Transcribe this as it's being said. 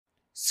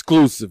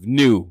exclusive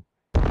new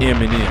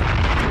Eminem.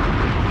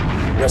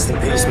 Rest in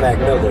peace, Mac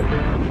Miller.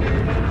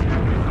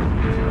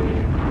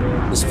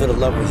 This for the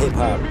love of hip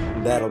hop,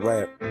 battle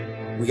rap.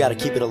 We gotta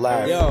keep it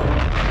alive. Yo.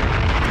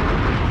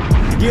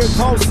 Dear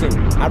Colson,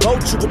 I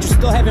wrote you, but you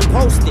still haven't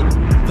posted.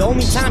 The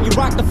only time you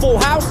rocked the full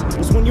house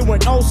was when you were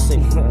in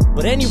Olsen.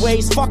 But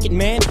anyways, fuck it,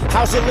 man.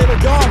 How's your little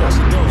daughter?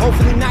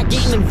 Hopefully not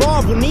getting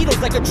involved with needles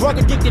like a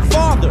drug-addicted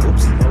father.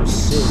 Oops. Oh,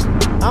 shit.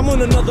 I'm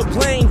on another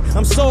plane,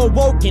 I'm so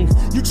awoken.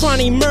 You trying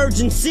to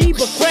emergency,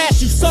 but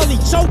crash, you sully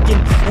choking.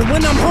 And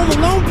when I'm home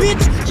alone,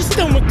 bitch, you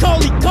still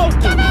Macaulay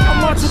Culkin.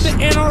 I marched with the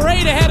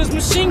NRA that had his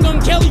machine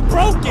gun Kelly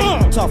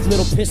broken. Tough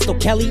little pistol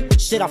Kelly.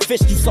 Shit, I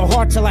fist you so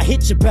hard till I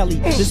hit your belly.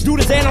 This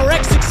dude is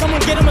anorexic,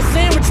 someone get him a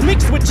sandwich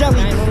mixed with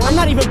jelly. I'm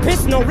not even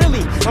pissed, no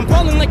really. I'm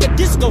ballin' like a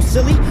disco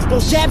silly.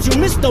 Those jabs you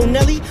missed though,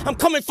 Nelly. I'm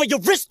coming for your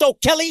wrist though,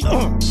 Kelly.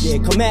 Yeah,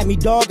 come at me,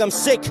 dog, I'm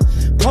sick.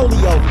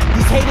 Polio.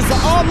 These haters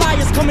are all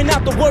liars coming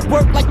out the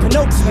woodwork like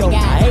Pinocchio.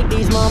 I hate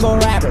these mumble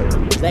rappers.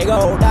 They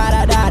go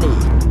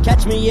da-da-da-dee.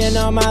 Catch me in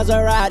a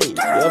Maserati.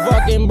 Your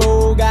fucking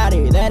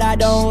Bugatti that I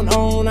don't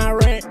own. I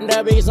rent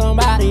to be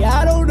somebody.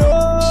 I don't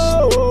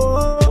know.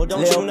 Well,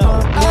 don't you know?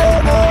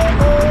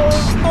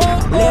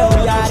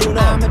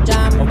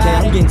 Okay,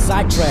 I'm getting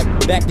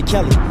sidetracked. Back to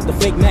Kelly, the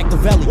fake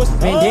Machiavelli.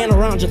 Bandana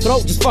around your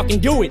throat, just fucking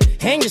do it.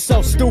 Hang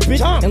yourself,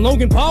 stupid. And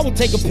Logan Paul will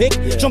take a pic.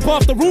 Jump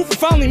off the roof and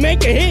finally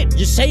make a hit.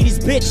 You shady's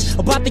bitch,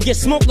 about to get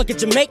smoked like a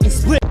Jamaican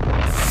split.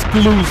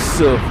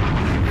 Exclusive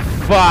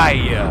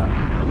fire.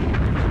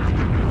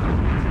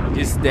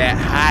 It's that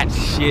hot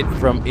shit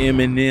from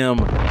Eminem,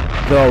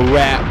 the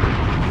rap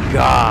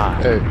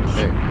god. Hey.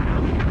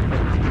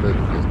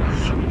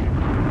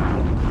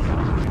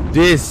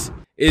 This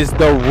is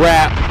the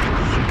rap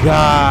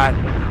god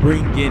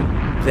bringing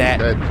that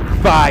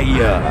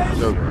fire.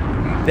 So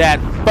that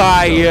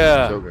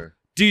fire. So good.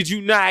 Did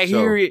you not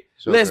hear it?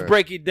 So Let's good.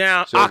 break it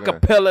down So a good.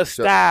 cappella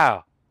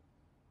style.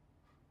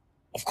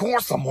 Of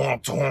course I'm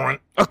world torn.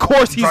 Of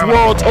course he's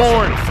world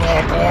torn.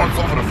 4 points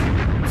over the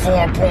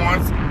 4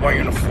 points.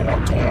 Weighing the 4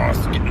 torns,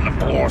 getting an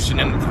abortion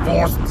and a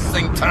divorce at the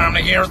same time.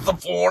 The years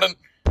affording.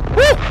 Woo!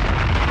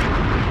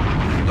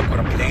 Look what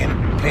I'm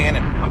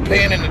planning. I'm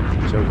planning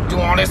to do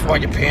all this while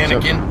you're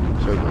panicking.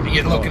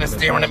 You're looking and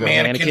staring at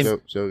mannequins.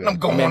 I'm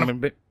going on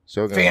Fanakin.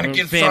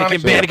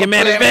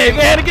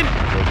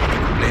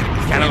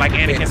 Kind of like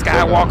Anakin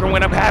Skywalker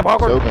when I'm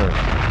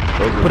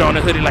Skywalker. Put on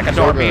the hoodie like a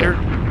Darth Vader.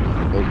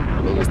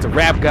 It's the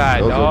rap guy,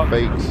 those dog. Are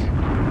fakes.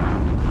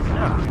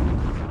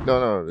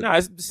 No. No,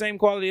 it's the same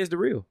quality as the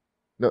real.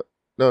 No.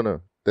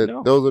 No.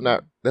 Those are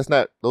not. That's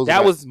not. Those.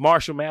 That are was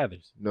Marshall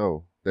Mathers.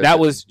 No. That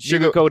was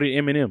sugar-coated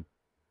Eminem.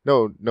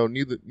 No.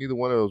 Neither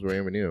one of those were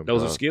Eminem.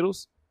 Those are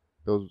Skittles?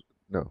 No.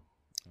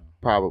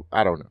 Probably.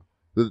 I don't know.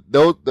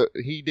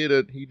 He did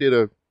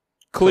a.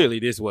 Clearly,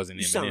 this wasn't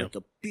You Eminem. sound like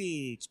a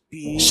bitch.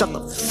 Shut the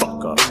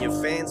fuck up. Your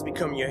fans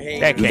become your haters.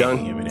 That You can't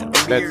done? be Eminem.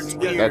 That's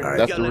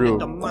the real.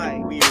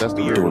 That's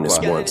the real. Doing this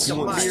reply. once.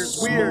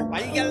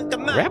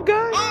 Rap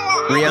guy?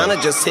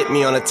 Rihanna just hit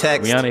me on a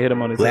text. Rihanna hit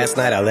him on his Last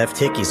night I left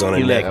hickeys on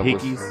He her left neck.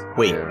 hickeys.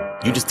 Wait,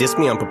 you just dissed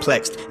me? I'm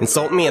perplexed.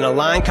 Insult me in a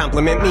line,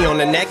 compliment me on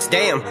the next.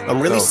 Damn, I'm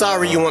really No.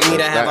 sorry you want me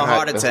to have a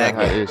heart That's attack.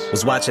 not how it is.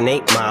 Was watching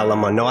 8 Mile on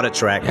my Naughta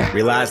track.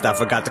 Realized I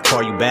forgot to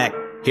call you back.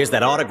 Here's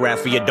that autograph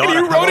for your daughter.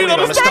 you wrote it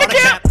on the starter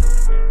cap?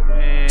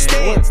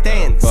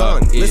 Stand,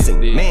 son, listen,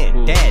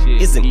 man, dad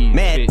isn't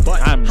mad,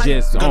 but I'm how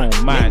just you gonna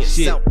on my name shit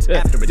yourself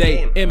after a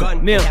today. damn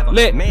gun? Have Eminem, a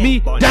let man me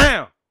bun.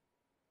 down.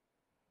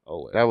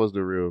 Oh, well. That was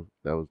the real.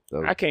 That was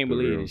I can't the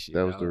believe real, this shit.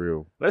 That was dog. the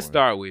real. Let's one.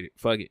 start with it.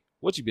 Fuck it.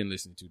 What you been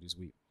listening to this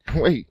week?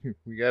 Wait,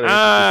 we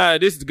gotta.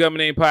 This is the Government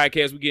Name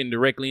Podcast. We're getting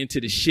directly into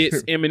the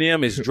shits.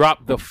 Eminem has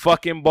dropped the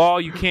fucking ball.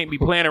 You can't be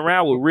playing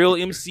around with real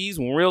MCs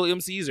when real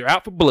MCs are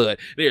out for blood.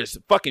 There's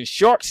fucking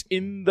sharks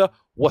in the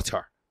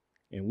water.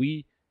 And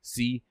we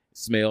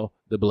smell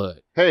the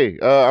blood. Hey,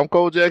 I'm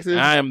Cole Jackson,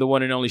 I am the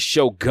one and only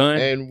Shogun.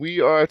 and we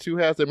are two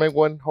halves that make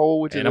one whole.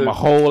 Which And is I'm a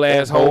whole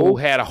asshole. hole.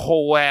 Had a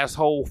whole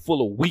asshole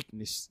full of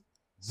weakness.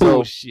 So-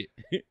 Bullshit.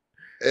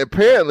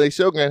 Apparently,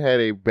 Shogun had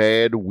a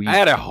bad week, I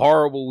had a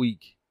horrible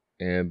week.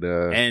 and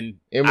And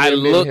Eminem I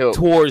didn't look help.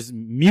 towards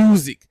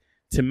music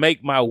to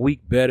make my week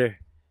better.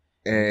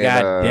 and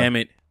God damn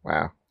it.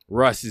 Wow.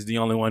 Russ is the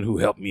only one who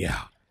helped me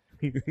out.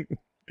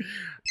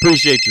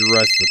 Appreciate you,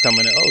 Russ, for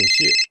coming in. Oh,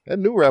 shit. That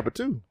new rapper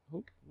too.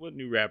 What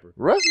new rapper?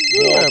 Russ is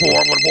new rapper.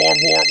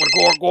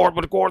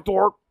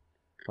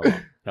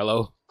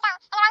 Hello?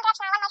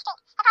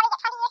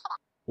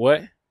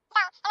 What?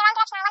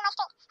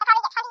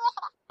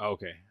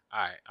 Okay. All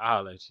right.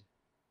 I'll let you.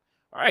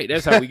 All right.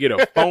 That's how we get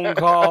a phone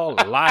call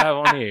live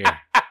on the air.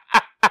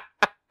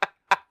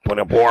 I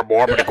don't even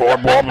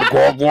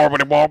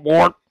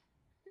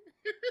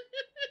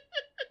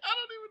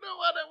know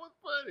why that was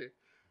funny.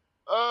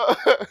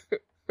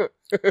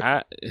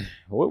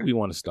 What we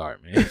want to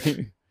start,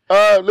 man?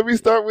 Let me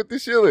start with the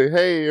Schiller.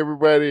 Hey,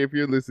 everybody, if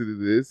you're listening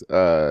to this,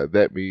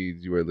 that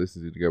means you are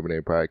listening to the Government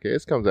Name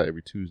Podcast. It comes out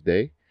every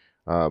Tuesday.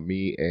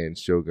 Me and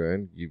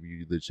Shogun give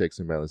you the checks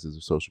and balances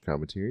of social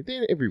commentary.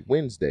 Then every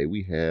Wednesday,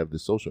 we have the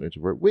Social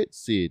Introvert with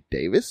Sid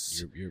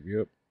Davis.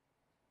 Yep.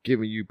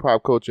 Giving you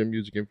pop culture and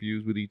music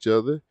infused with each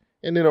other.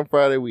 And then on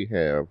Friday, we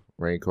have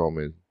Rain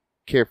Coleman,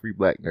 Carefree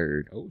Black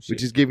Nerd,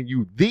 which is giving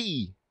you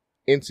the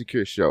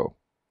Insecure show.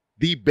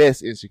 The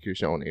best Insecure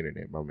show on the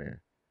internet, my man.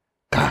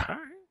 God, All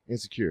right.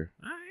 Insecure.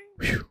 All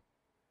right. Whew.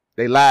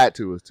 They lied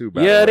to us, too,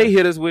 by the Yeah, way. they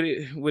hit us with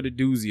a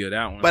doozy of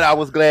that one. But I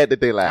was glad that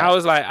they lied. I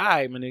was like, all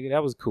right, my nigga,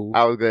 that was cool.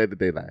 I was glad that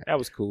they lied. That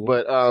was cool.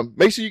 But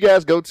make sure you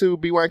guys go to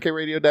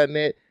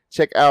bynkradio.net.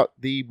 Check out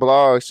the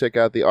blogs. Check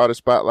out the artist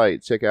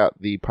spotlight. Check out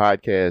the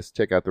podcast.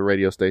 Check out the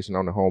radio station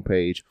on the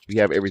homepage. We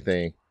have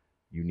everything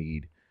you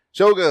need.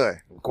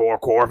 Shogun. Core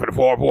for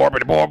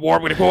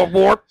the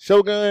board.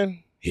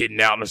 Shogun.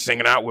 Hitting out and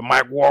singing out with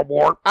Mike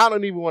Warboard. I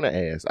don't even want to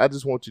ask. I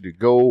just want you to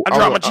go. I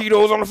dropped my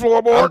Cheetos on the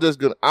floorboard. I'm just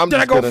gonna. Did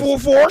I go full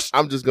force?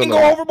 I'm just And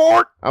gonna go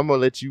overboard? I'm gonna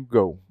let you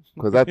go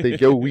because I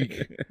think you're weak.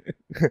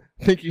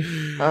 Thank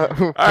you. All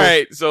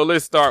right, so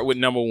let's start with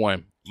number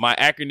one. My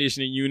air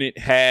conditioning unit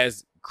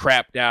has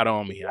crapped out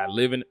on me.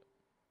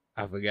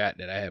 I forgot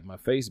that I have my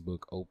Facebook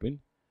open.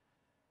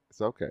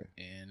 It's okay.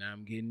 And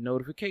I'm getting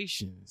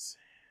notifications.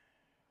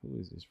 Who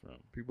is this from?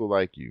 People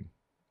like you.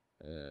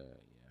 Yeah,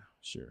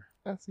 sure.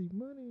 I see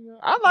money.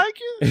 I like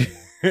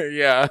you.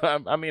 Yeah,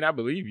 I mean, I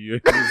believe you.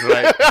 It's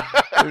like,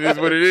 it is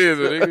what it is.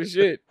 But nigga,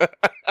 shit.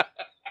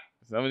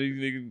 Some of these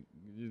niggas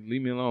just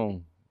leave me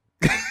alone.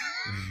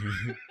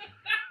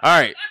 All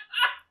right,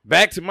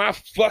 back to my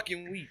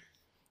fucking week.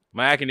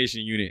 My air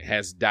conditioning unit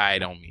has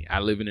died on me. I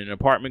live in an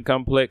apartment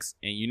complex,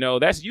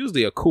 and that's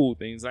usually a cool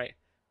thing. It's like,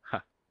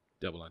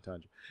 double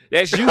entendre.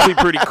 That's usually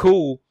pretty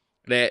cool.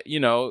 That,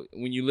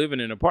 when you live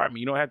in an apartment,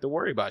 you don't have to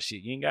worry about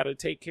shit. You ain't got to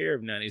take care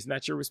of nothing. It's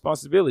not your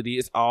responsibility.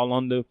 It's all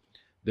on the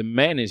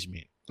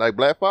management. Like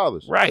black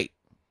fathers. Right.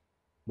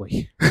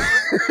 Wait.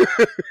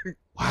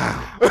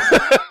 Wow.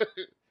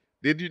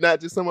 Did you not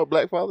just sum up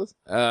black fathers?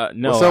 No.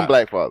 Or some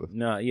black fathers.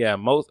 No, yeah.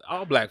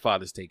 All black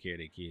fathers take care of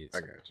their kids.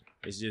 I got you.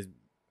 It's just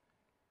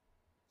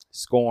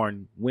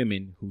scorn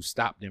women who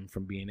stop them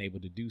from being able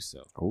to do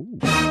so. Ooh.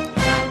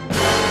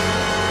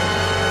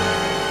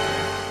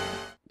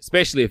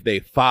 Especially if they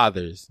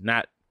fathers,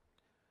 not.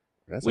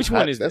 That's Which a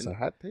one hot, is that's the- a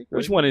hot take?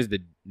 Which right? one is the?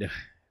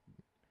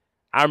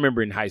 I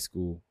remember in high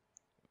school,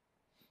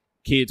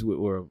 kids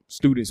or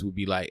students would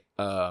be like,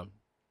 "I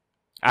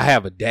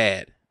have a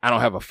dad. I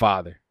don't have a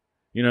father."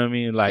 You know what I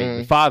mean? Like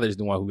the father's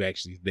the one who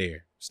actually is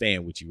there,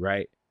 staying with you,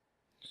 right?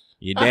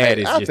 Your dad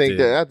is just. I think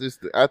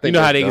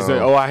how they that's can say,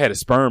 dumb. "Oh, I had a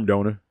sperm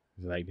donor."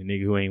 It's like the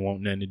nigga who ain't want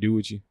nothing to do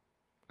with you.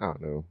 I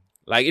don't know.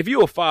 Like if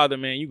you a father,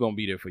 man, you gonna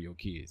be there for your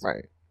kids.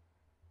 Right.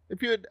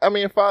 If you're,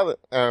 father,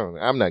 I don't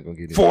know. I'm not going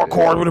to get into Four that.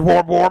 chord with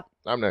the board.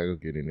 I'm not going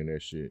to get into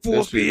that shit. Full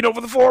That speed shit-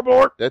 over the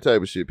floorboard. That type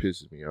of shit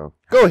pisses me off.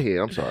 Go ahead.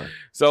 I'm sorry.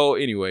 So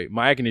anyway,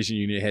 my air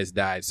conditioning unit has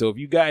died. So if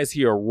you guys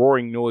hear a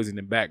roaring noise in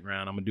the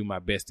background, I'm gonna do my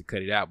best to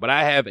cut it out. But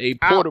I have a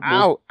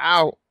portable.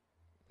 Ow.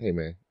 Hey,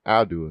 man.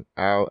 I'll do it.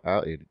 I'll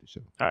edit the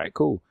show. All right,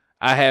 cool.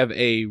 I have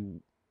a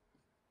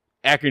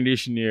air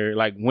conditioner,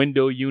 like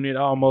window unit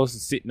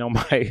almost, sitting on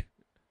my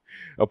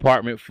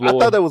apartment floor. I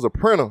thought that was a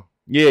printer.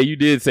 Yeah, you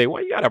did say,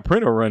 why you got a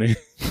printer running?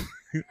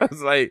 I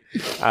was like,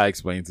 I'll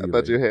explain to I you.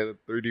 thought you had a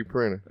 3D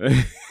printer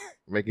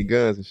making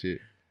guns and shit.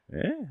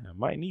 Yeah, I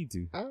might need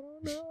to. I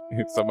don't know.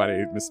 If somebody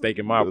is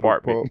mistaking my Little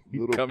apartment, pump,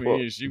 little come in pump.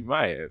 here and shoot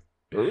my ass.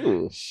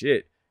 Ooh.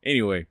 Shit.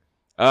 Anyway,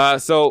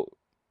 so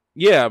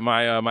yeah,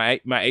 my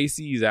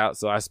AC is out.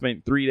 So I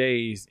spent 3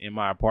 days in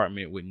my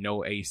apartment with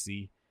no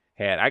AC.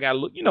 I got to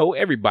look.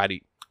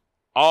 Everybody,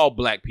 all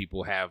black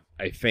people have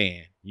a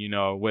fan.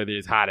 Whether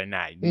it's hot or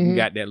not, you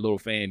got that little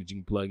fan that you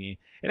can plug in,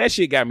 and that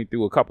shit got me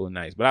through a couple of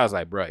nights. But I was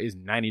like, bro, it's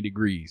 90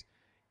 degrees.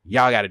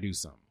 Y'all got to do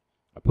something.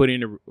 I put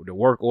in the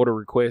work order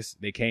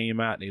request. They came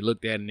out. They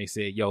looked at it and they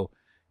said, yo,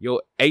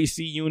 your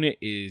AC unit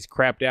is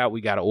crapped out.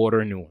 We got to order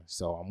a new one.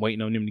 So I'm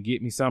waiting on them to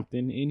get me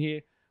something in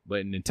here.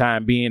 But in the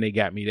time being, they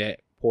got me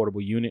that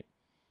portable unit.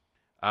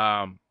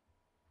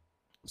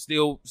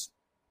 Still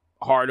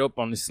hard up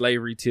on the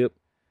slavery tip.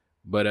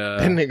 But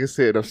That nigga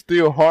said, I'm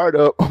still hard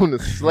up on the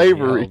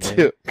slavery Yo, man.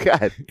 tip.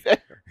 God damn.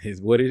 it's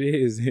what it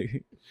is.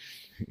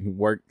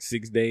 Work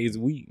 6 days a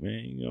week,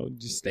 man.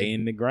 Just stay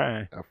in the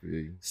grind. I feel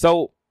you.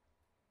 So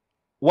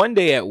one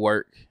day at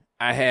work,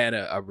 I had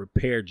a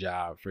repair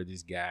job for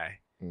this guy.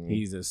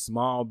 He's a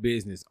small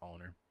business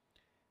owner.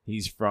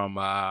 He's from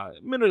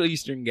Middle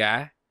Eastern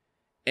guy.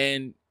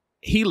 And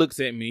he looks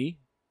at me,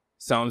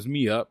 sums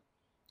me up,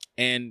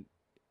 and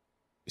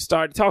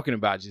started talking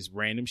about just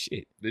random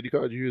shit. Did he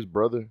call you his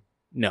brother?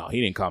 No,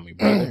 he didn't call me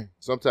brother.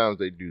 Sometimes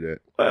they do that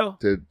Well,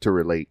 to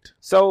relate.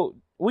 so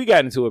we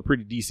got into a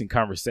pretty decent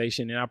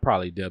conversation, and I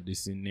probably dubbed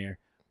this in there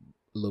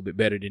a little bit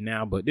better than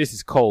now, but this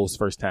is Cole's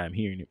first time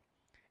hearing it.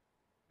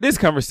 This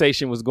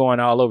conversation was going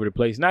all over the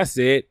place, and I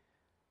said,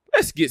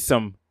 let's get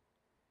some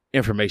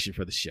information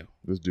for the show.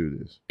 Let's do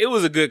this. It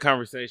was a good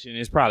conversation.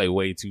 It's probably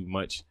way too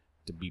much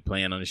to be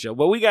playing on the show,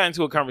 but we got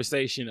into a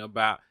conversation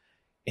about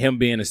him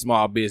being a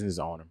small business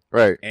owner.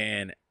 Right.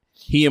 And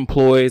he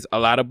employs a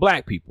lot of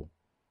black people.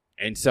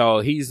 And so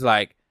he's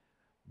like,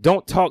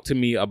 don't talk to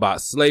me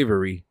about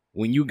slavery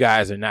when you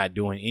guys are not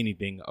doing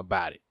anything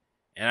about it.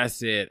 And I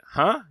said,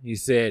 huh? He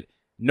said,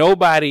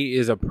 nobody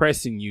is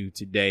oppressing you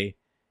today.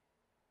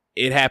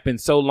 It happened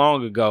so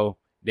long ago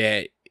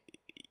that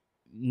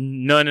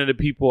none of the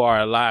people are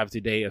alive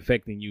today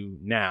affecting you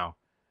now.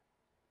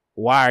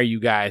 Why are you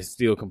guys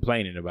still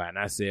complaining about it? And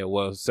I said,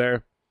 well,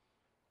 sir,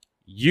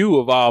 you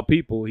of all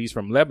people, he's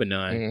from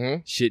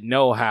Lebanon, should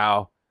know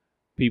how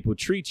people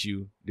treat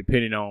you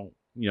depending on,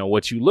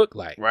 what you look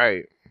like.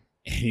 Right.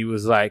 And he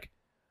was like,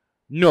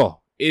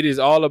 no, it is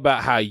all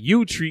about how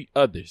you treat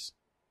others.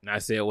 And I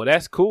said, well,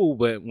 that's cool.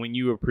 But when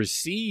you are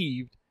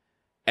perceived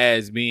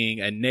as being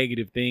a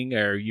negative thing,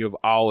 or you've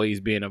always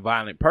been a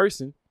violent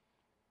person,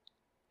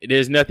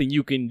 there's nothing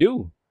you can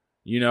do.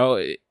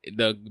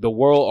 The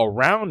world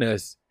around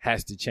us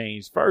has to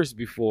change first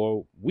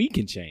before we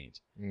can change.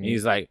 And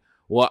he's like,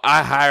 well,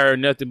 I hire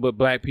nothing but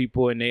black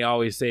people, and they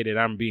always say that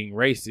I'm being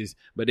racist,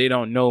 but they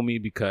don't know me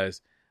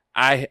because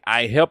I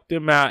help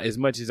them out as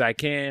much as I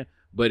can.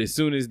 But as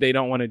soon as they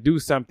don't want to do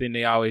something,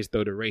 they always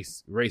throw the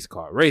race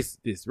card, race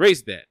this,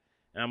 race that.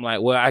 And I'm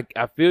like, well,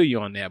 I feel you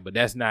on that, but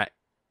that's not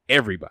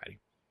everybody.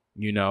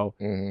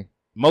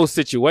 Most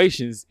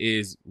situations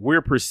is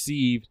we're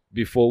perceived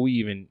before we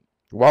even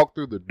walk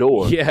through the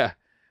door. Yeah.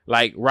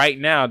 Like right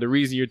now, the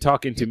reason you're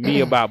talking to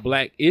me about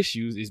black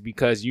issues is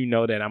because you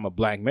know that I'm a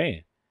black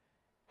man.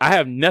 I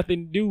have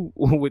nothing to do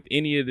with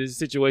any of the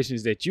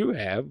situations that you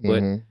have,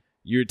 but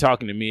you're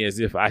talking to me as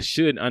if I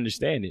should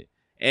understand it.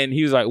 And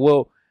he was like,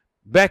 well,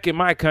 back in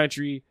my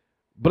country,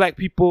 black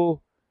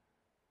people,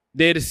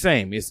 they're the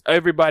same. It's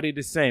everybody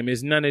the same.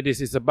 It's none of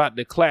this. It's about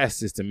the class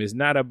system. It's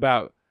not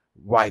about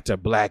white or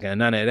black and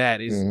none of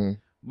that.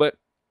 But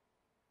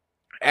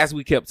as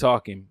we kept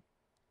talking,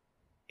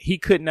 he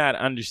could not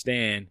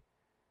understand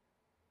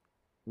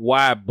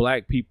why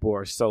black people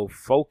are so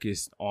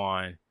focused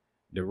on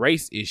the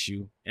race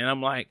issue. And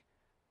I'm like,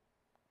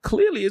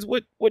 clearly it's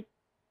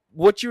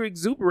what you're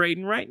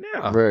exuberating right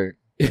now. Right.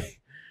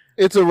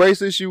 It's a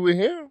race issue with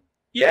him.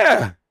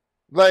 Yeah.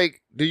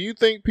 Like, do you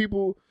think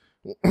people,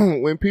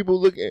 when people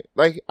look at,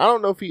 like, I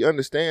don't know if he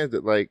understands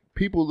that, like,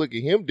 people look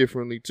at him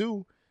differently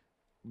too,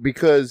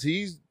 because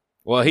he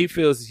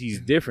feels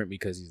he's different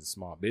because he's a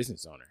small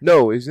business owner.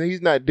 No,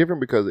 he's not different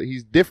because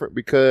he's different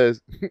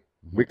because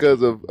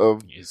of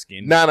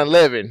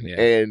 9/11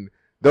 and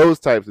those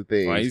types of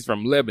things. Well, he's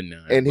from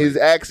Lebanon. And his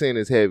accent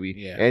is heavy.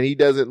 Yeah. And he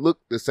doesn't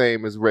look the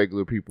same as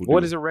regular people do.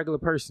 What is a regular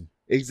person?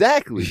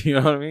 Exactly. You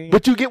know what I mean?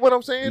 But you get what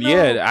I'm saying?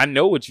 Yeah, though? I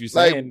know what you're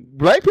saying. Like,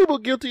 black people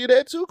guilty of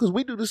that too, because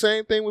we do the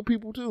same thing with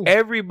people too.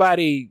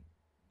 Everybody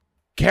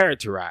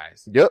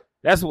characterized. Yep.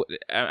 That's what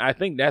I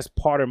think. That's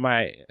part of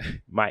my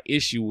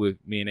issue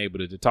with being able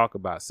to talk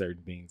about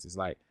certain things. It's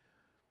like,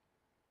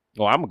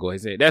 well, I'm gonna go ahead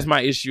and say it. That's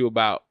my issue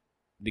about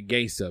the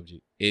gay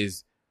subject.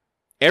 Is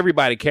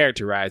everybody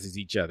characterizes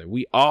each other.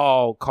 We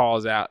all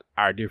calls out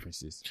our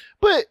differences.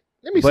 But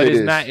let me say this. But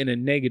it's not in a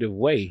negative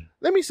way.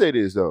 Let me say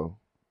this though.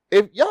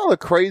 If y'all are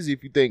crazy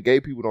if you think gay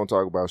people don't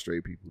talk about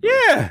straight people. Though.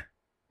 Yeah.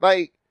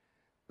 Like,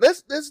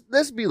 let's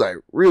be like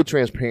real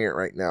transparent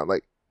right now.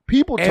 Like,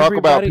 people talk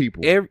about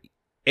people.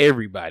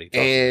 Everybody.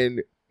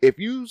 And if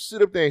you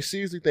sit up there and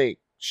seriously think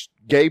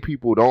gay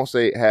people don't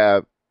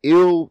have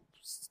ill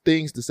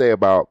things to say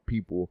about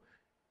people,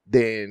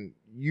 then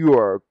you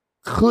are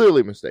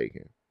clearly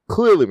mistaken.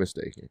 Clearly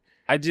mistaken.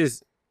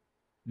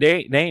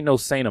 They ain't no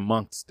saint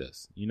amongst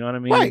us. You know what I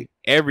mean? Right.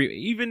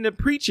 Even the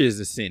preachers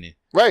are sinning.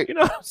 Right. You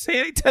know what I'm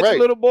saying? They touch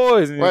little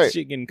boys and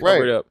shit getting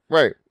covered up.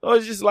 Right. So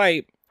it's just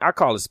like, I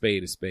call a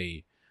spade a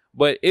spade.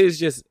 But it's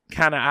just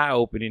kind of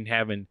eye-opening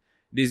having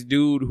this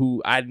dude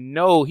who I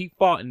know he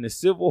fought in the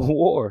Civil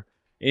War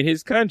in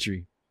his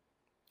country,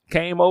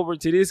 came over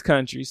to this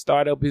country,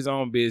 started up his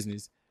own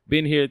business,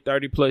 been here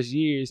 30 plus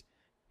years,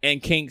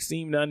 and can't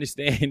seem to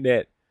understand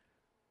that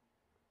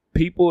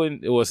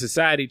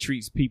society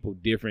treats people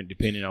different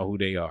depending on who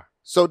they are.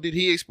 So did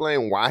he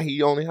explain why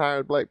he only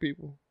hired black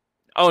people?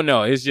 Oh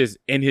no, it's just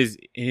in his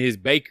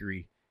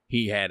bakery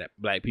he had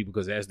black people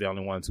because that's the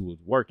only ones who was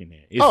working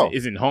there.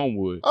 It's in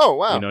Homewood. Oh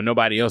wow.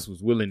 Nobody else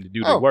was willing to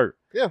do the work.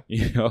 Yeah.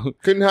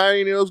 Couldn't hire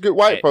any of those good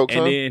white folks.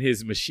 And then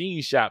his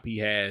machine shop he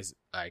has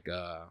like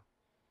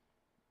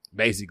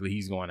basically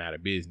he's going out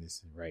of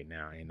business right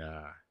now, and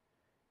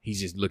he's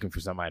just looking for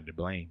somebody to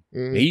blame.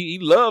 Mm-hmm. He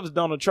loves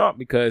Donald Trump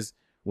because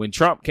when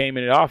Trump came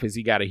into office,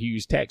 he got a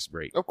huge tax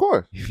break. Of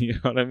course. You know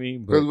what I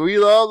mean? Because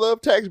we all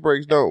love tax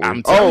breaks, don't we?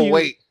 I'm telling you,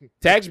 wait.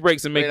 Tax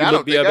breaks will make you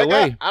look the other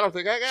way. I don't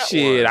think I got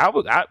Shit,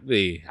 one.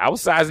 I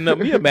was sizing up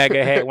me a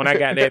MAGA hat when I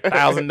got that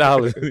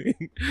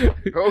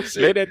 $1,000. Oh,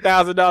 shit. Let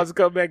that $1,000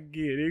 come back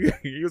again.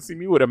 You'll see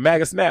me with a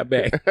MAGA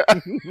snapback.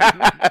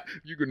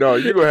 You're going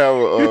to have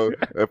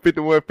a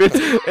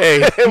 5150.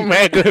 Hey,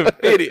 MAGA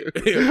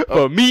fitted.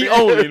 For me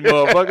only,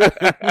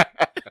 motherfucker.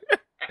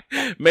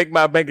 Make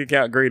my bank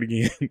account great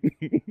again.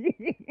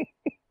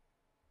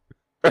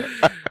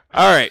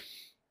 All right.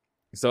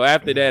 So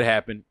after that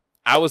happened,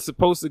 I was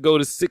supposed to go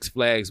to Six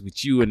Flags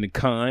with you and the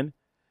con,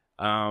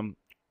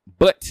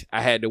 but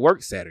I had to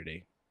work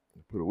Saturday.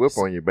 Put a whip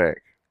on your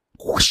back.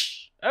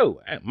 whoosh.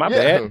 Oh, my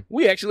Yeah. bad.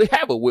 We actually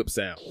have a whip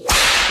sound.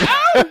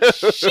 Oh,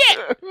 shit.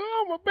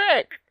 Oh, my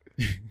back.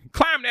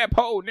 Climb that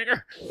pole,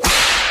 nigga.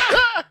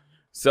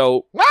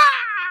 So,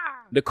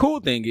 the cool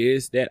thing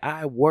is that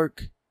I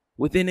work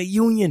within a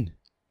union.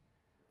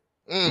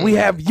 We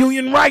have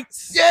union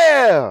rights.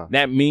 Yeah.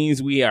 That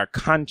means we are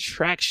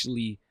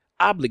contractually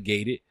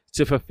obligated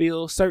to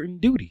fulfill certain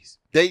duties.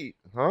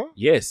 Huh?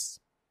 Yes.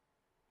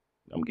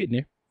 I'm getting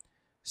there.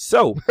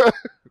 So,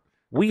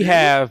 we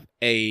have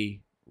a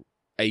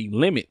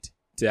limit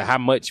to how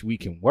much we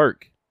can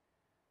work.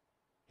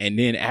 And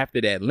then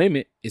after that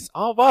limit, it's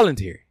all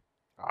voluntary.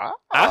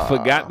 I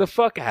forgot the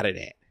fuck out of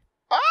that.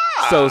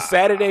 So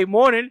Saturday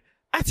morning,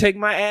 I take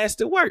my ass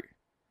to work.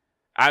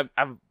 I've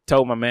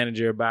told my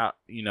manager about,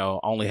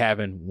 only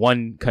having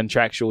one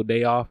contractual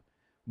day off,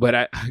 but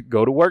I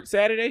go to work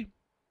Saturday.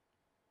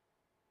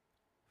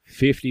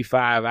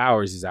 55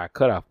 hours is our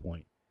cutoff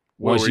point.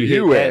 Once you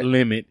hit that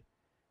limit,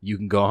 you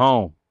can go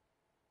home.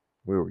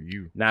 Where were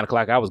you? 9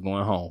 o'clock, I was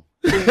going home.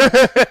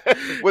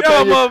 What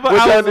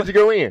time did you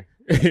go in?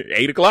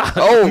 8 o'clock.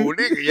 Oh,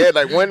 nigga, yeah,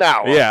 like 1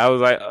 hour. Yeah, I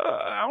was like,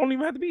 I don't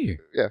even have to be here.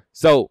 Yeah.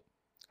 So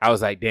I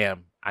was like,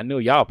 damn, I knew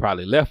y'all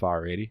probably left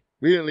already.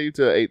 We didn't leave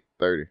till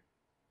 8:30.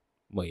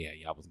 Well, yeah,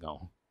 y'all was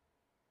gone.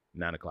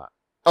 9 o'clock.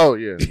 Oh,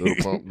 yeah, little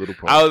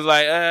pump. I was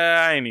like,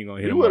 I ain't even going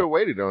to hit him We would have up.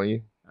 waited on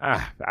you.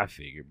 I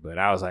figured, but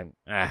I was like,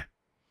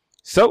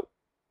 So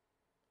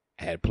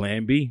I had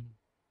plan B.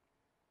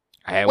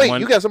 I had Wait,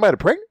 you got somebody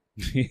pregnant?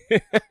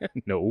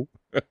 No.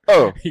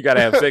 Oh. You got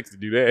to have sex to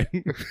do that.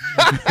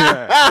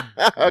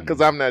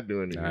 Because I'm not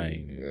doing it. I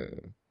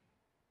ain't.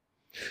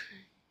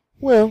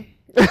 Well.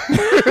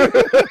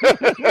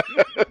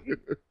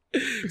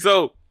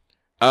 So,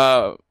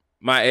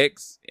 my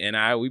ex and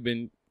I, we've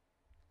been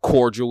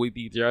cordial with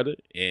each other,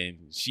 and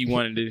she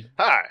wanted to,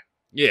 Hi.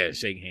 yeah,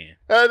 shake hands.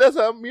 That's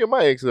how me and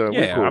my ex are.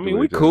 Yeah,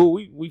 we cool.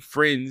 We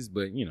friends,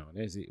 but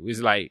that's it.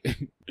 It's like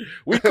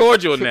we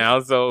cordial now.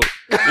 So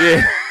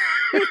yeah.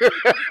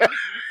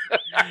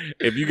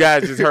 If you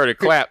guys just heard a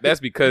clap, that's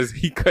because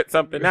he cut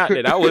something out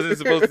that I wasn't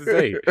supposed to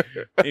say.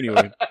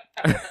 Anyway,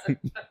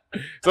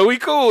 so we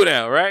cool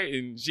now, right?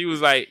 And she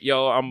was like,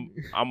 "Yo, I'm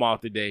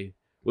off today.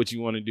 What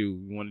you want to do?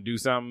 You want to do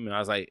something?" And I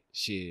was like,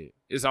 "Shit,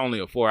 it's only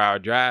a 4-hour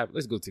drive.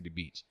 Let's go to the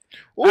beach."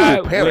 Ooh,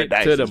 I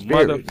paradise went to the is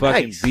very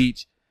motherfucking nice.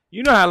 beach.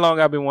 You know how long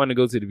I've been wanting to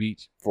go to the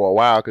beach? For a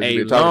while, because A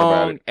you've been talking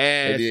about long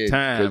it. ass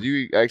time. Because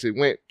you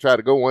actually tried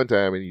to go one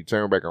time, and you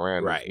turned back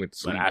around Right. and went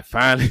to But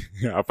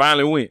sleep. I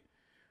finally went.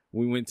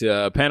 We went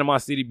to Panama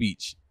City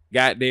Beach.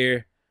 Got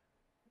there.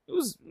 It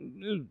was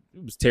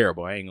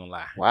terrible. I ain't gonna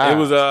lie. Wow. It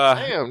was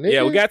Damn, nigga.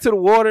 yeah. We got to the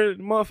water,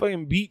 the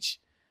motherfucking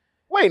beach.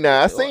 Wait,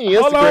 now I seen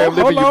your Instagram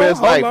living your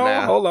best life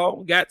now. Hold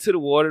on. Got to the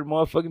water, the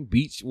motherfucking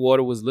beach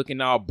water was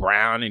looking all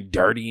brown and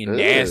dirty and Ugh.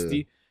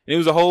 nasty. And it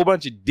was a whole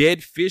bunch of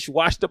dead fish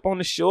washed up on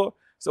the shore.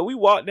 So we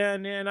walked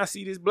down there and I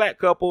see this black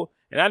couple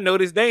and I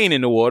noticed they ain't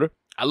in the water.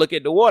 I look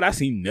at the water, I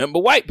see nothing but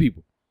white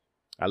people.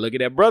 I look at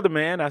that brother,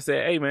 man. I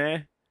said, "Hey,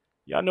 man,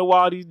 y'all know why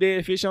all these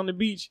dead fish on the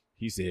beach?"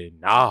 He said,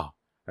 "Nah."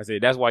 I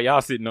said, "That's why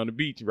y'all sitting on the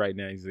beach right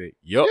now." He said,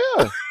 "Yup."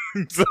 Yeah.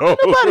 So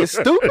Nobody's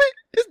stupid.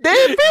 It's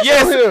dead fish out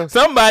yes, here.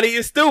 somebody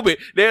is stupid.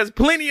 There's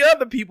plenty of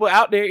other people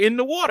out there in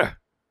the water.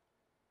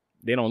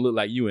 They don't look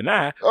like you and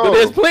I, but Oh.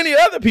 there's plenty of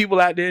other people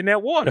out there in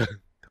that water.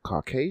 The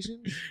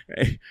Caucasians?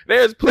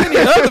 There's plenty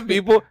of other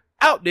people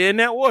out there in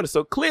that water.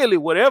 So clearly,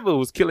 whatever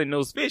was killing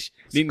those fish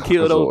didn't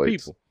kill those Caucasoids.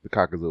 people. The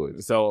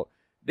caucasoids. So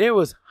there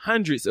was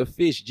hundreds of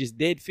fish, just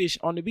dead fish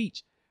on the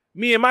beach.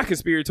 Me and my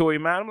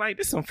conspiratorial mind, I'm like,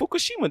 this is some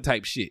Fukushima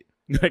type shit.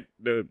 Like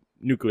the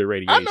nuclear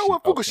radiation. I know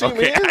what Fukushima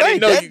okay. is. I Ain't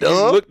didn't know that you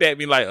dumb. looked at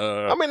me like,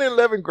 I'm in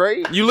 11th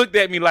grade. you looked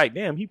at me like,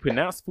 damn, he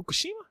pronounced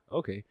Fukushima?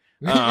 Okay.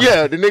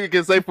 Yeah, the nigga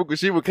can say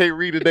Fukushima can't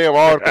read the damn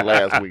article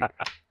last week.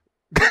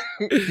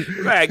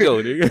 Let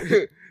go,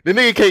 nigga. The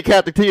nigga can't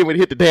count the 10 when he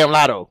hit the damn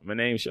lotto. My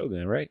name's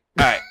Shogun, right?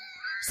 All right.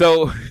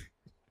 So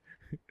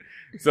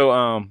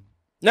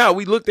now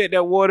we looked at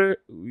that water.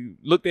 We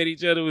looked at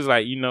each other. Was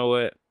like, you know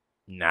what?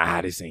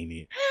 Nah, this ain't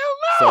it.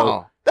 Hell no.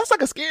 So- That's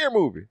like a scary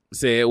movie.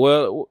 Said,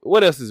 well,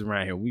 what else is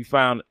around here? We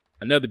found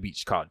another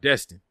beach called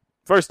Destin.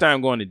 First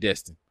time going to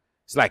Destin.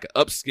 It's like an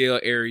upscale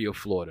area of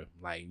Florida.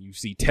 Like you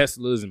see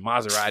Teslas and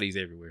Maseratis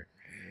everywhere.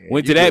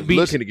 Went to You that just beach.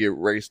 looking to get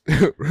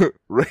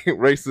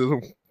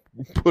racism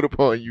put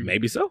upon you.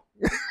 Maybe so.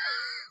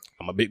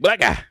 I'm a big black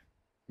guy.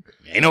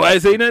 Ain't nobody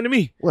say nothing to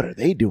me. What are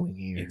they doing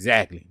here?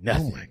 Exactly.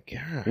 Nothing. Oh my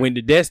god. Went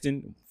to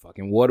Destin.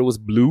 Fucking water was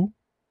blue,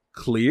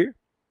 clear.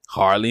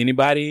 Hardly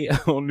anybody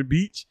on the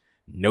beach.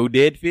 No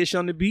dead fish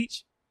on the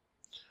beach.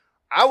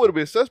 I would have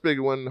been suspect if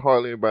it wasn't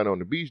hardly anybody on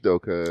the beach though,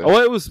 cause Oh,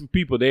 it was some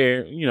people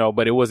there,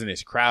 but it wasn't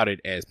as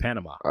crowded as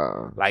Panama.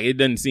 Like it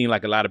doesn't seem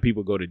like a lot of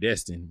people go to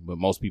Destin, but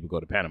most people go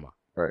to Panama.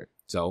 Right.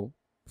 So,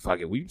 fuck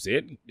it. We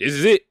said, this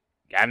is it.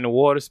 Got in the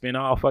water, spent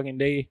all fucking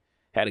day,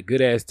 had a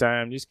good ass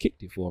time, just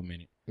kicked it for a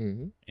minute.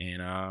 Mm-hmm.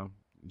 And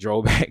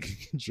drove back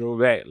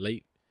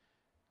late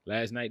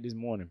last night, this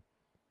morning.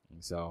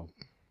 And so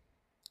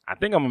I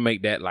think I'm gonna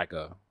make that like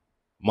a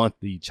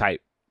monthly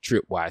type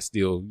trip while I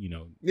still,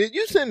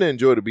 You tend to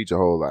enjoy the beach a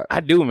whole lot. I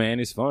do, man.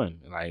 It's fun.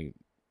 Like,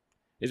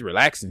 it's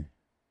relaxing.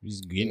 You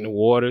just get in the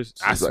waters.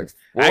 I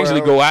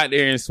actually go out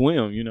there and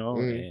swim,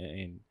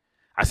 and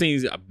I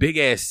seen a big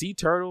ass sea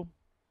turtle,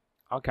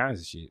 all kinds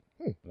of shit,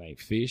 like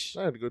fish.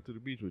 I had to go to the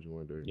beach with you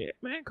one day. Yeah,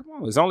 man, come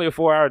on. It's only a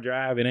 4-hour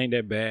drive. It ain't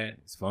that bad.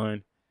 It's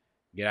fun.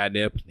 Get out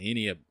there.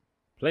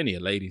 Plenty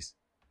of ladies.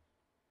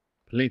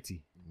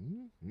 Plenty.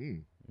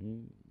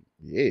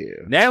 Yeah.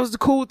 That was the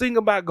cool thing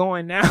about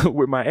going now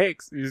with my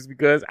ex, is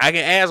because I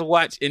can ass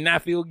watch and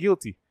not feel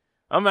guilty.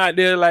 I'm out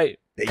there like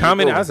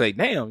commenting. I was like,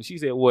 damn. She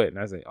said what? And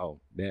I was like, oh,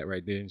 that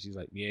right there. And she's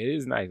like, yeah, it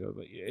is nice. I was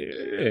like, yeah.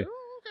 Okay.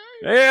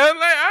 Yeah, I'm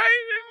like, all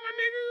right,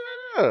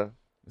 my nigga.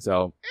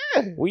 So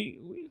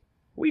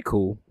we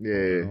cool.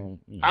 Yeah.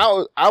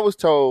 I was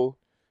told.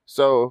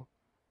 So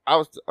I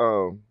was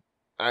I'm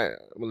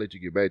gonna let you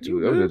get back to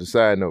it. That was just a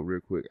side note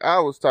real quick. I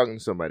was talking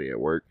to somebody at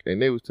work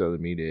and they was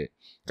telling me that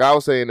I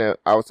was saying that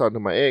I was talking to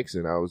my ex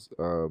and I was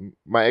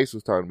my ex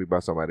was talking to me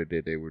about somebody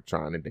that they were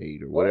trying to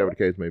date or whatever the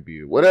case may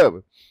be or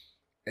whatever.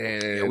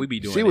 And we be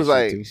doing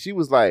she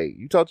was like,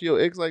 you talk to your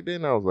ex like that?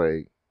 And I was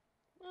like,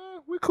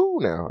 we're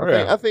cool now.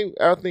 I think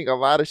a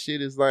lot of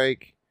shit is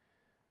like,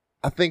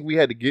 I think we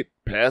had to get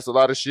past a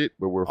lot of shit,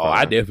 but we're fine. Oh,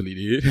 I definitely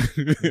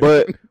did.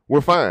 But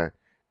we're fine.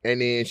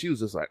 And then she was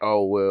just like,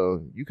 oh,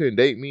 well, you couldn't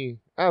date me.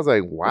 I was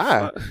like,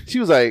 why? She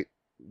was like,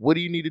 what do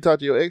you need to talk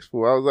to your ex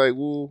for? I was like,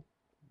 well,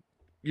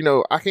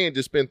 I can't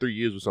just spend 3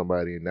 years with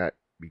somebody and not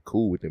be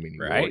cool with them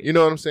anymore. Right. You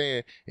know what I'm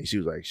saying? And she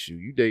was like, shoot,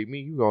 you date me,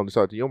 you going to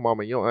talk to your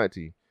mama and your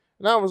auntie.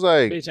 And I was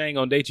like, bitch, I ain't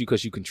going to date you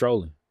because you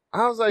controlling.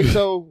 I was like,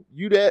 so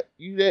you that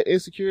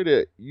insecure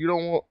that you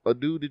don't want a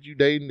dude that you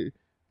dating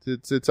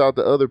to talk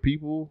to other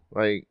people?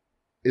 Like,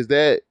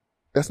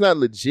 that's not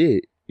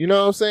legit. You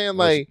know what I'm saying?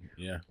 Like,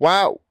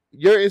 why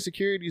your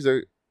insecurities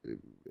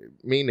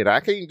mean that I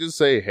can't just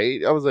say,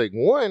 hey, I was like,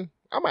 one,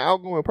 I'm an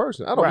outgoing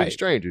person. I don't meet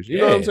strangers. You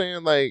know what I'm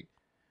saying? Like,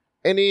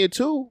 and then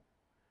two,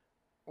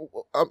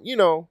 I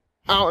don't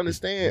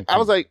understand. I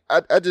was like,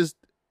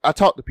 I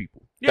talk to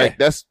people. Yeah. Like,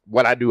 that's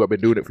what I do. I've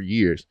been doing it for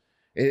years.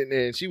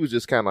 And she was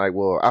just kind of like,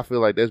 well, I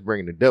feel like that's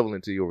bringing the devil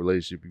into your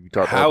relationship if you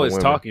talk to other women. How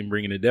is talking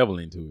bringing the devil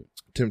into it?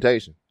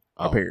 Temptation,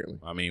 apparently.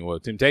 I mean, well,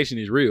 temptation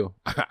is real.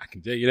 I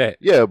can tell you that.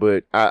 Yeah,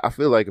 but I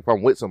feel like if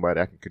I'm with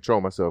somebody, I can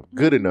control myself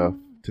good enough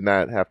to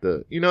not have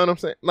to, you know what I'm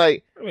saying?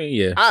 Like, I mean,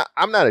 yeah.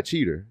 I'm not a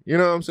cheater. You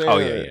know what I'm saying? Oh,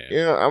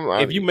 yeah.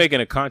 If you're making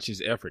a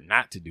conscious effort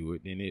not to do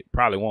it, then it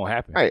probably won't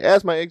happen. Hey,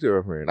 ask my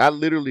ex-girlfriend. I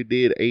literally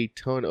did a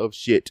ton of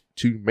shit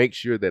to make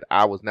sure that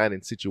I was not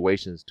in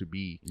situations to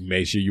be. You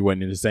made sure you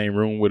wasn't in the same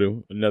room with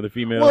another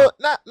female? Well,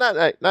 not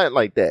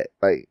like that.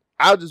 Like,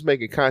 I was just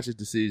making conscious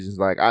decisions.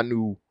 Like, I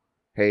knew,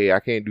 hey,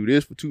 I can't do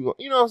this for too long.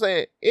 You know what I'm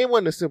saying? It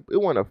wasn't a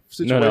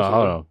situation. No,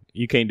 hold on.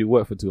 You can't do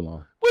what for too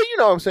long? Well, you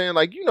know what I'm saying?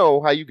 Like, you know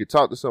how you could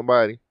talk to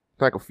somebody,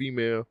 like a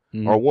female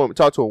or a woman,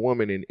 talk to a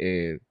woman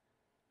and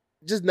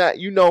just not,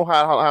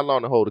 how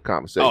long to hold a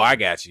conversation. Oh, I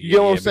got you. You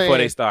know what I'm saying? Before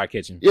they start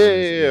catching.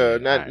 Yeah.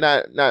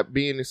 Not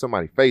being in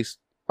somebody's face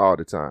all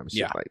the time.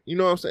 Yeah. Like, you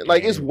know what I'm saying?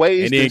 Like, it's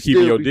ways and then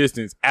keeping your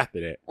distance after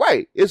that.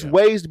 Right. It's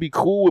ways to be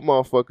cool with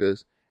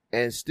motherfuckers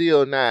and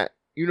still not,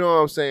 you know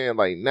what I'm saying?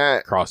 Like,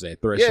 not cross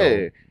that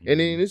threshold. Yeah. And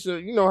then it's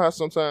you know how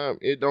sometimes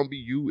it don't be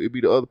you, it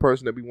be the other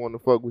person that be wanting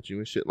to fuck with you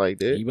and shit like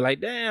that. You be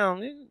like,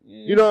 damn.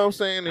 You know what I'm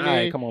saying? And all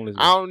right, come on, let's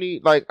I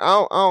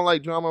don't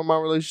like drama in my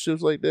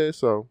relationships like that.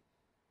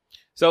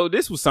 So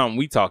this was something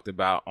we talked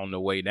about on the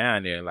way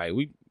down there. Like,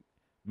 we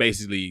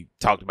basically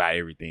talked about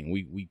everything.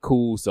 We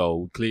cool, so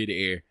we cleared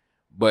the air.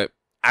 But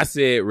I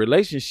said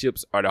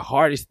relationships are the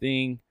hardest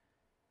thing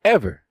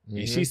ever. Mm-hmm.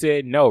 And she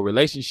said, no,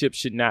 relationships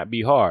should not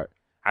be hard.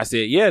 I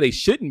said, yeah, they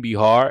shouldn't be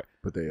hard.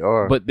 But they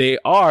are. But they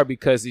are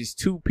because it's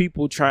two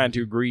people trying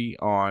to agree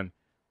on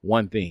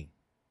one thing.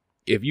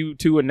 If you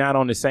two are not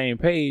on the same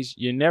page,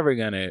 you're never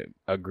going to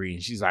agree.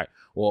 And she's like,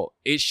 well,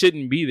 it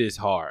shouldn't be this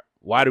hard.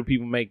 Why do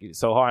people make it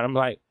so hard? I'm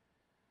like,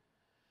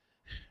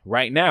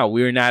 right now,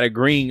 we're not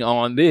agreeing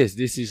on this.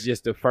 This is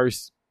just the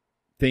first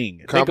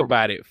thing. Think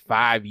about it.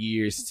 5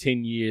 years,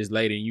 10 years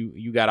later, and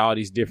you got all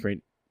these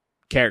different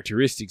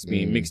characteristics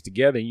being mixed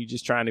together, and you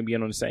just trying to be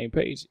on the same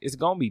page. It's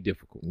gonna be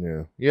difficult.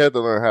 Yeah, you have to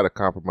learn how to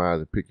compromise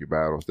and pick your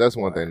battles. That's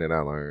one thing that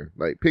I learned.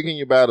 Like, picking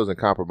your battles and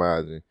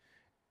compromising,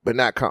 but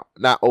not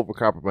over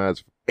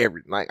compromise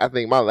everything. Like, I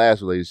think my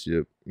last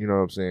relationship, you know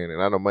what I'm saying,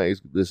 and I know my ex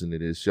listen to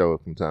this show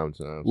from time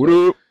to time. What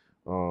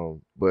up?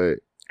 But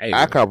hey,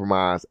 I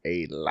compromise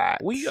a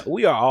lot.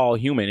 We are all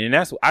human, and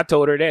that's I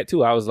told her that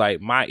too. I was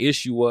like, my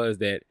issue was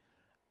that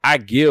I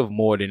give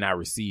more than I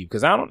receive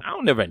because I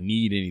don't never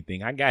need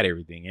anything. I got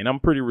everything, and I'm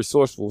pretty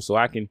resourceful, so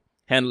I can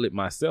handle it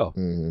myself.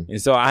 Mm-hmm.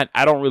 And so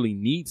I don't really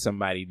need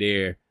somebody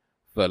there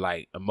for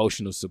like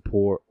emotional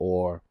support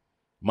or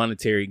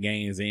monetary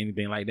gains or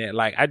anything like that.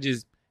 Like, I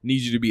just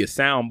need you to be a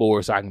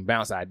soundboard so I can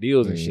bounce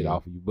ideas and shit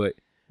off of you. But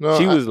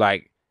she was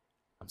like,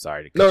 I'm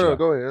sorry to cut you off.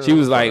 Go ahead. She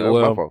was like,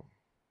 well,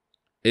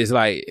 it's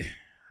like,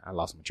 I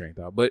lost my train of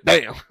thought, but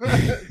damn,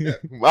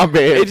 my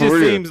bad. It just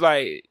seems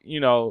like,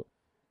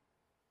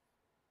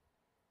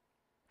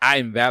 I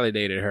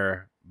invalidated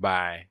her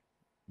by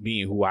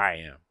being who I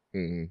am.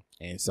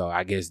 Mm-hmm. And so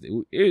I guess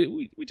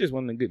we just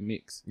wanted a good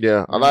mix.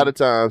 Yeah, a lot of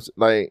times,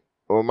 like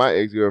with my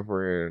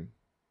ex-girlfriend,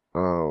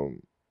 I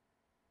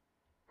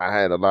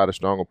had a lot of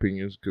strong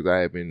opinions because I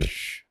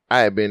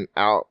had been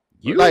out.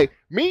 You? Like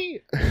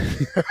me, fuck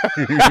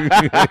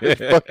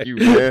you,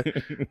 man.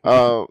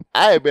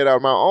 I had been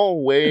out my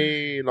own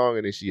way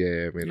longer than she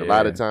had, man. A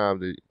lot of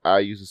times I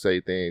used to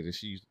say things and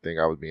she used to think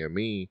I was being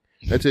mean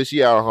until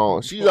she out of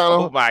home. She's out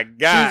of my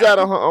God. She's out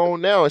of her own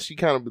now, and she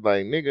kind of be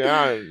like,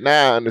 "Nigga,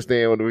 I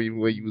understand where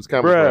you was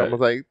coming from." I was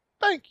like,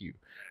 "Thank you,"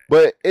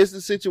 but it's a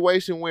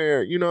situation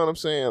where you know what I'm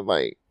saying.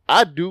 Like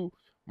I do.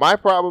 My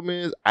problem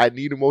is I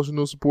need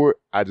emotional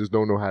support. I just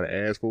don't know how to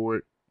ask for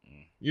it.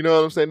 You know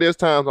what I'm saying? There's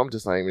times I'm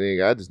just like,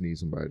 nigga, I just need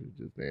somebody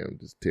to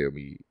just tell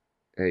me,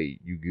 hey,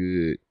 you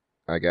good?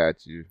 I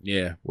got you.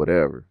 Yeah.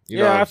 Whatever. You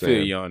know what I'm saying? I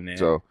feel you on that.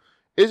 So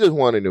it's just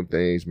one of them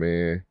things,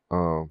 man.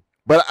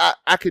 But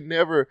I could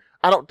never,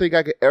 I don't think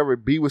I could ever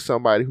be with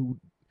somebody who,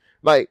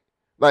 like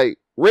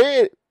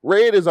Red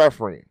is our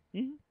friend.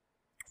 Mm-hmm.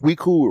 We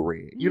cool with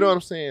Red. You know what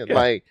I'm saying? Yeah.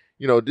 Like,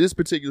 you know, this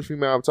particular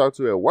female I've talked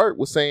to at work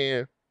was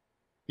saying,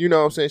 you know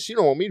what I'm saying? She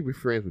don't want me to be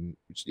friends with.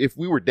 If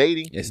we were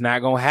dating, it's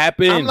not gonna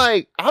happen. I'm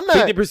not.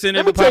 50%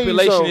 of the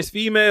population is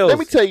females. Let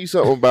me tell you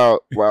something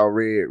about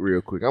Red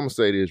real quick. I'm gonna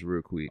say this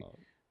real quick.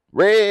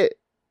 Red,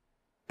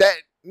 that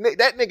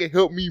nigga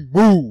helped me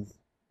move.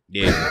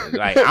 Yeah,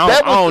 like I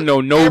don't know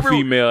no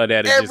female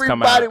that has just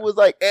come out. Everybody was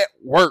like at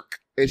work,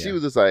 and she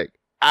was just like,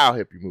 "I'll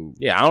help you move."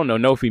 Yeah, I don't know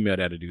no female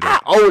that'll do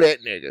that. I owe that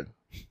nigga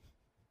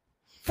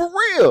for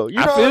real. You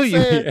know what I'm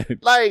saying? Yeah.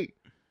 Like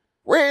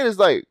Red is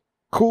like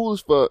cool as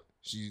fuck.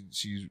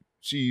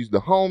 She's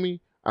the homie.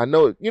 I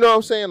know, you know what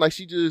I'm saying? Like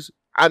she just,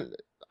 I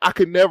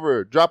could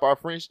never drop our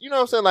friendship. You know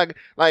what I'm saying?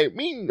 Like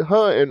me and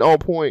her and On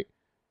Point,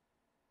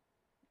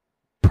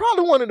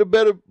 probably one of the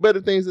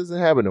better things that's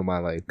happened in my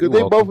life. Cause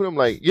they both of them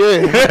like,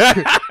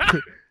 yeah,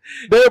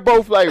 they're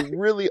both like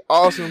really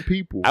awesome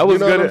people. I was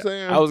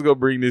gonna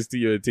bring this to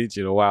your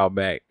attention a while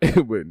back,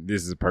 but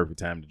this is a perfect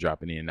time to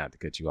drop it in, not to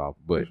cut you off.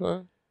 But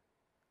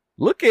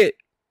look at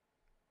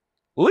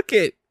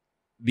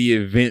the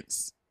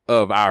events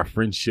of our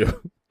friendship.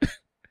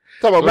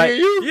 Talking about me and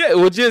you? Yeah,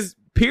 well, just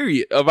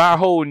period of our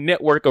whole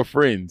network of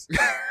friends.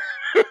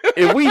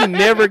 If we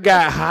never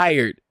got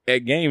hired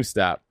at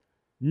GameStop,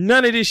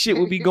 none of this shit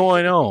would be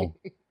going on.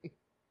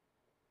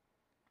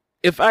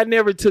 If I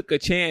never took a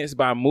chance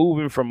by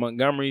moving from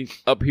Montgomery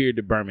up here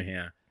to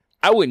Birmingham,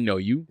 I wouldn't know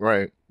you.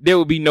 Right. There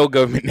would be no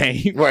government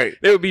name. Right.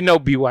 There would be no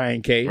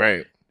BYNK.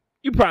 Right.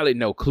 You probably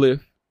know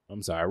Cliff.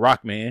 I'm sorry,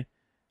 Rockman.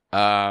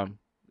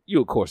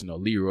 You of course know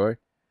Leroy.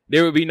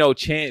 There would be no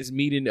chance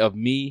meeting of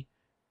me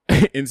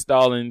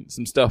installing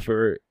some stuff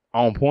for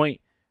On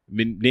Point,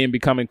 then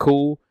becoming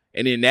cool,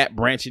 and then that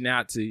branching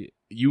out to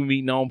you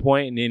meeting On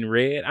Point and then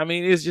Red. I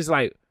mean, it's just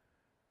like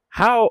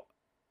how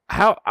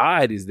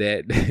odd is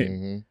that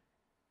mm-hmm.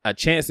 a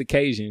chance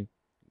occasion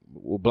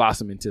will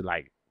blossom into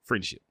like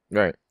friendship.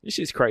 Right. This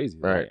shit's crazy.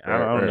 Right. I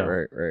don't know.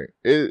 Right.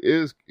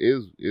 It's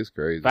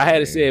crazy. If I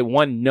had said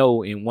one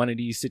no in one of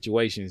these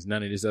situations,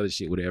 none of this other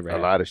shit would have ever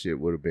happened. A lot of shit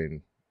would have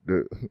been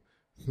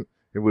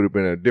it would have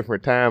been a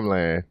different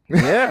timeline.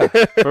 Yeah,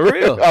 for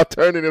real.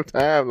 Alternative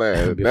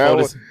timeline.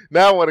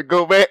 Now I want to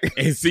go back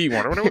and see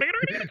one.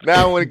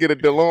 Now I want to get a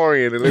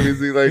DeLorean and let me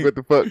see like what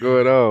the fuck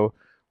going on.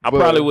 I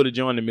probably would have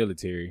joined the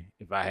military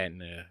if I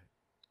hadn't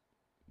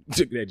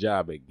took that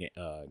job at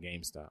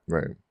GameStop.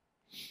 Right.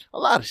 A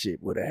lot of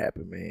shit would have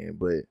happened, man.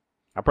 But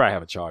I probably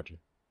have a Charger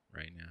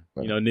right now.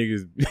 Right. You know,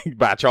 niggas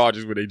buy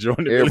Chargers when they join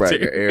the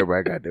military.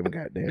 Everybody got them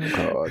goddamn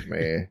cars,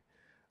 man.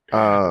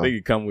 They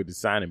could come with the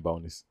signing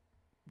bonus.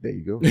 There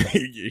you go.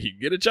 You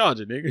get a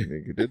Charger,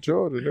 nigga. Get that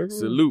Charger, nigga.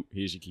 Salute.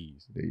 Here's your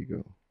keys. There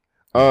you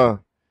go.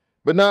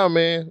 But nah,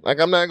 man. Like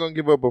I'm not gonna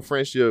give up a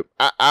friendship.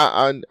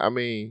 I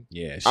mean,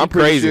 yeah. I'm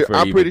pretty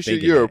sure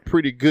you're a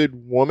pretty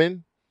good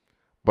woman,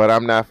 but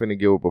I'm not finna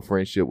give up a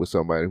friendship with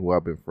somebody who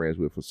I've been friends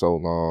with for so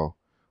long.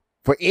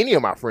 For any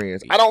of my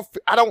friends, I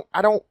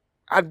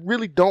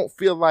really don't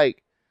feel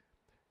like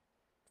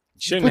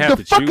shouldn't have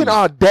the to fucking choose.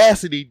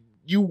 Audacity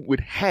you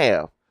would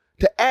have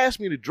to ask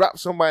me to drop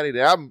somebody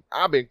that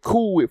I've been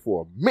cool with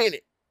for a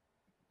minute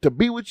to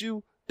be with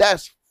you.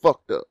 That's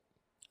fucked up.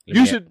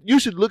 You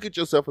should look at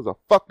yourself as a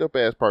fucked up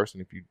ass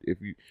person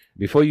if you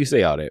before you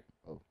say all that.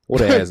 What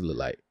the ass look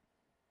like?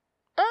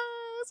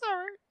 It's all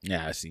right.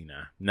 Nah, I see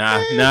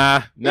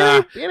nah.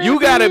 You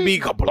gotta be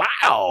comply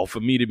for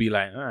me to be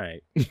like, all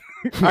right.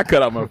 I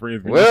cut out my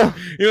friends. Well,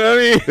 you know what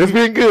I mean? It's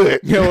been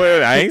good. You know,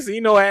 well, I ain't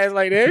seen no ass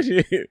like that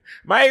shit.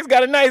 My ex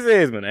got a nice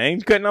ass, but I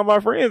ain't cutting out my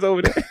friends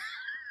over there.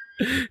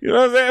 You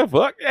know what I'm saying?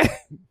 Fuck that.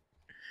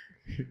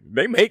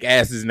 They make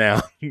asses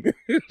now.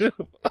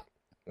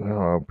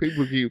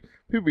 People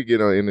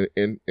get on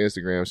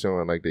Instagram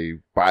showing like they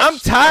botched. I'm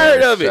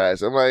tired of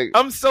shots. I'm like,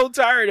 I'm so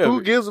tired of it.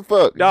 Who gives a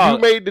fuck?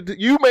 Dog.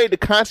 You made the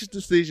conscious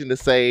decision to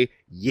say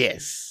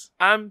yes.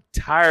 I'm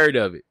tired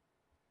of it.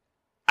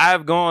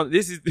 I've gone.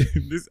 This.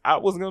 I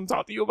wasn't going to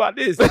talk to you about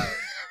this.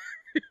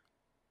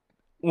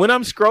 When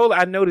I'm scrolling,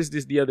 I noticed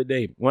this the other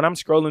day. When I'm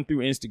scrolling through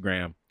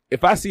Instagram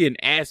if I see an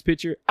ass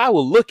picture, I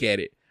will look at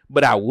it,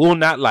 but I will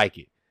not like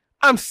it.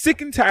 I'm sick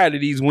and tired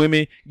of these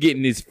women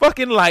getting these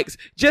fucking likes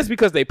just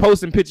because they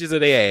posting pictures of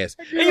their ass.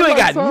 And you ain't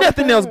got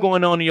nothing else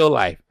going on in your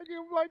life. I give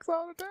them likes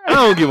all the time. I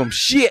don't give them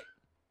shit.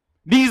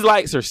 These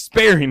likes are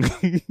sparing.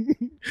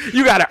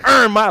 You got to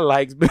earn my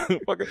likes.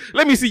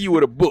 Let me see you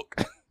with a book.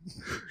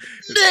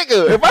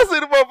 Nigga, if I see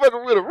the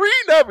motherfucker with a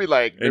read, I'll be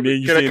like, And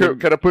then you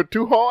can I put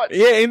 2 hearts?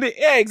 Yeah,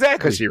 yeah, exactly.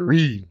 Because she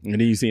read. And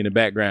then you see in the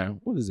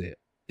background, what is that?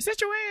 Is that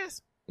your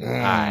ass?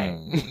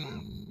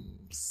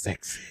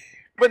 Sexy.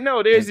 But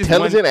no, there's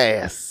intelligent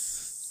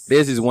ass.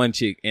 There's this one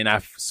chick, and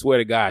I swear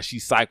to God, she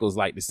cycles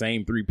like the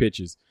same 3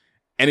 pictures.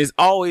 And it's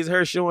always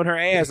her showing her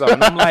ass off.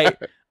 And I'm like,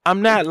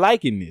 I'm not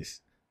liking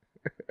this.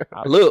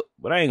 I look,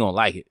 but I ain't gonna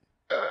like it.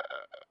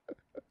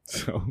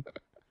 So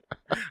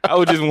I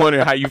was just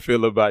wondering how you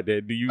feel about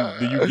that. Do you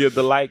give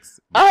the likes?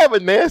 I have a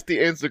nasty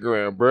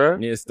Instagram,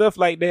 bruh. Yeah, stuff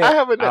like that. I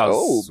have a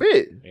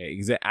bit. Yeah,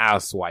 exactly. I'll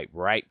swipe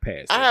right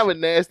past. I have a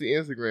nasty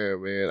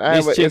Instagram,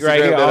 man. This chick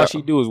right here, all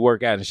she do is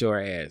work out and show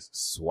her ass.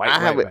 Swipe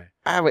right by.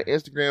 I have an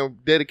Instagram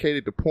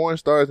dedicated to porn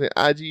stars and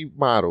IG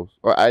models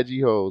or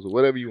IG hoes or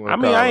whatever you want to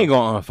call them. I ain't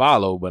gonna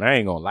unfollow, but I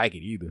ain't gonna like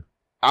it either.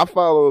 I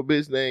follow a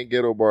bitch named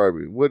Ghetto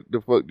Barbie. What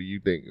the fuck do you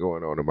think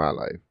going on in my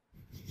life?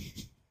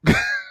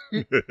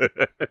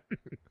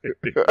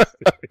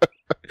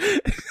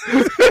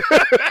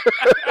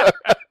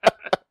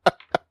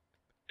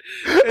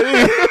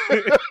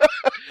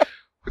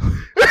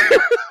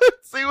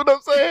 See what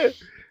I'm saying?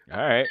 All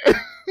right.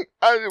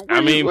 I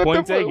mean,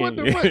 point taken. What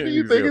the fuck do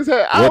you think is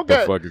happening? What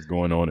the fuck is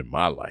going on in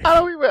my life? I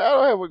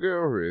don't have a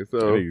girlfriend,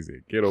 so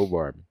Ghetto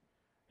Barbie.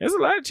 There's a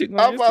lot of chicks on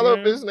I follow a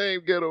Instagram. bitch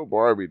named Ghetto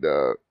Barbie,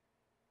 dog.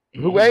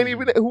 Who ain't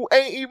even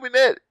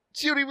that.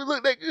 She don't even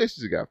look that good.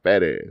 She just got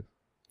fat ass.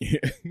 She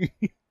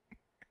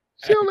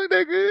don't look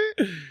that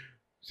good.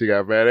 She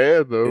got fat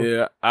ass though.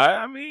 Yeah,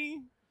 I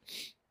mean,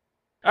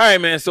 all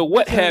right, man. So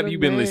what have you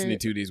been listening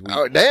to this week?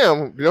 Oh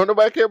damn! Don't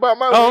nobody care about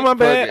my week? Oh my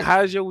bad.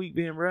 How's your week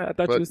been, bro? I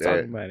thought you was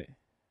talking about it.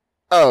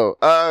 Oh,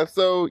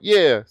 so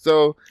yeah,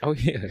 so oh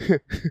yeah,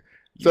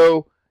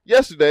 so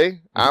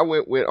yesterday I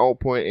went on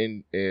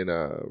point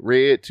and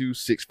read to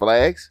Six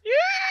Flags.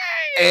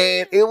 Yeah,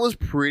 and it was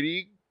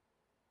pretty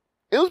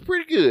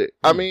good.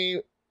 I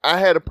mean, I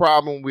had a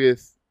problem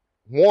with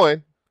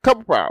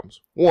couple problems.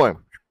 One,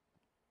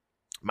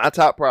 my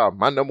top problem,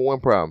 my number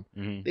one problem,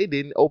 they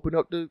didn't open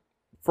up the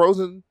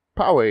Frozen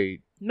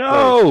Powerade.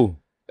 No.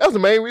 That was the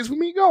main reason for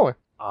me going.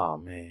 Oh,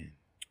 man.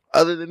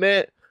 Other than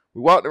that,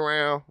 we walked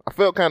around. I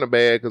felt kind of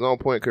bad because On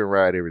Point couldn't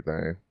ride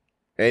everything.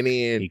 And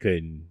then... He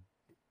couldn't.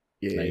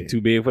 Yeah. Like,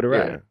 too big for the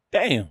ride. Yeah.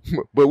 Damn.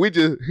 But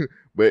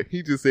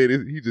he just said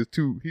he's just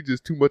too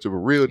much of a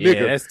real nigga.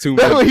 Yeah, that's too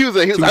much. That's much. what he was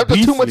like. I'm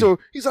just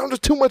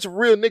too much of a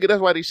real nigga.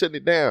 That's why they shutting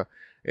it down.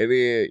 And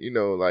then,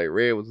 like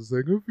Red was just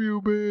like, I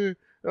feel bad.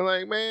 I'm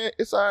like, man,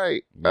 it's all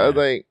right. Yeah. I was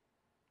like,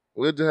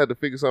 we'll just have to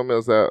figure something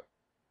else out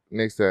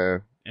next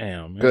time.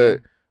 Damn,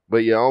 man.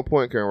 But yeah, On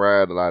Point can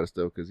ride a lot of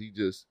stuff because he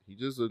just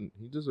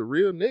a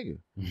real nigga.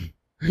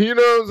 You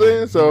know what I'm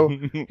saying? So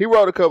he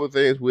wrote a couple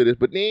things with us.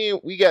 But then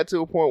we got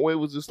to a point where it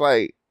was just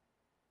like,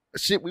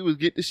 shit, we would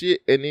get the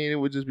shit, and then it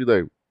would just be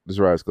like, this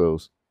ride's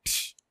closed.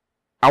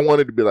 I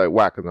wanted to be like,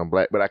 why? Because I'm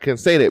black, but I couldn't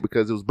say that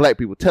because it was black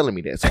people telling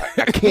me that. So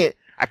I can't.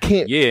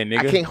 Yeah, nigga.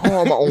 I can't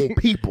harm my own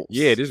people.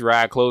 Yeah, this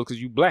ride closed because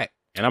you black,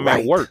 and I'm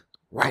at work.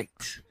 Right.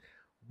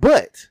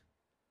 But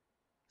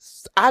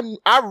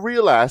I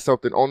realized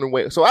something on the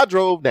way. So I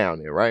drove down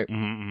there, right?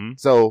 Mm-hmm.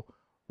 So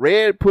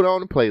Red put on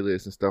the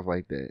playlist and stuff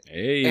like that.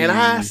 Hey. And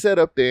I sat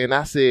up there and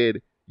I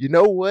said, you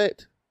know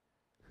what?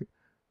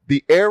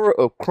 The era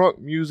of crunk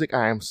music,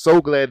 I am so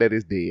glad that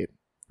it's dead.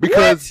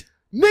 Because,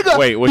 nigga,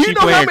 wait, was she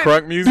playing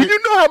crunk music? Do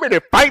you know how many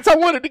fights I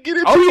wanted to get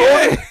into?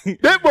 Oh, yeah.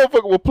 That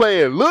motherfucker was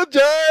playing Lil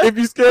Jon. If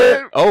you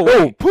scared.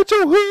 Oh, put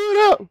your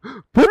hood up.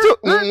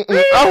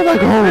 I was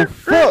like, oh,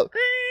 fuck.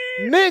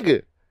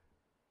 Nigga.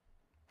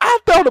 I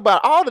thought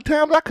about all the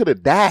times I could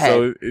have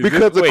died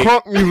because of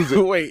crunk music.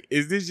 Wait,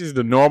 is this just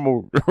the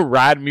normal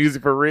ride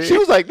music for Red? She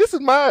was like, this is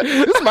my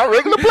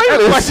regular playlist.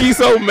 That's why she's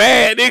so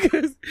mad,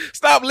 nigga.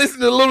 Stop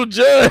listening to Lil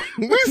Jon.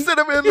 We sit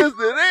up and listen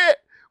to that.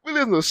 We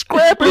listen to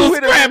Scrappy.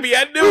 Scrappy,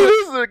 I knew it. We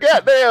listen to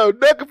goddamn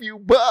Duck If You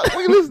Buck.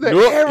 We listen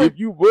to If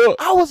You Buck.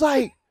 I was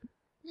like,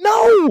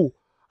 no.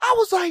 I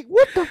was like,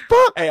 what the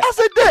fuck? Hey, I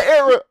said that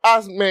era.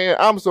 Man,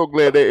 I'm so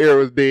glad that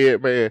era's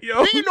dead, man.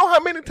 Yo. Do you know how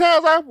many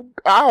times I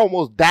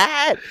almost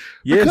died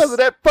because of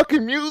that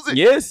fucking music?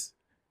 Yes.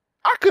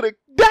 I could have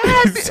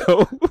died.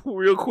 So,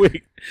 real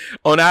quick,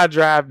 on our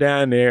drive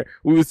down there,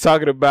 we was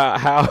talking about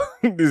how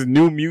this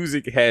new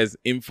music has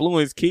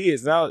influenced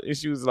kids. And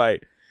she was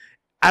like,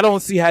 I don't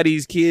see how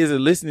these kids are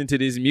listening to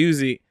this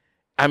music.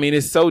 I mean,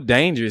 it's so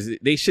dangerous.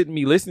 They shouldn't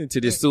be listening to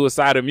this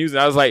suicidal music.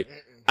 I was like,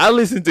 I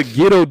listened to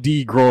Ghetto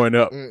D growing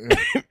up,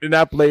 and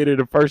I played her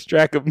the first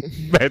track of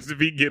Master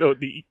V Ghetto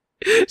D.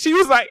 She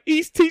was like,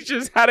 he's teaching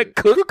us how to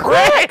cook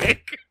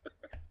crack.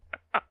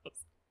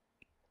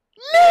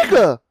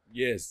 Nigga.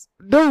 Yes.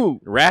 Dude.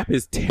 Rap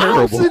is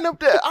terrible. I'm sitting up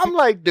there. I'm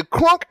like, the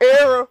crunk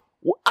era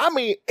I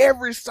mean,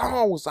 every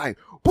song was like,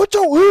 put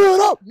your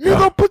hood up,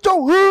 nigga, put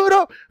your hood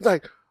up. It's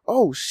like,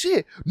 oh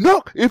shit,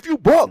 knock if you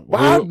buck,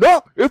 why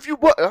knock if you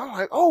buck. I'm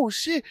like, oh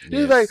shit.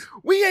 He's like,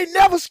 we ain't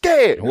never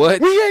scared.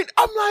 What? We ain't,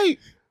 I'm like,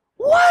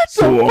 what the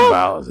So fuck?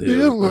 about it.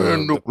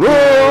 And the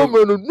club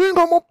and the nigga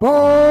on my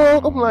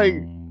park. I'm like,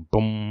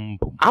 boom,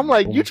 boom, I'm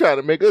like, boom. you trying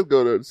to make us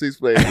go to Six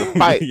Flags to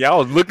fight. Y'all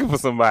was looking for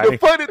somebody. The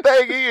funny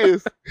thing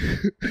is,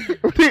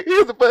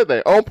 here's the funny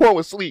thing. On Point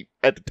was asleep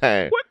at the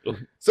time. What?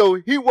 So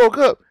he woke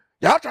up.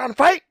 Y'all trying to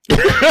fight?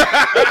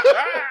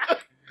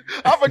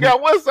 I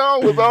forgot what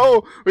song was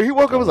on, but he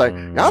woke up and was like,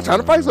 y'all trying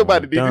to fight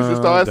somebody. Then he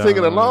just started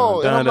singing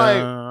along. And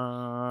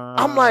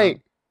I'm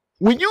like,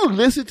 when you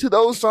listen to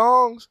those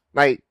songs,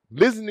 like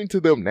listening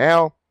to them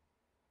now,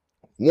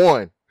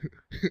 one,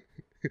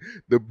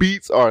 the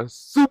beats are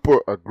super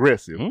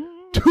aggressive.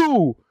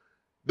 Two,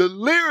 the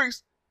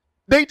lyrics,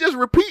 they just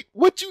repeat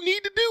what you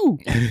need to do.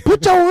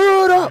 Put your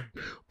hood up.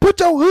 Put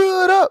your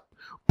hood up.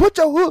 Put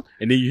your hood.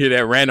 And then you hear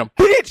that random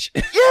bitch.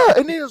 Yeah,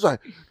 and then it's like,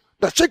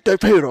 now shake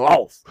that hater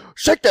off.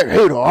 Shake that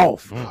hater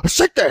off.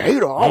 Shake that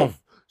hater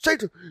off.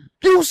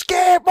 You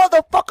scared,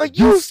 motherfucker.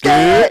 You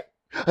scared.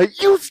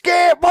 You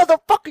scared,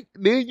 motherfucker.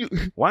 Then you.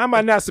 Why am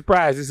I not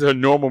surprised? This is her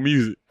normal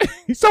music.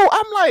 So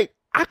I'm like,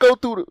 I go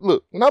through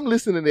look, when I'm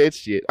listening to that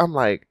shit, I'm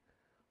like,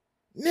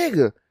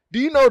 nigga, do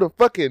you know the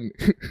fucking,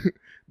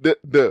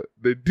 the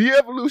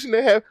de-evolution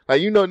they have?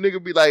 Like, you know,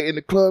 nigga be like in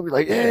the club, be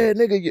like, yeah,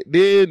 nigga,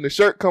 then the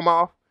shirt come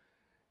off.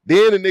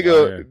 Then the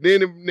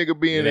nigga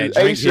be in his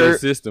A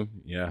shirt. System.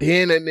 Yeah.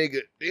 Then that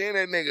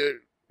nigga,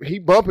 he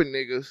bumping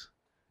niggas.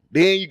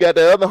 Then you got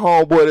the other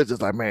homeboy that's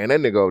just like, man, that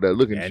nigga over there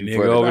looking at you. That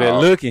nigga over there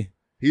looking.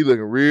 He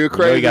looking real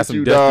crazy. You know, he got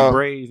some dusty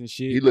braids and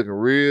shit. He looking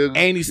real.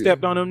 And he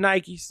stepped on them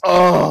Nikes.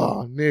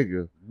 Oh,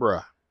 nigga.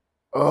 Bruh.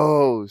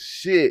 Oh,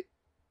 shit.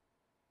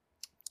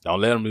 Don't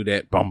let him do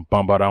that. Bum,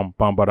 bum, ba-dum,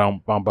 bum,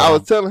 ba-dum, bum, I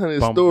was telling her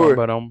this story.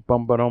 Bum,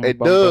 bum, ba-dum, and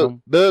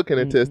bum, Doug can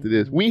attest to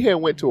this. We had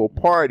went to a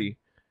party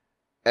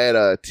at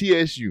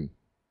TSU.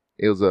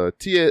 It was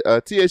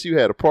TSU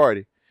had a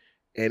party,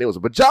 and it was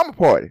a pajama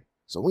party.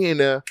 So we in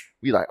there.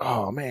 We like,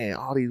 oh man,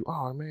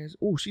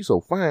 ooh, she's so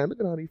fine. Look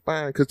at all these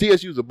fine. Because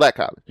TSU's a black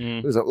college.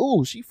 We was like,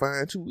 ooh, she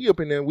fine too. We up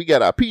in there. We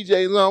got our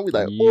PJs on. We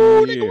like,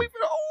 ooh, nigga,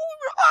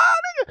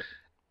 nigga.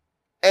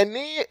 And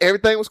then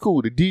everything was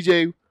cool. The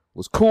DJ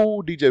was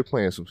cool. DJ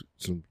playing some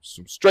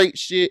straight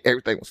shit.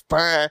 Everything was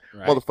fine.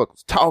 Right. Motherfucker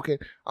was talking.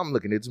 I'm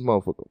looking at this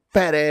motherfucker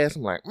fat ass.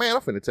 I'm like, man,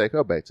 I'm finna take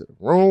her back to the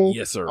room.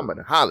 Yes, sir. I'm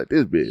gonna holler at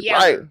this bitch. Yeah.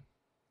 Right.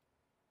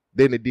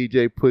 Then the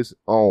DJ puts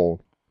on,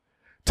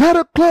 tear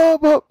the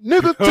club up,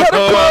 niggas, tear the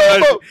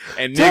club up.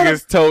 And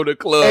niggas told the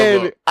club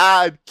and up.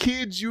 I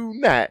kid you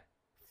not,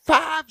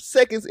 5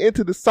 seconds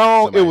into the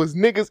song, it was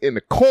niggas in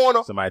the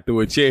corner. Somebody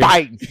threw a chair.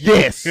 Fighting.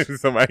 Yes.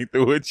 Somebody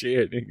threw a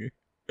chair, nigga.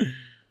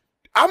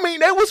 I mean,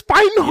 they was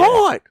fighting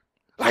hard.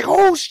 Like,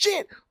 oh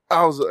shit.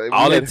 I was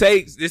all it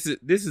takes, this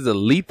is a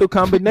lethal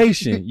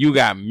combination. You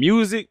got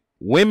music,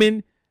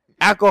 women,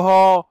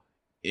 alcohol,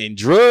 and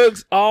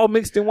drugs all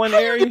mixed in one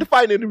area. You get to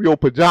fight in your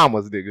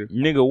pajamas, nigga.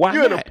 Nigga, why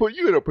you not?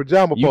 You in a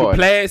pajama party. You a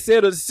plaid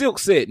set or the silk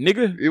set,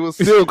 nigga. It was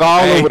silk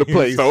all over the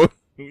place. So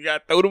you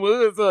gotta throw them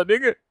hoods up,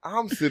 nigga.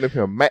 I'm sitting up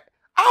here mad.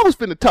 I was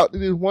finna talk to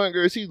this one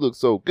girl. She looked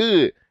so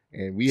good.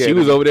 And she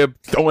was over there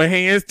throwing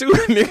hands too.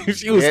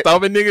 She was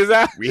stomping niggas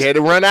out. We had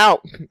to run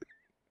out.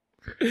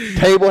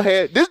 Table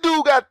had, this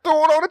dude got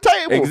thrown on the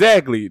table.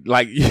 Exactly.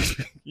 Like,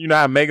 you know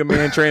how Mega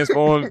Man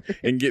transforms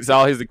and gets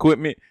all his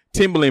equipment?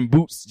 Timberland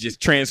boots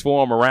just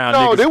transform around.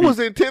 No, this was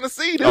in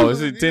Tennessee. It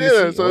was in Tennessee.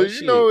 Yeah, so,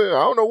 you know, I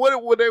don't know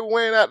what they were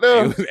wearing out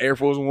there. It was Air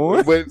Force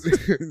One. But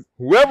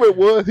whoever it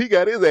was, he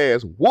got his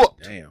ass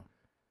whooped. Damn.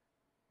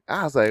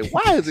 I was like,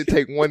 why does it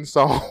take one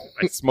song?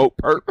 Like Smoke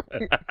Perp.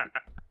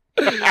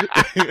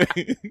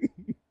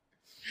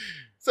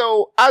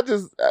 So I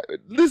just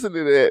listen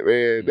to that,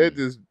 man.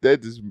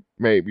 That just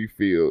made me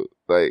feel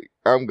like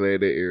I'm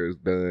glad that era's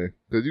done.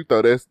 Cause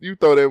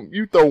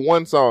you throw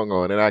one song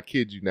on, and I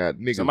kid you not,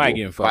 nigga, somebody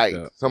getting fucked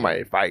up.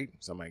 Somebody fighting.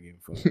 Somebody getting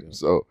fucked up.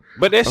 So,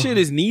 but that shit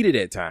is needed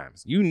at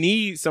times. You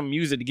need some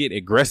music to get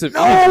aggressive.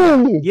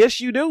 No,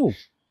 yes, you do.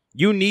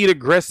 You need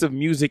aggressive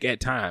music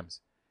at times,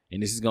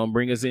 and this is gonna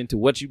bring us into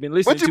what you've been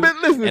listening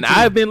to. And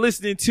I've been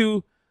listening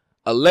to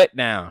A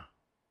Letdown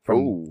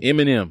from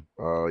Eminem.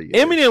 Oh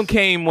yeah. Eminem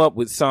came up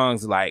with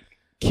songs like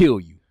 "Kill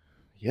You."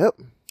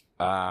 Yep.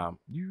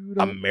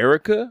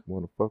 America.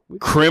 Wanna fuck with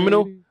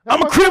Criminal. me?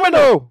 I'm a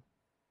criminal.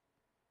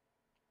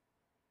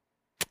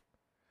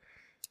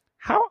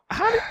 How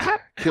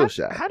Kill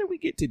Shot. How did we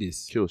get to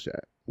this? Kill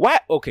Shot. Why?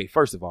 Okay,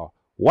 first of all,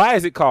 why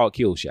is it called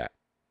Kill Shot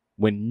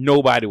when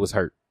nobody was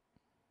hurt?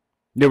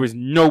 There was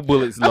no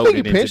bullets loaded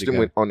into the gun. I think he pinched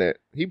him on that.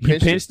 He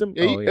pinched him.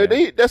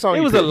 Yeah, that's all.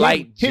 It was a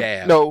light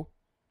jab. No.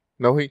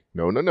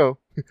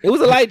 It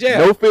was a light jab.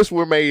 No fists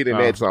were made in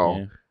that song.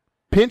 Yeah.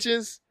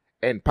 Pinches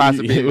and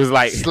possibly it was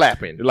like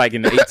slapping, like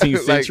in the 18th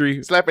century,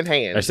 like slapping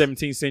hands, or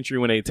 17th century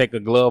when they take a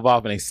glove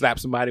off and they slap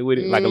somebody with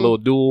it, like a little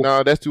duel.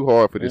 No, that's too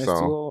hard for this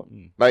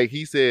song. Like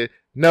he said,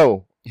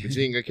 no,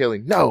 Machine Gun Kelly,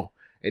 no,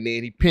 and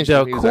then he pinched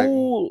him. The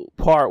cool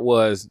part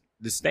was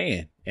the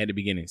Stan at the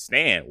beginning.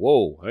 Stan,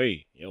 whoa,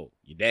 hey, yo,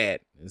 your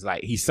dad. It's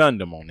like he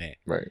sunned him on that.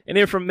 Right. And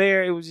then from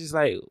there, it was just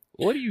like,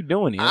 what are you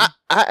doing here? I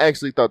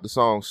actually thought the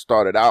song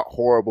started out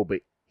horrible,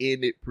 but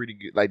ended pretty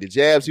good. Like the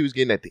jabs he was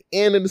getting at the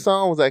end of the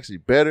song was actually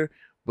better.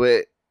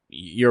 But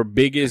your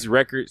biggest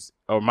records,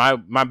 or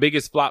my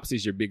biggest flops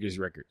is your biggest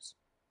records.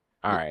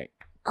 All right.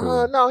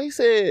 Cool. No, he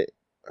said,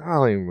 I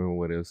don't even remember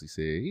what else he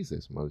said. He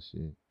said some other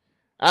shit.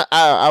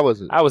 I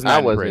wasn't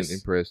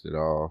impressed at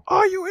all.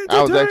 Are you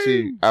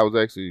entertained? I was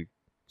actually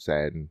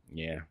saddened.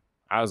 Yeah,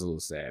 I was a little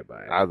sad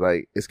by it. I was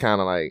like, it's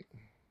kind of like,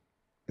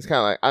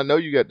 I know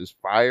you got this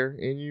fire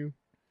in you.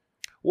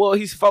 Well,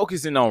 he's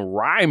focusing on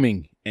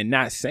rhyming and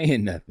not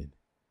saying nothing.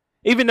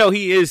 Even though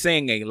he is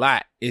saying a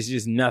lot, it's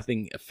just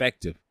nothing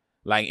effective.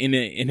 Like in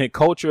the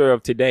culture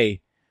of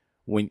today,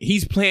 when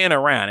he's playing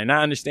around, and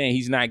I understand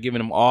he's not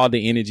giving him all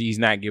the energy, he's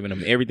not giving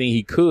him everything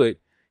he could.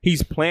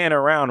 He's playing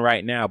around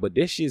right now, but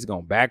this shit's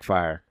gonna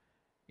backfire.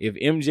 If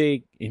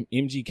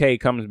MGK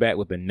comes back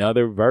with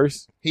another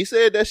verse, he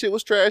said that shit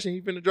was trash, and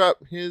he finna drop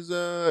his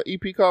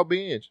EP called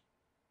Binge.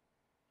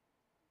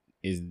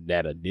 Is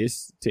that a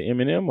diss to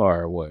Eminem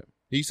or what?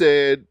 He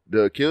said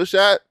the Kill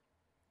Shot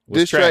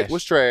this track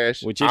was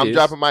trash. Which I'm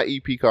dropping my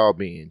EP called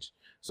Binge.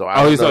 So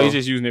so he's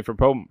just using it for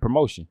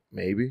promotion.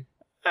 Maybe.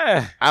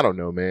 I don't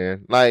know,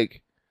 man.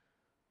 Like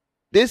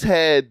this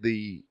had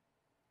the.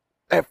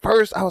 At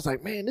first, I was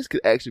like, man, this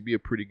could actually be a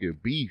pretty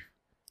good beef.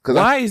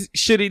 Why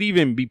should it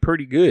even be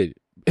pretty good?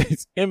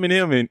 It's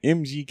Eminem and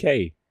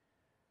MGK.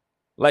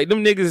 Like,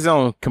 them niggas is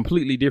on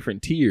completely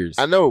different tiers.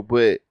 I know,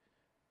 but,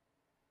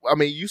 I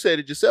mean, you said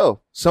it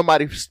yourself.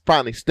 Somebody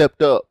finally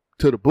stepped up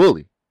to the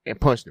bully and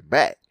punched him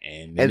back.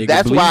 And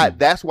that's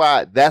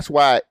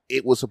why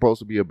it was supposed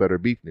to be a better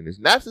beef than this.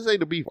 Not to say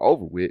the beef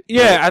over with.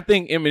 Yeah, I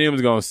think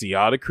Eminem's going to see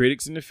all the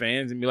critics and the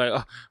fans and be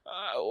like,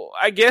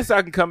 I guess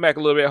I can come back a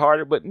little bit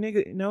harder, but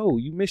nigga, no,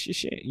 you missed your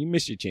chance. You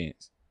missed your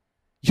chance.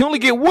 You only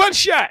get one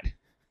shot.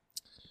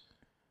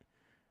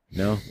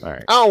 No? All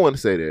right. I don't want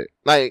to say that.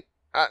 Like,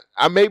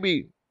 I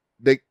maybe,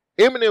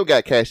 Eminem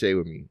got cachet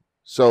with me.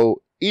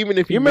 So, even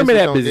if you remember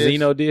that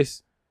Benzino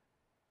diss?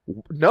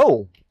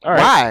 No. All right.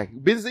 Why?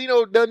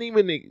 Benzino doesn't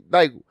even,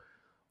 like,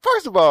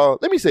 first of all,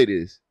 let me say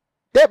this.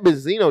 That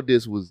Benzino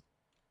diss was,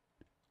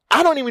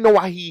 I don't even know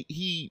why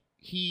he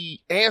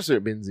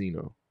answered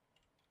Benzino.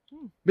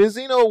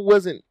 Benzino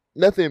wasn't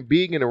nothing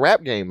big in the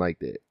rap game like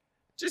that.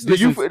 Just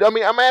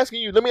I'm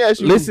asking you, let me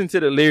ask you. Listen to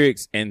the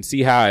lyrics and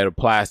see how it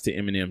applies to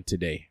Eminem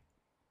today.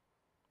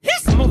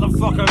 This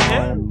motherfucker,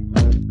 man.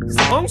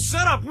 So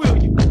shut up, will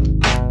you?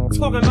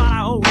 Talking about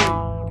I owe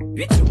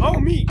you. Bitch, you owe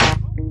me.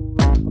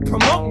 I'm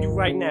promoting you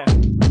right now.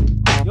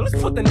 Yo, let's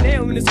put the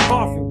nail in this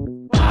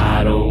coffin.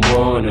 I don't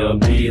wanna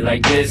be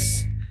like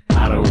this.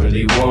 I don't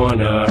really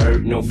wanna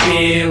hurt no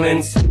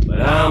feelings.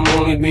 But I'm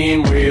only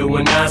being real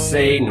when I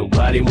say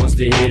nobody wants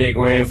to hear their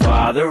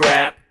grandfather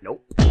rap.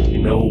 Nope. You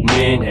know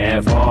men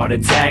have heart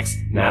attacks,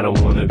 and I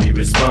don't wanna be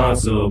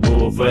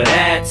responsible for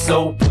that.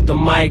 So put the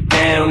mic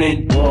down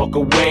and walk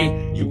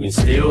away. You can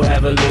still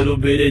have a little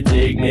bit of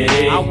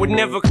dignity. I would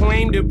never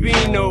claim to be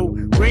no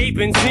Ray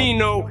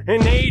Benzino,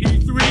 an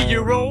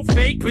 83-year-old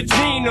fake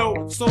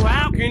Pacino. So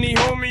how can he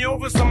hold me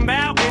over some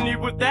balcony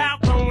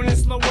without throwing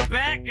his lower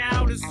back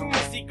out as soon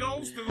as he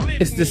goes to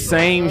live? It's the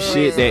same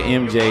shit that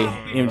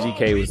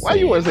MGK was saying. Why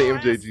you want to say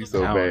MJG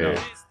so bad?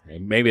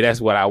 Maybe that's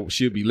what I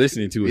should be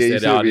listening to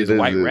instead of all this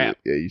white rap.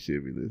 Yeah, you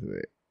should be listening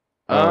to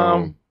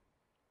that.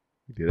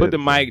 Put the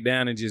mic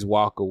down and just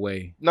walk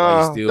away.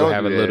 No, you still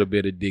have a little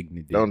bit of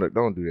dignity. Don't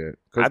do that.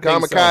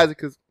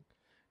 Because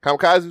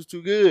Kamikaze was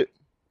too good.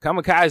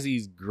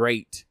 Kamikaze's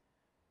great.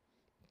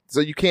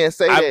 So you can't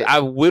say that.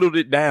 I've whittled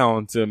it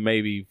down to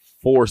maybe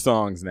 4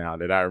 songs now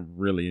that I'm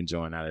really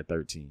enjoying out of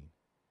 13.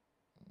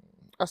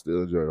 I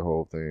still enjoy the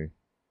whole thing.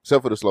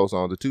 Except for the slow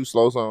songs. The 2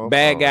 slow songs.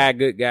 Bad Guy,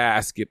 Good Guy,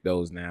 I skip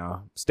those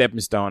now. Stepping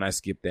Stone, I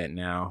skip that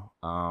now.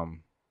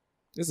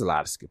 There's a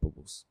lot of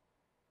skippables.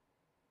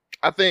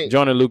 I think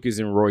Joyner Lucas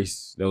and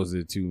Royce, those are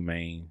the 2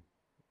 main.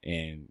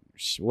 And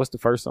what's the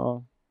first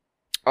song?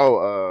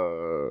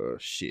 Oh,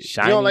 shit.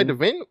 Shining. You don't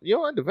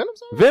like the Venom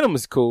song? Venom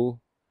is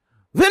cool.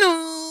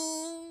 Venom.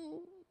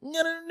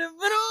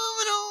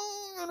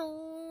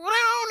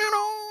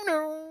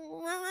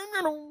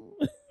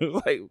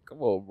 Like,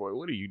 come on, boy.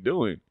 What are you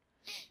doing?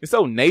 It's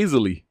so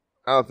nasally.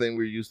 I don't think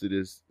we're used to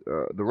this.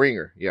 The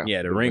Ringer. Yeah.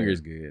 Yeah, the Ringer's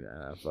good.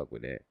 I fuck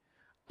with that.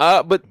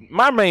 But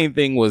my main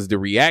thing was the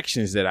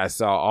reactions that I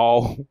saw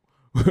all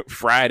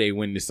Friday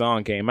when the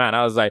song came out.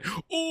 I was like,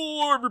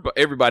 oh,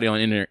 everybody on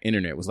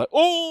internet was like,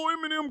 oh,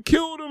 Eminem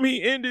killed him.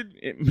 He ended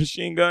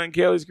Machine Gun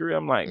Kelly's career.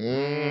 I'm like,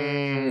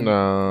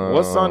 no.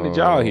 What song did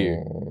y'all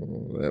hear?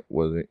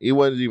 It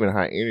wasn't even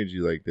high energy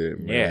like that,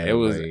 man. Yeah, it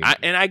was. Like,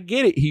 and I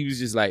get it. He was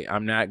just like,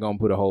 I'm not going to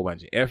put a whole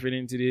bunch of effort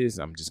into this.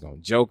 I'm just going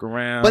to joke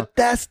around. But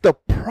that's the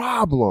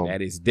problem.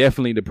 That is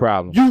definitely the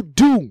problem. You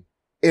do.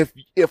 If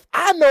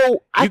I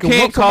know I can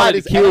can't call it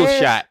a kill ass,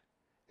 shot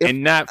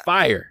and not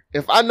fire.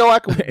 If I know I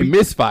can and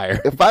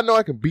misfire. If I know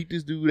I can beat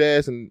this dude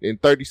ass in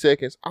 30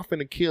 seconds, I'm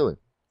finna kill him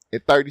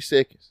in 30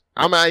 seconds.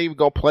 I'm not even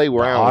gonna play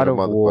around with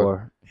the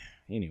motherfucker.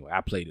 Anyway,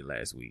 I played it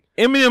last week.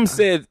 Eminem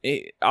said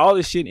all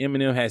the shit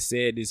Eminem has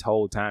said this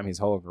whole time, his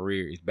whole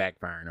career, is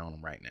backfiring on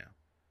him right now.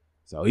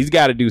 So he's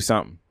got to do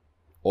something,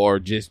 or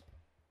just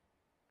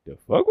the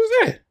fuck was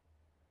that?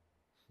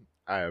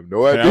 I have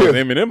no That idea. was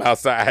Eminem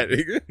outside.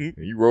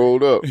 He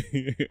rolled up.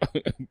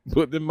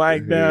 Put the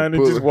mic down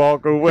and just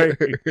walk away.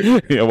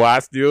 Yeah, well, I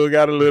still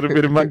got a little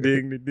bit of my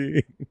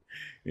dignity.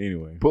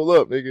 Anyway, Pull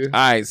up, nigga. all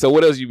right. So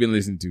what else you been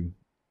listening to?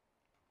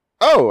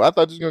 Oh, I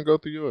thought you was gonna go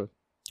through yours.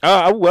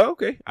 Well,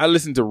 okay. I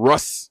listened to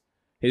Russ,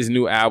 his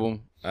new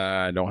album.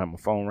 I don't have my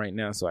phone right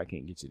now, so I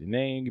can't get you the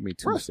name. Give me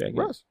 2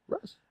 seconds.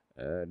 Russ.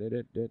 I've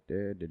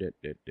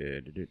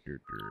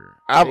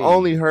I've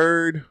only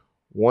heard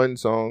one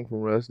song from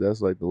Russ.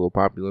 That's like the little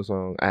popular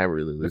song. I haven't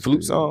really listened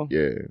flute to it. song?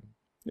 Yeah,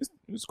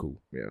 It's cool.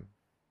 yeah.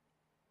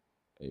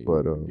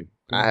 But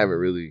I haven't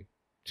really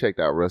checked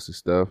out Russ's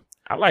stuff.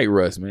 I like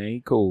Russ, man.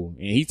 He cool.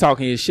 And he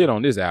talking his shit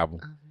on this album.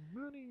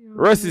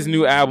 Russ's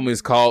new album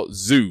is called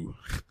Zoo.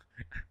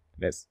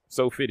 That's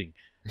so fitting.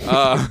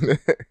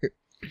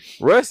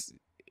 Russ,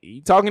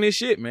 he talking his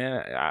shit,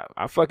 man.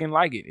 I fucking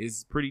like it.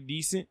 It's pretty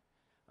decent.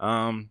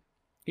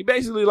 He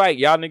basically like,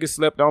 y'all niggas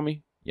slept on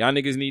me. Y'all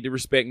niggas need to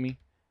respect me.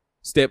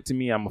 Step to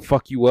me, I'ma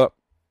fuck you up.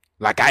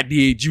 Like I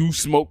did you,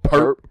 Smoke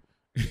Perp.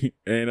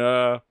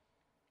 And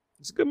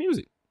it's good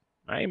music.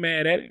 I ain't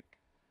mad at it.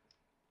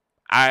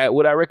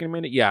 Would I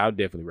recommend it? Yeah, I'll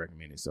definitely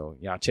recommend it. So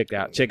y'all check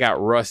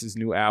out Russ's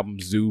new album,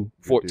 Zoo.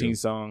 14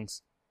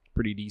 songs.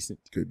 Pretty decent.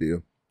 Good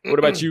deal. What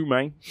about you,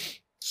 man?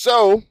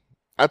 So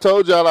I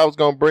told y'all I was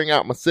gonna bring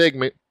out my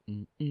segment,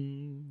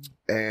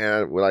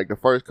 and with like the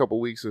first couple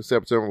weeks of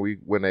September, we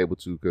weren't able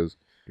to because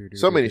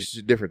so many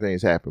different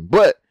things happened.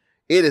 But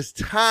it is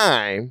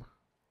time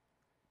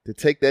to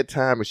take that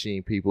time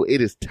machine, people. It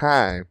is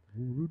time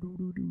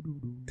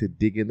to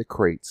dig in the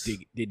crates.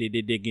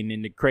 Digging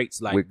in the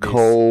crates like with this.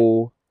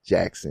 Cole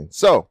Jackson.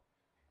 So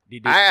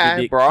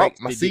I brought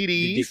my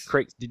CDs.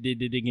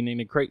 Digging in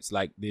the crates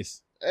like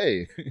this.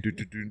 Hey.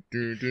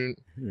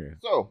 Yeah.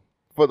 So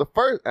for the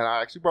first, and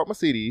I actually brought my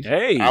CDs.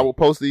 Hey. I will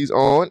post these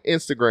on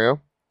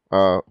Instagram.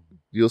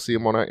 You'll see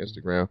them on our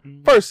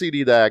Instagram. First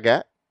CD that I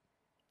got.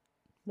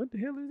 What the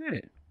hell is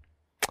that?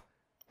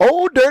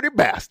 Old Dirty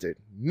Bastard.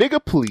 Nigga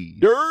Please.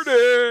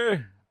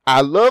 Dirty. I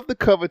love the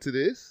cover to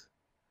this.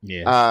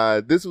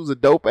 Yeah. This was a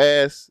dope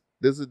ass.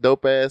 This is a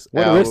dope ass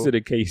What album. the rest of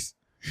the case?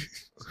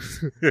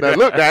 Now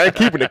look, I ain't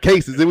keeping the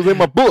cases. It was in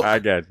my book. I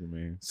got you,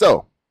 man.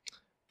 So,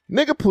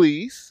 Nigga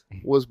Please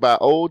was by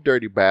Old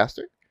Dirty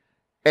Bastard.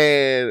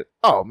 And,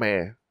 oh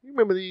man, you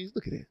remember these?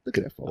 Look at that. Look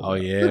at that photo. Oh,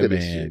 yeah, Look at man.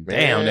 this shit, man.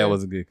 Damn, that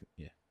was a good.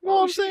 Yeah. You know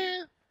what I'm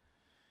saying?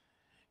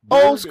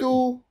 Old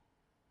school.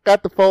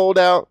 Got the fold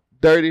out.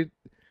 Dirty.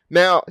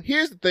 Now,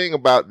 here's the thing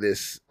about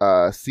this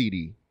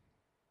CD.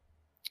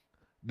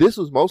 This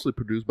was mostly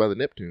produced by the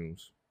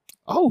Neptunes.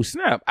 Oh,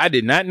 snap. I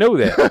did not know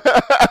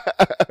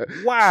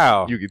that.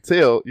 Wow. You can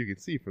tell, you can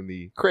see from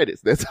the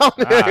credits that's on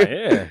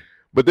there. Yeah.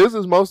 But this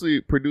is mostly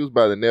produced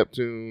by the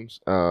Neptunes.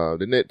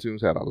 The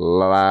Neptunes had a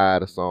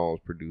lot of songs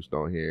produced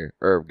on here.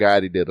 Irv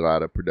Gotti did a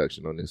lot of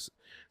production on this.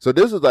 So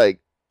this is like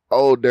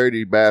Old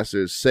Dirty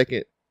Bastard's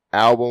second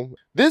album.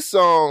 This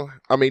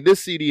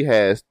CD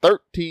has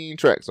 13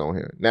 tracks on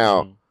here.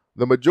 Now,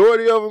 the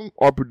majority of them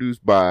are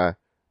produced by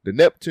the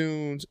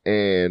Neptunes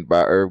and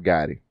by Irv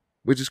Gotti,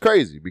 which is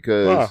crazy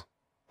because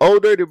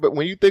Old Dirty, but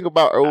when you think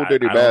about Old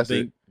Dirty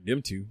Bastard,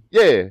 them two.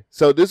 Yeah.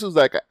 So this was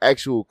like an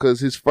actual, cause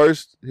his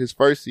first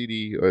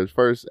CD or his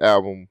first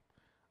album,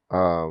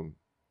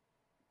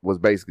 was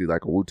basically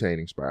like a Wu-Tang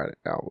inspired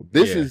album.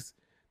 This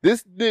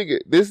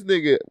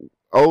nigga,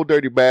 Old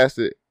Dirty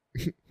Bastard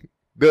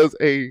does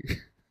a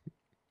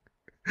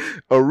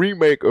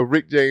remake of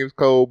Rick James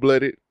Cold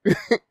Blooded.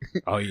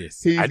 Oh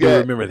yes. I do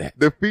remember that.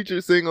 The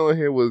featured single on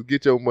here was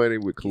Get Your Money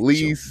with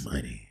Khalees.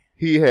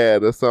 He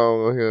had a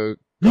song on here.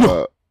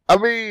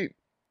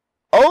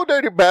 Old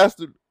Dirty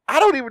Bastard, I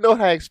don't even know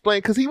how to explain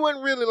because he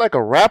wasn't really like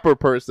a rapper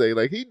per se.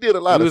 Like he did a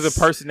lot He was a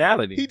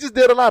personality. He just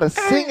did a lot of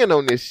singing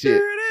on this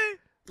shit.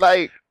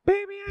 Like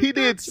he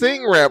did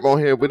sing rap on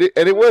here, but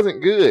it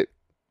wasn't good.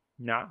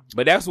 Nah.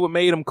 But that's what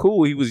made him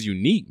cool. He was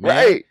unique, man.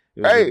 Right.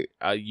 It was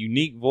a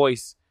unique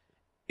voice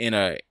in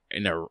an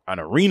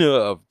arena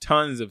of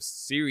tons of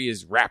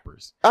serious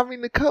rappers. I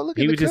mean, look at the cover.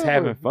 He was just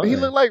having fun. He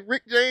looked like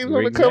Rick James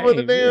on the cover of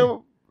the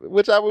damn,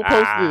 which I will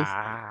post this.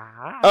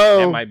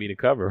 That might be the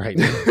cover right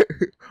now.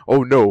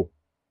 Oh no,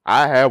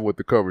 I have what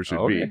the cover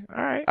should be. All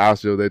right. I'll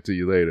show that to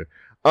you later.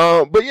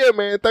 But yeah,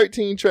 man,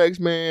 13 tracks,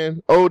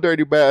 man. Old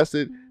Dirty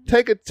Bastard.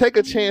 Take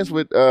a chance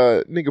with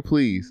Nigga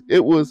Please.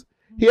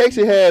 He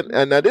actually had,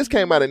 now this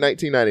came out in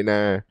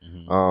 1999.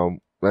 Mm-hmm.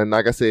 And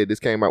like I said, this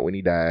came out when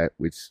he died,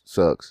 which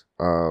sucks.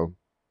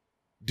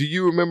 Do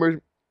you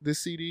remember this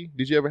CD?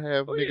 Did you ever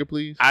have Nigga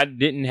Please? I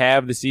didn't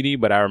have the CD,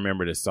 but I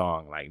remember the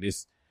song. Like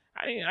this,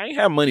 I didn't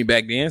have money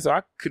back then, so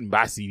I couldn't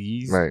buy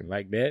CDs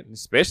like that.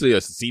 Especially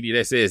a CD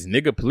that says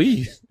 "Nigga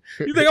Please."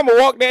 You think I'm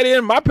gonna walk that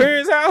in my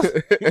parents' house?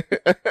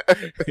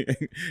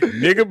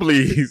 Nigga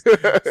Please.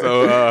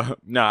 So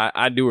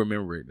I do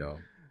remember it though.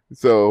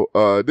 So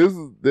this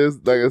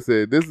like I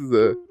said, this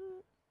is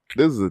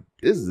This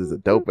is a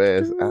dope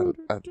ass.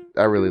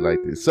 I really like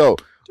this. So,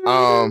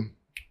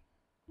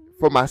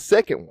 for my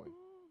second one,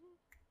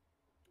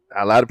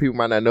 a lot of people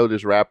might not know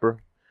this rapper,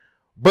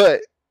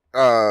 but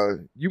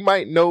you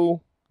might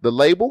know the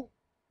label.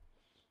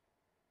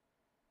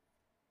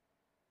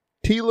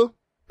 Tila,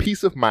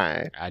 Peace of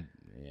Mind. Nah.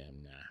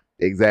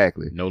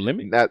 Exactly. No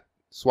Limit? Not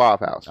Suave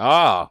House.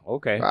 Ah,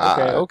 okay.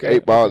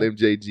 8-Ball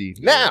MJG.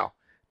 Now,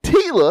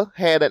 Tila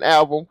had an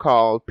album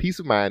called Peace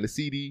of Mind. The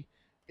CD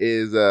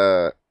is,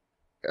 oh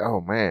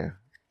man.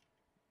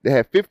 They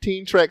have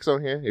 15 tracks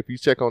on here. If you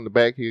check on the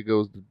back, here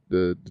goes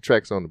the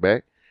tracks on the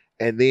back.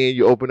 And then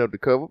you open up the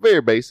cover.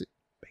 Very basic.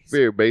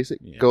 Very basic.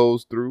 Yeah.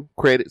 Goes through.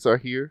 Credits are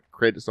here.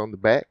 Credits on the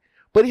back.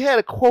 But he had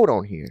a quote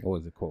on here. What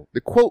was the quote?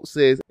 The quote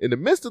says, "In the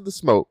midst of the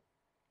smoke,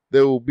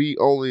 there will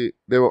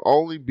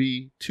only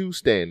be two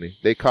standing.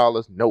 They call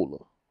us NOLA."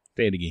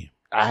 Say it again.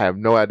 I have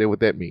no idea what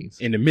that means.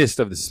 In the midst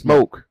of the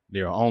smoke,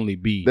 there will only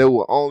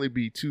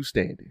be two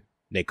standing.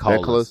 They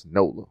call us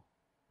NOLA.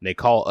 They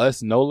call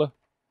us NOLA?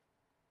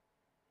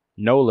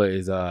 NOLA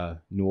is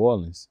New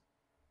Orleans.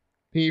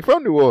 He ain't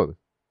from New Orleans.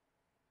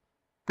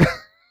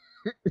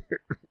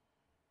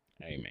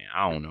 Hey man,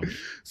 I don't know.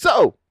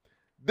 So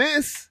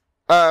this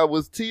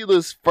was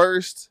Tila's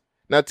first.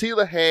 Now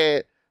Tila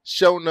had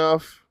Show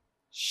Enough.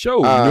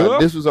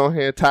 This was on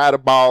here, Tired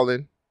of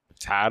Ballin'.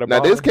 Now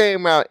this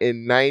came out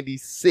in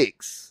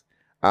 96.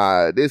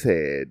 This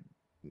had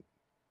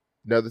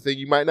another thing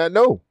you might not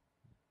know.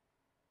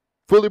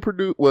 Fully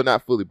produced, well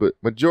not fully, but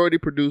majority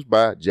produced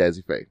by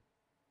Jazzy Faye.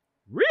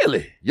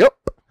 Really? Yep.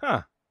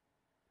 Huh.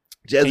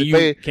 Jazzy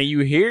Faye. Can you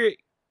hear it?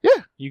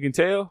 Yeah. You can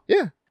tell?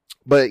 Yeah.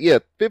 But yeah,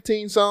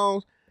 15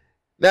 songs.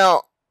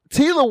 Now,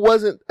 Tila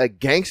wasn't a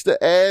gangster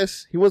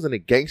ass. He wasn't a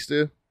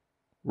gangster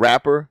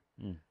rapper.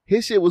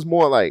 His shit was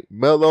more like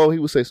mellow. He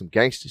would say some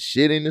gangster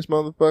shit in this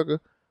motherfucker.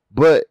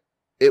 But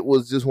it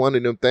was just one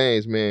of them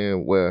things,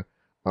 man, where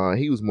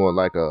he was more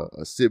like a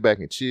sit back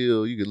and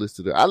chill. You could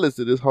listen to I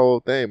listened to this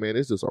whole thing, man.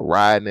 It's just a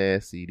riding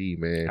ass CD,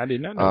 man. I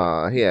did not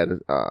know. He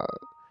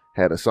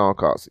had a song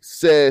called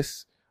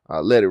Success,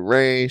 Let It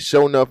Rain.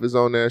 Show Enough is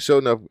on there. Show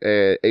Enough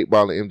had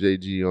 8-Ball and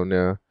MJG on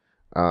there.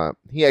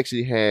 He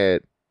actually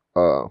had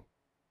a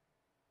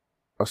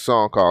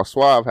song called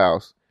Suave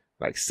House,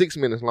 like 6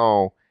 minutes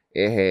long.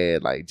 It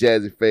had like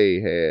Jazzy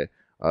Faye, had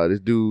this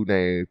dude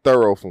named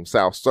Thorough from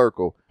South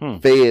Circle.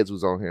 Feds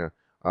was on here.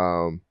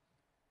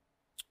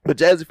 But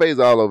Jazzy Faye's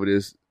all over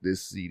this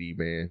CD,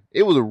 man.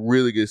 It was a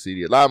really good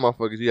CD. A lot of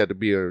motherfuckers, you had to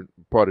be a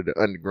part of the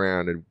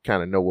underground and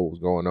kind of know what was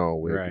going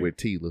on with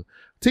Tila.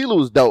 Tila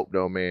was dope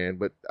though, man.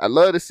 But I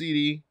love the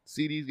CD.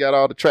 CD's got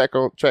all the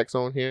tracks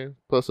on here,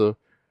 plus a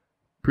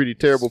pretty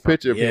terrible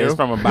picture of him. Yeah, it's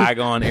from a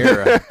bygone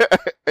era.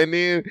 And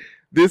then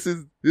this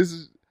is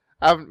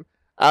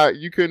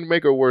you couldn't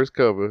make a worse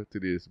cover to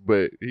this,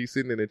 but he's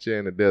sitting in a chair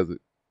in the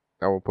desert.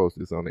 I will post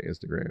this on the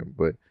Instagram.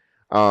 But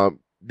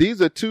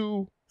these are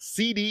two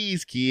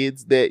CDs,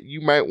 kids, that you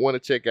might want to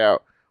check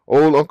out.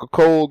 Old Uncle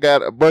Cole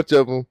got a bunch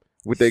of them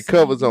with their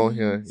covers on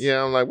here.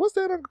 Yeah, I'm like, what's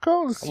that, Uncle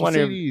Cole?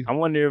 I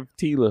wonder if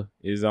Tila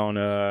is on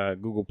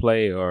Google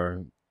Play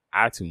or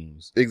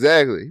iTunes.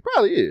 Exactly. He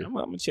probably is. I'm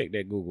going to check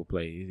that Google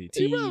Play. Is it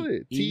Tela?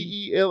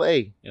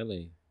 LA.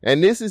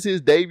 And this is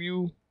his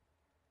debut.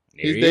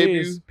 His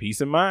debut.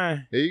 Peace of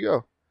Mind. There you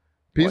go.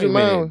 Peace of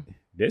Mind.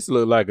 This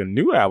look like a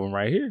new album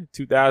right here.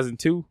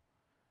 2002.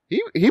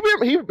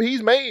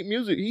 He's made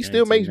music. He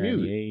still makes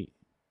music.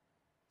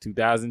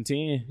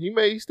 2010.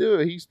 He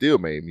still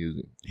made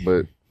music,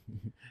 but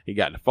he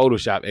got the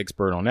Photoshop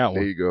expert on that one.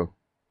 There you go.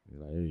 He's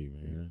like, hey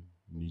man,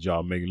 need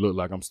y'all to make it look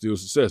like I'm still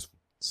successful.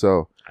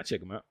 So I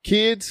check him out.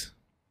 Kids,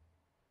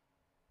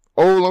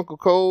 Old Uncle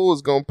Cole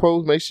is gonna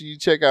post. Make sure you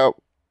check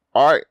out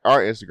our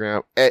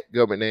Instagram at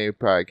Government Name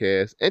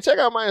Podcast, and check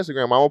out my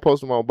Instagram. I'm gonna post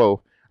them on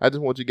both. I just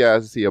want you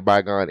guys to see a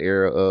bygone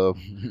era of,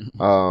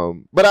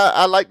 but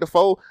I like the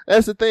fold.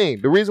 That's the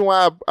thing. The reason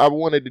why I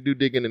wanted to do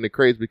Digging in the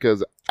Crates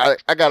because I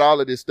got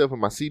all of this stuff in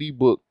my CD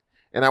book,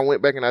 and I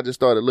went back and I just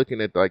started looking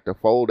at like the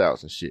fold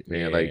outs and shit, man.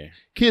 Yeah. Like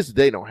kids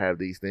today don't have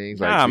these things.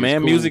 Like, man,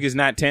 cool, music is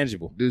not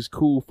tangible. There's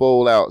cool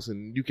fold outs,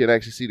 and you can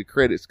actually see the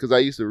credits. Because I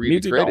used to read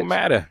music the credits. Don't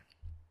matter.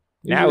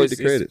 Now it's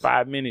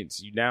 5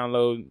 minutes. You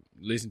download,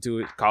 listen to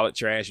it, call it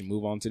trash, and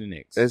move on to the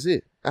next. That's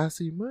it. I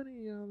see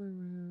money all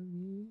around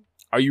me.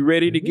 Are you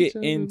ready to get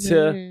into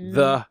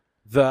the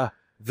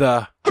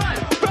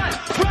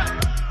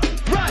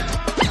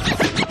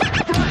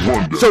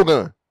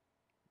Shogun?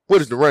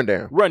 What is the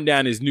rundown?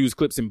 Rundown is news,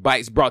 clips, and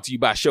bites brought to you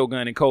by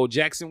Shogun and Cole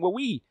Jackson, where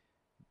we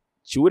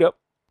chew it up,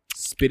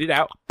 spit it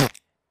out,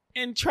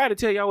 and try to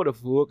tell y'all what the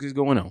fuck is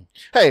going on.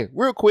 Hey,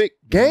 real quick,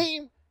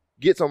 Game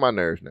gets on my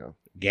nerves now.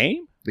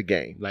 Game? The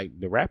Game. Like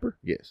the rapper?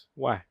 Yes.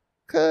 Why?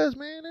 Cause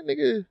man, that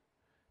nigga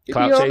he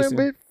clout be on chasing.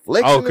 That bitch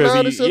flexing and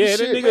all this other shit,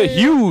 that nigga man.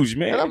 huge,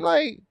 man. And I'm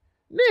like,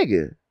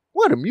 nigga,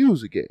 where the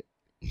music at?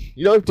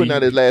 You know, he's putting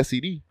out his last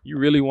CD. You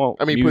really want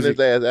putting his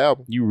last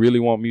album. You really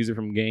want music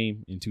from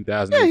Game in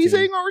 2018? Yeah, he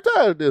said he's gonna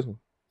retire this one.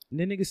 And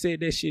that nigga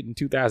said that shit in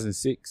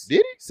 2006. Did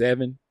he?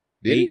 7,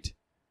 Did 8.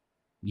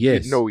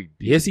 Yes. No, he did.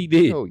 Yes, he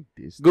did. No, he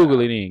did.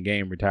 Google it in.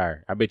 Game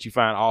retired. I bet you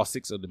find all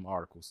 6 of them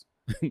articles.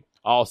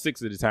 All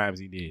 6 of the times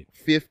he did.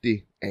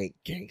 50 ain't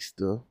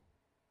gangster.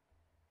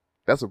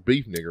 That's a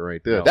beef nigga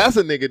right there. No. That's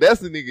the nigga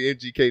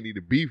MGK need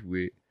to beef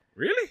with.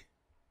 Really?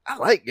 I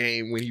like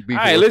Game when he beef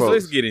All right, with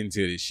let's folks. get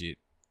into this shit.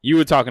 You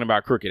were talking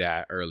about Crooked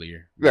Eye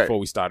earlier Right. before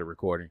we started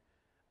recording.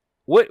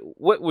 What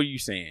were you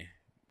saying?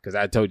 Because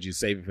I told you to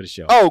save it for the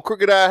show. Oh,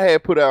 Crooked Eye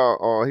had put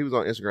out he was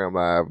on Instagram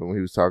Live and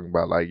he was talking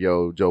about like,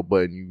 yo, Joe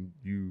Budden,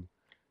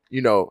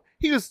 you know,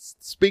 he was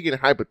speaking in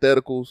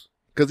hypotheticals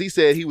because he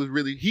said he was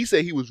really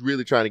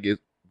trying to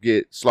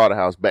get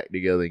Slaughterhouse back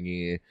together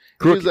again.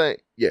 He was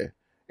like, yeah.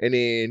 And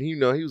then, he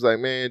was like,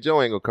 man,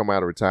 Joe ain't gonna come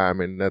out of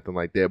retirement, nothing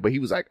like that. But he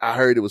was like, I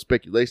heard it was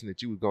speculation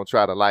that you was gonna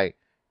try to like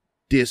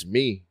diss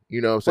me. You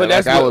know what I'm saying?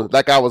 Well,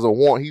 I was a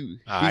warm. He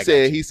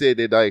said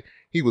that like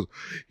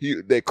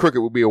that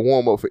Crooked would be a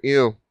warm up for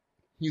him.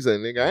 He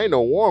said, nigga, I ain't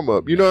no warm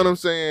up. You know what I'm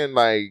saying?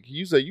 Like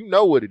you say, you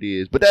know what it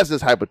is, but that's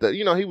just hypothetical.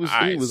 You know, he was.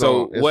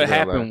 So on what Instagram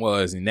happened Live.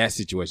 was in that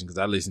situation, because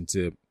I listened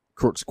to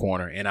Crook's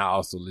Corner and I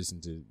also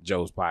listened to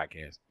Joe's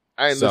podcast.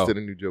 I ain't listened to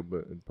the new Joe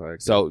Budden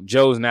podcast. So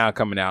Joe's now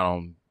coming out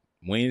on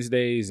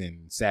Wednesdays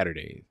and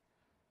Saturdays.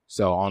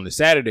 So on the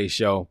Saturday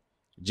show,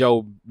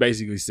 Joe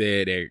basically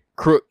said that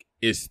Crook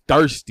is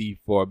thirsty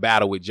for a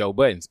battle with Joe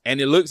Budden. And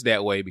it looks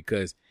that way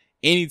because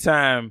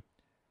anytime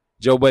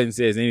Joe Budden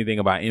says anything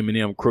about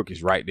Eminem, Crook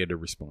is right there to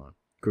respond.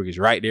 Crook is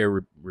right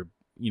there,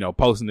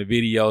 posting the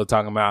video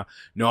talking about,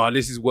 no,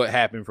 this is what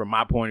happened from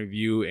my point of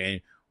view.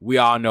 And we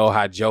all know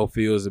how Joe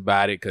feels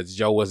about it because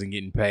Joe wasn't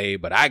getting paid,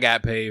 but I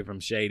got paid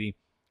from Shady.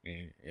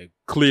 And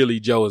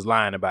clearly Joe is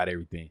lying about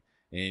everything.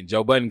 And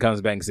Joe Budden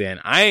comes back and saying,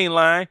 I ain't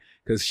lying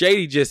because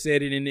Shady just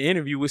said it in the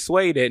interview with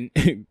Sway that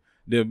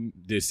the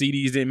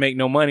CDs didn't make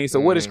no money. So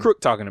what is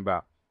Crook talking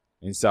about?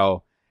 And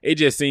so it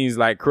just seems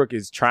like Crook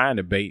is trying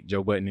to bait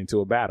Joe Budden into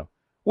a battle,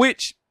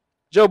 which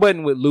Joe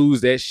Budden would lose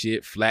that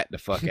shit flat the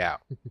fuck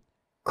out.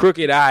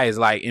 Crooked Eye is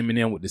like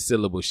Eminem with the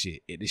syllable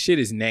shit. The shit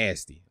is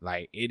nasty.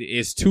 Like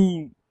it's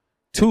too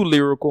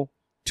lyrical,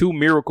 too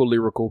miracle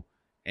lyrical.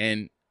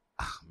 And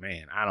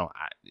man,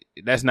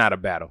 that's not a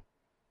battle.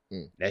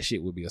 That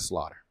shit would be a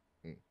slaughter.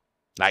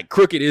 Like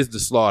Crooked is the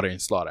slaughter in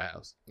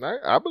Slaughterhouse.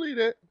 I believe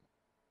that.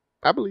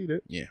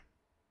 Yeah.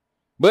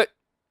 But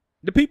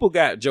the people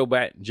got Joe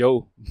Budden's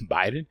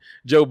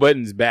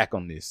back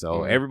on this.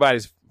 So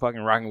everybody's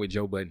fucking rocking with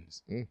Joe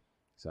Budden's.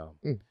 So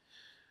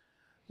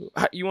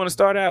you want to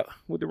start out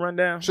with the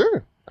rundown?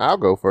 Sure. I'll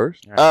go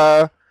first.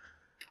 Right.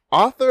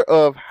 Author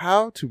of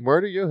How to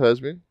Murder Your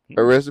Husband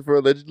arrested for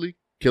allegedly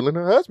killing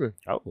her husband.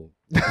 Oh.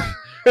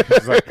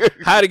 It's like,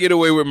 how to get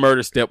away with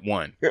murder, step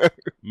 1.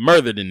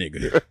 Murder the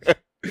nigga.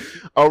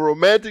 A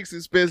romantic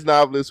suspense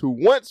novelist who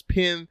once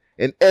penned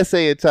an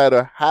essay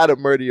entitled How to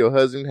Murder Your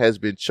Husband has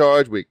been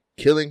charged with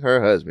killing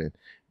her husband,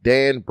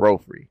 Dan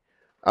Brophy.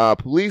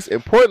 Police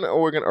in Portland,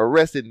 Oregon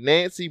arrested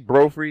Nancy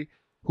Brophy,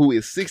 who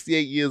is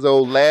 68 years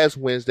old, last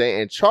Wednesday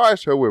and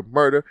charged her with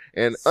murder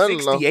and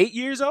 68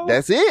 years old?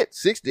 That's it,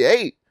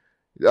 68.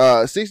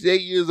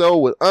 68 years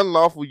old with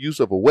unlawful use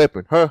of a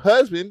weapon. Her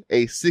husband,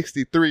 a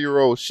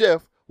 63-year-old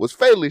chef, was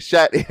fatally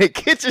shot in a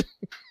kitchen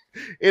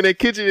at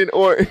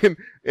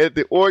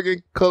the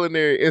Oregon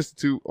Culinary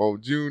Institute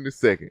on June the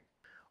 2nd.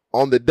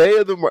 On the day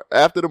of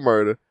after the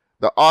murder,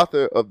 the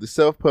author of the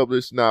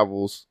self-published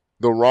novels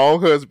The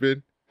Wrong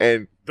Husband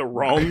and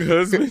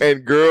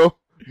Girl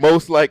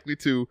Most Likely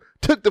To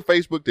took to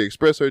Facebook to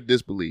express her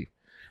disbelief.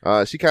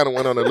 She kind of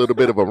went on a little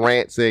bit of a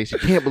rant saying she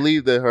can't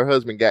believe that her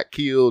husband got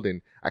killed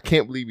and I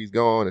can't believe he's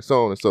gone and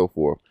so on and so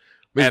forth.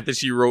 After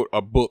she wrote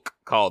a book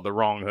called The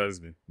Wrong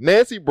Husband.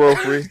 Nancy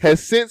Brophy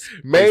has since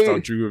based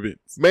on true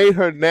events. made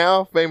her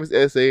now famous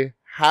essay,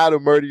 How to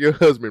Murder Your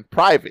Husband,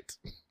 private.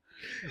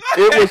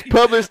 It was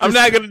published. I'm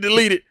not going to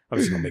delete it. I'm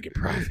just going to make it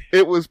private.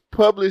 It was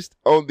published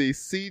on the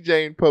C.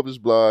 Jane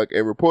Published blog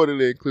and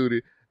reportedly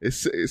included a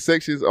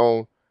section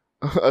on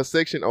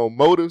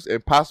motives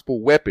and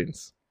possible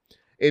weapons.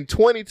 In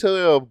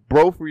 2012,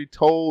 Brophy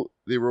told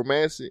the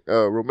Romancing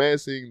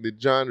the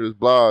Genres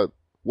blog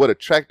what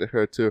attracted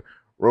her to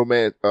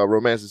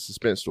romantic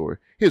suspense story.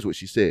 Here's what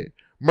she said.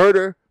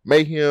 Murder,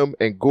 mayhem,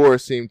 and gore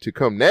seem to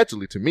come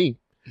naturally to me,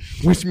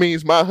 which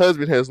means my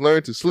husband has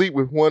learned to sleep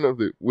with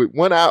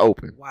one eye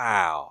open.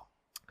 Wow.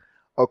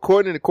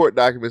 According to court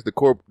documents,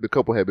 the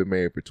couple had been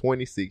married for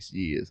 26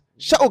 years.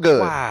 Shogun.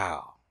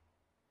 Wow.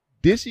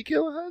 Did she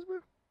kill her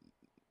husband?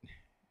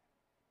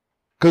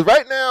 Because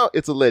right now,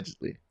 it's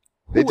allegedly.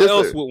 Who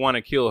else would want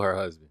to kill her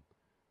husband?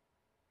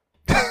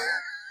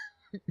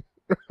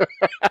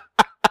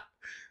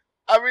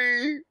 I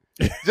mean,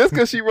 just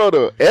because she wrote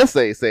an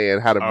essay saying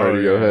how to murder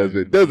your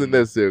husband doesn't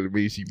necessarily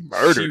mean she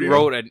murdered him. She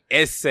wrote an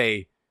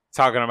essay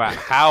talking about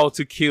how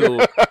to kill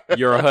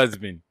your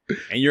husband.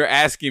 And you're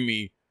asking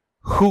me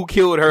who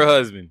killed her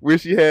husband? Where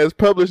she has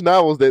published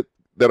novels that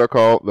are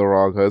called The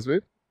Wrong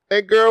Husband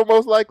and Girl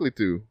Most Likely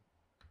To.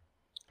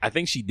 I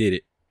think she did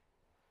it.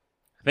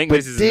 I think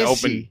this is an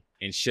open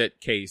and shut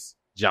case,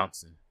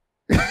 Johnson.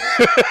 I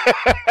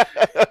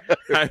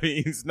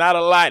mean, it's not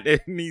a lot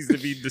that needs to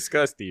be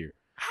discussed here.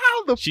 How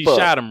How the She fuck?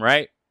 shot him,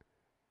 right?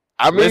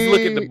 I mean, Let's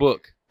look at the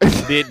book.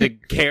 Did the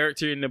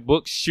character in the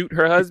book shoot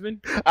her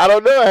husband? I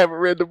don't know. I haven't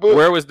read the book.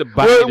 Where was the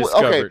body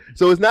discovered? Okay,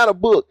 so it's not a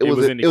book. It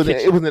was in the kitchen.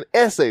 it was an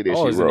essay that Oh,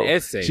 she it was wrote. an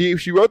essay.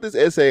 She wrote this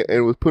essay and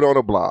it was put on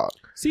a blog.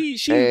 See,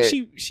 And-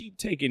 she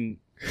taking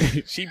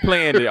she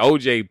playing the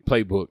OJ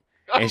playbook,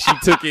 and she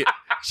took it.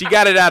 She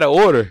got it out of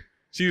order.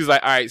 She was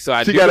like, "All right, so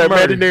I She did got the an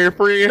murder." imaginary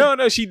friend.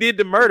 No, she did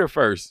the murder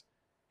first,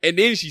 and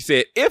then she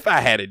said, "If I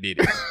had did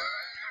it,"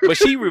 but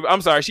she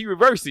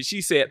reversed it.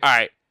 She said, "All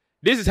right,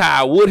 this is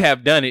how I would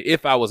have done it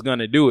if I was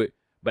gonna do it,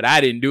 but I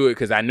didn't do it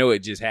because I know it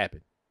just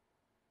happened."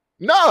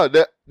 No,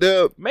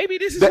 the Maybe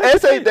this is the her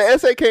essay. defense. The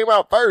essay came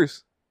out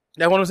first.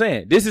 That's what I'm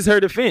saying. This is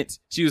her defense.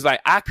 She was like,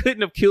 I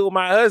couldn't have killed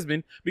my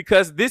husband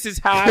because this is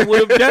how I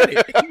would have done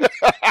it.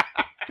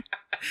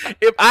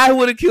 If I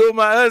would have killed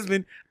my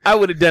husband, I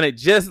would have done it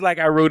just like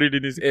I wrote it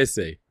in this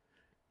essay.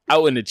 I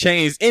wouldn't have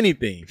changed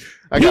anything.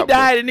 He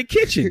died in the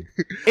kitchen.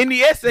 In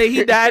the essay,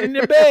 he died in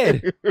the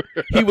bed.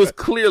 He was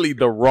clearly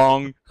the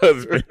wrong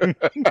husband.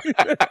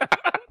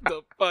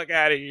 The fuck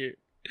out of here.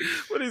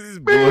 What is this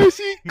Man, bullshit?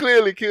 she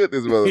clearly killed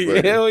this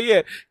motherfucker. Hell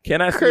yeah.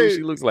 Can I see what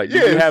she looks like? You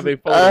Yes, have a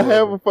photo. I of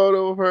have her. a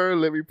photo of her.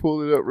 Let me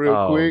pull it up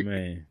real quick.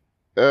 Man.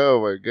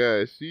 Oh my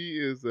gosh, she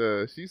is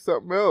she's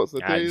something else. I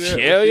tell you that.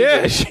 Hell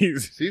yeah,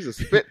 she's a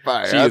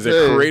spitfire. She I is tell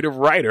a you. creative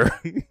writer.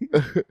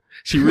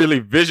 She really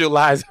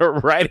visualized her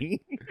writing.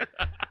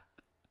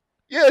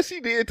 Yeah,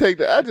 she did take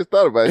the. I just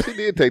thought about it. She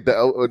did take the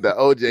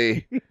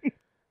OJ,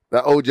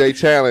 the OJ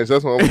challenge.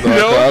 That's what I'm gonna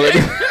call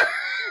it.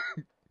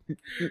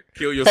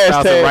 Kill your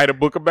spouse and write a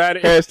book about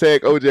it.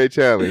 Hashtag OJ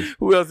challenge.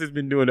 Who else has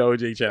been doing the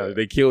OJ challenge?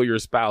 They kill your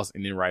spouse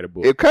and then write a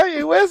book. If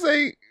Kanye West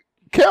ain't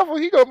careful,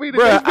 he gonna be the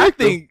Bruh, next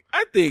victim.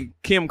 I think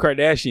Kim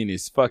Kardashian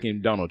is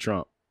fucking Donald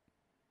Trump.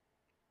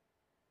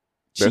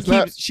 She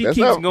That's keeps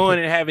not- going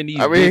and having these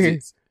I mean,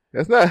 visits.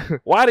 That's not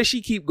Why does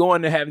she keep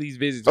going to have these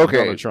visits with okay.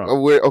 Donald Trump?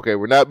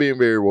 We're not being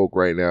very woke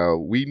right now.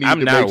 We need I'm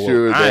to not make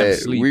sure woke. I am that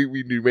asleep.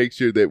 we need to make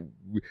sure that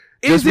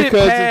Is just it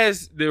because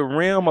past the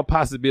realm of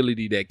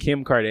possibility that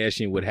Kim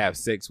Kardashian would have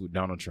sex with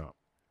Donald Trump?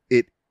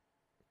 It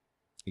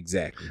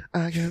exactly.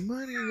 I got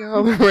money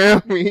all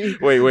around me.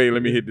 Wait,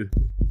 let me hit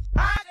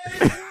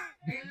this.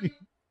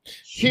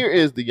 Here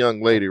is the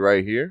young lady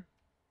right here.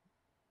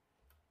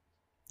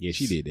 Yeah,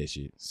 she did that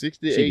shit.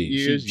 68 She did.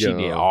 years She young.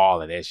 did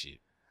all of that shit.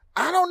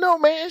 I don't know,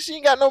 man. She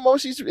ain't got no more.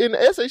 She's in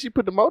the essay. She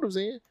put the motives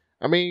in.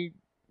 I mean,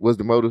 was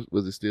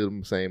it still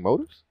the same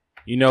motives?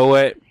 You know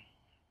what?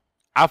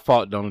 I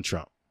fought Donald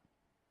Trump.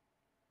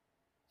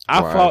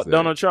 I Why fought is that?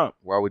 Donald Trump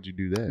Why would you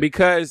do that?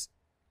 because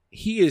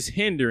he is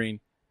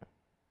hindering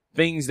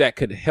things that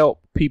could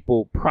help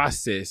people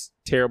process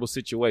terrible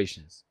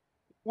situations.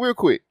 Real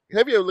quick,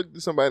 have you ever looked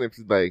at somebody and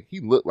like he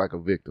looked like a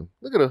victim?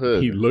 Look at her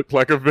husband. He looked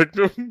like a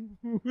victim.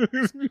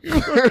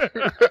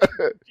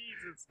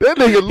 That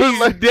nigga look He's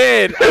like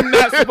dead. I'm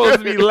not supposed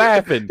to be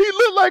laughing. He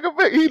looked like a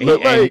victim. He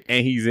looked like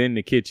and he's in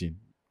the kitchen.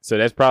 So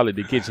that's probably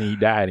the kitchen he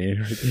died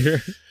in right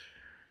there.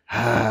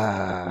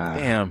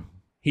 Damn.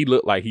 He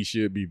looked like he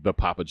should be the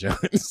Papa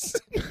John's.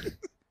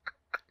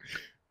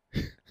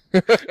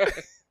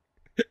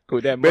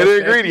 With that better mustache.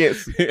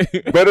 ingredients,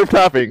 better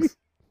toppings.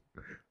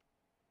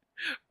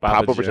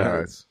 Papa Papa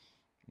John's.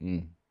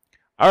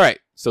 All right.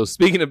 So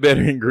speaking of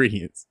better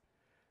ingredients,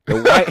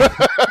 the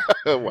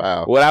white,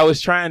 wow. what I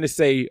was trying to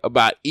say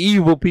about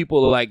evil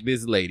people like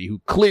this lady who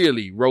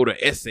clearly wrote an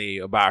essay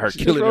about her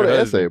She killing wrote her an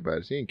husband. essay about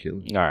it. She ain't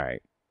killing him. All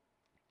right.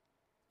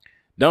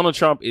 Donald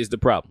Trump is the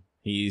problem.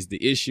 He is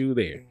the issue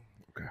there.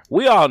 Okay.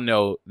 We all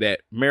know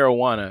that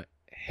marijuana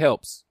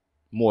helps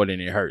more than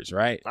it hurts,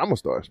 right? I'm gonna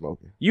start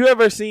smoking. You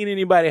ever seen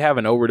anybody have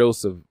an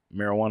overdose of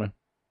marijuana?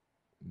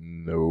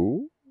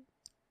 No.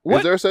 What,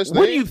 Is there such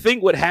what do thing? you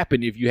think would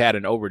happen if you had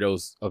an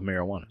overdose of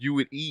marijuana? You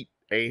would eat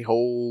a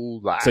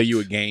whole lot. So you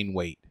would gain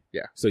weight.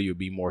 Yeah. So you'd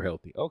be more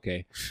healthy.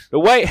 Okay. The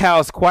White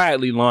House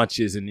quietly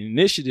launches an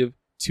initiative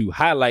to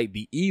highlight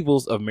the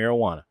evils of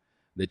marijuana.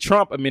 The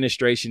Trump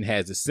administration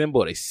has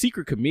assembled a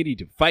secret committee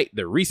to fight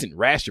the recent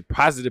rash of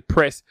positive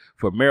press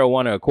for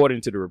marijuana,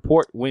 according to the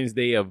report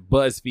Wednesday of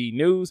BuzzFeed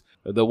News.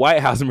 The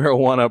White House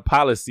Marijuana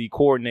Policy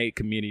Coordinate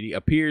Committee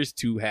appears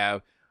to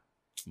have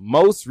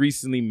most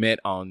recently met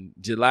on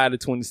July the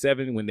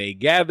 27th when they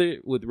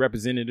gathered with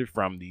representatives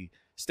from the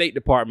State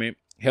Department,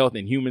 Health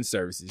and Human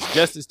Services,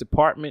 Justice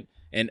Department,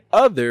 and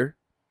others.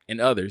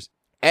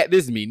 At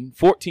this meeting,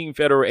 14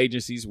 federal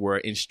agencies were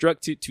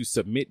instructed to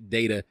submit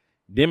data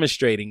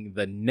demonstrating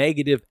the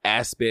negative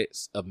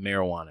aspects of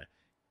marijuana.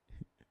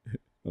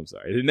 I'm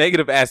sorry, the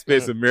negative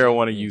aspects of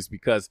marijuana use,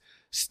 because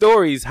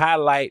stories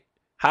highlighting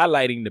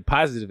the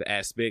positive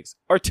aspects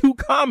are too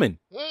common.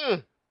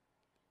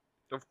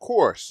 Of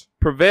course.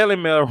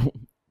 Prevailing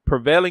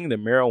the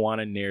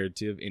marijuana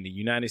narrative in the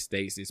United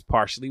States is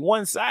partially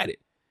one-sided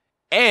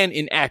and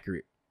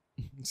inaccurate,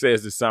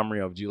 says the summary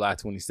of July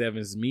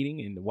 27th's meeting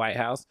in the White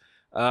House.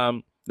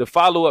 The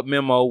follow-up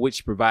memo,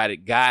 which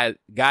provided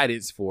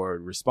guidance for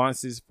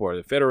responses for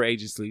the federal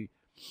agency,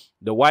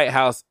 the White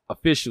House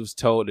officials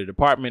told the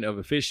department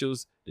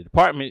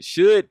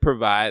should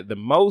provide the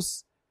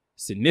most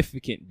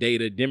significant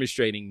data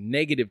demonstrating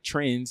negative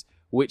trends,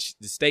 which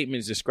the statement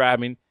is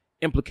describing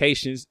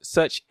implications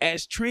such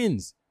as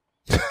trends.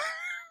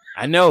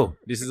 I know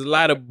this is a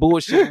lot of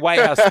bullshit White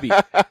House speak.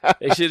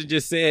 They should have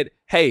just said,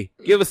 hey,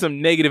 give us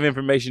some negative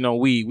information on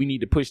weed. We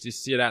need to push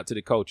this shit out to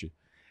the culture.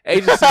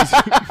 Agencies.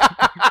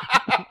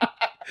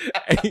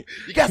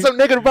 You got something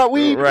negative about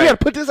weed? Right. You got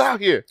to put this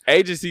out here.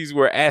 Agencies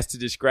were asked to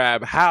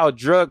describe how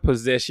drug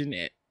possession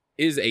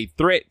is a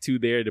threat to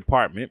their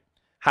department,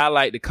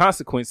 highlight the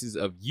consequences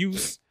of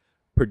use,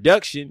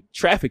 production,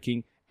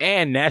 trafficking,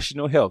 and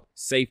national health,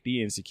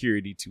 safety, and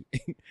security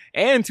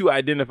and to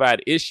identify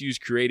the issues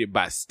created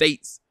by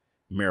states'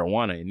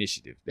 marijuana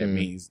initiative. That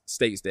means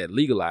states that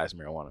legalize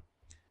marijuana.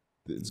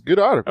 It's a good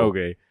article.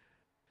 Okay.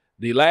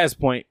 The last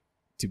point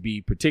to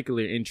be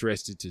particularly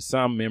interested to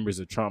some members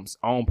of Trump's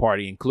own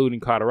party, including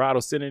Colorado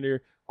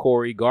Senator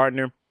Cory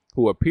Gardner,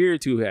 who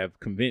appeared to have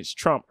convinced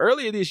Trump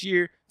earlier this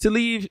year to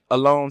leave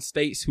alone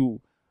states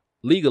who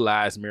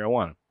legalize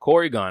marijuana.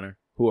 Cory Gardner,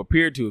 who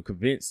appeared to have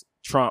convinced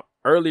Trump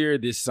earlier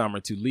this summer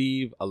to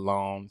leave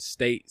alone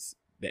states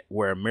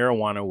where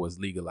marijuana was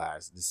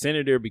legalized. The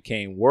senator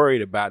became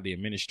worried about the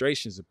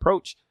administration's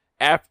approach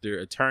after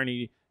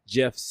Attorney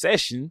General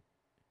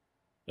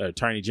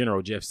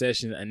Jeff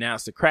Sessions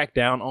announced a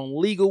crackdown on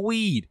legal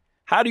weed.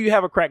 How do you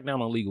have a crackdown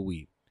on legal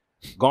weed?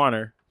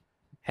 Garner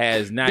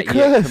has not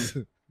because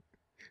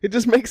it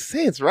just makes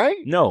sense, right?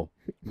 No.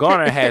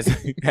 Garner has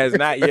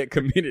not yet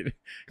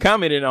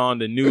commented on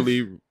the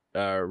newly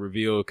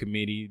revealed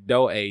committee,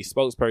 though a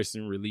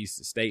spokesperson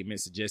released a statement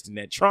suggesting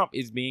that Trump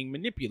is being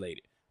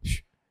manipulated.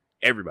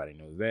 Everybody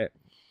knows that.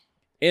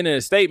 In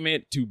a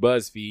statement to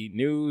BuzzFeed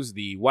News,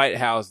 the White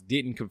House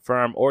didn't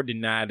confirm or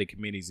deny the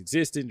committee's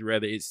existence.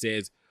 Rather, it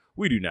says,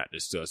 we do not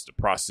discuss the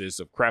process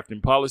of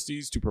crafting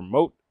policies to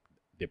promote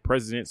the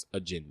president's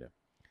agenda.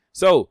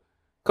 So,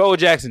 Cole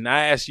Jackson,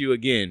 I ask you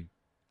again,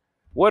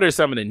 what are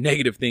some of the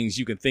negative things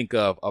you can think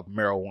of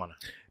marijuana?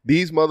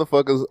 These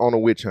motherfuckers on a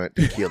witch hunt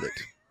to kill it.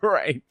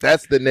 Right.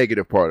 That's the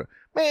negative part.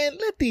 Man,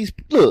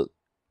 look,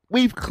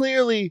 we've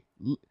clearly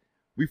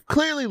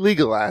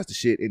legalized the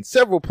shit in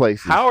several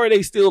places. How are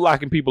they still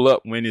locking people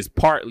up when it's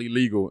partly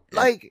legal?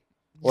 Like,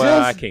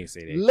 well, I can't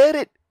say that. Let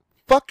it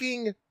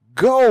fucking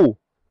go.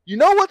 You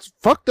know what's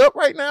fucked up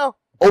right now?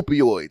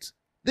 Opioids.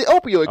 The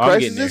opioid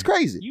crisis is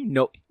crazy.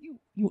 You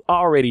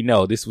already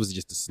know this was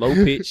just a slow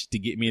pitch to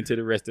get me into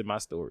the rest of my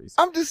stories.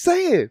 I'm just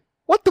saying.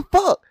 What the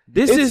fuck?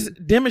 This is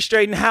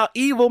demonstrating how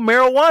evil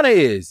marijuana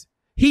is.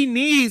 He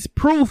needs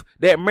proof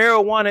that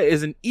marijuana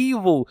is an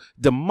evil,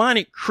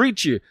 demonic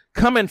creature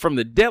coming from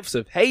the depths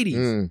of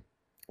Hades.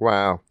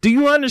 Wow. Do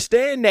you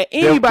understand that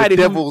anybody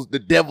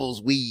the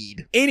devil's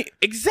weed.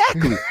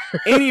 Exactly.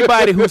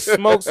 Anybody who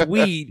smokes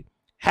weed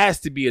has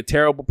to be a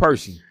terrible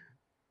person.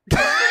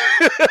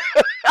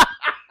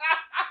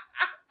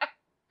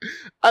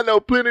 I know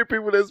plenty of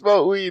people that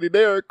smoke weed and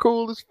they are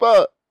cool as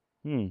fuck.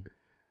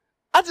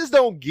 I just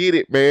don't get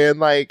it, man.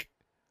 Like,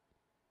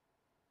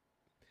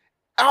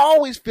 I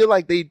always feel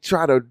like they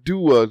try to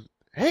do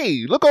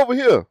hey, look over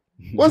here.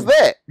 What's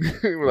that?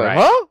 We're like,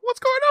 huh? What's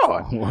going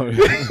on?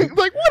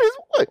 Like,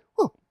 what?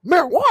 Oh,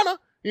 marijuana?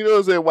 You know what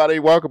I'm saying? While they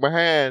walking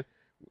behind,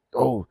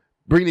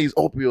 bring these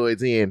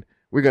opioids in.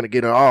 We're going to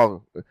get it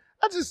all.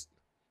 I just,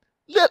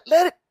 let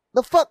it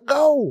the fuck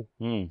go.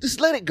 Just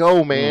let it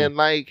go, man.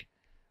 Like,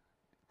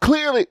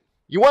 clearly,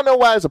 you want to know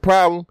why it's a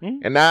problem?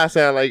 And now I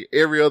sound like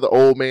every other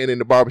old man in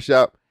the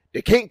barbershop.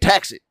 They can't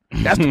tax it.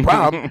 That's the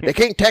problem. They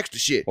can't tax the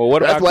shit. Well,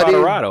 what about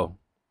Colorado?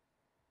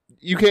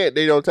 You can't.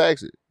 They don't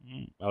tax it.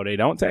 Oh, they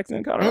don't tax it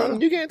in Colorado?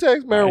 You can't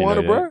tax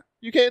marijuana, bro.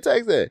 You can't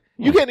tax that.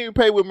 You can't even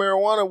pay with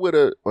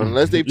marijuana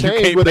unless they've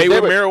changed. You can't pay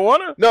with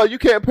marijuana? No, you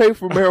can't pay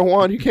for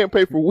marijuana. You can't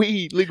pay for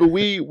legal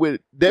weed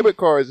with debit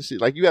cards and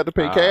shit. Like, you have to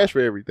pay cash for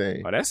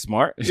everything. Oh, that's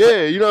smart.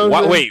 Yeah, you know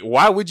what I'm saying? Wait,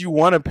 why would you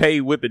want to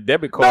pay with a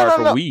debit card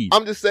for weed?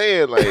 I'm just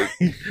saying, like,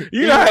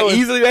 you know how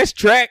easily that's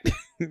tracked?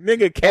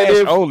 Nigga,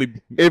 cash only.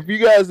 If you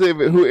guys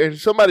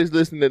if somebody's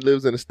listening that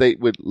lives in a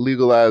state with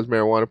legalized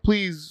marijuana,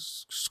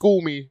 please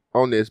school me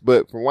on this.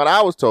 But from what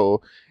I was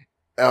told,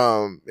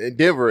 in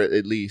Denver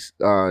at least,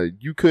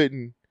 you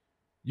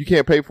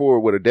can't pay for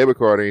it with a debit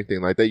card or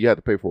anything like that. You have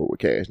to pay for it with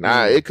cash.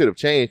 Now, it could have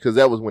changed because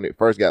that was when it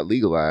first got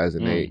legalized,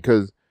 and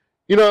because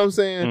you know what I'm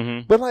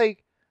saying. But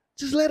like,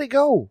 just let it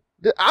go.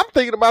 I'm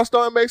thinking about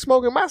starting back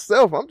smoking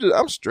myself.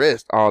 I'm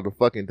stressed all the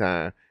fucking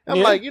time. I'm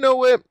like, you know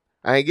what?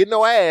 I ain't getting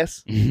no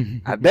ass.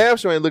 I damn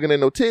sure ain't looking at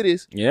no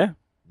titties. Yeah.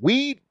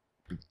 Weed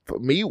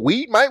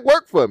might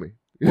work for me.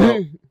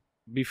 Well,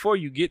 before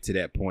you get to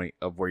that point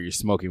of where you're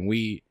smoking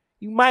weed,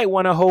 you might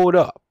want to hold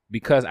up,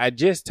 because I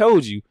just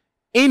told you,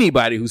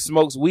 anybody who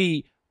smokes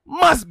weed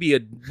must be a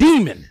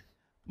demon,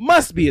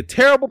 must be a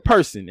terrible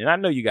person. And I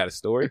know you got a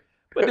story,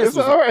 but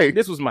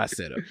this was my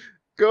setup.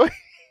 Go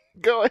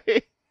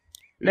ahead.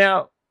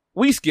 Now,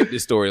 we skipped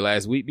this story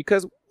last week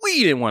because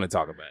we didn't want to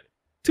talk about it.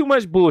 Too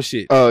much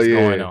bullshit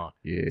going on.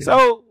 Yeah.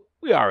 So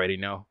we already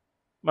know.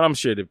 But I'm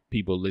sure the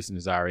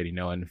listeners already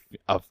know and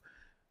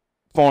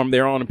formed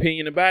their own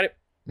opinion about it.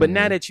 But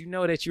now that you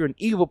know that you're an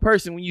evil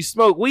person when you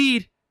smoke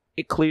weed,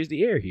 it clears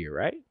the air here,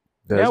 right?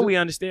 Now we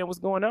understand what's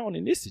going on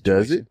in this situation.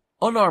 Does it?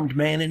 Unarmed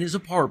man in his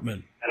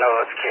apartment. I know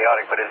it's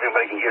chaotic, but has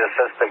anybody can get a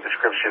suspect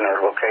description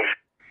or location?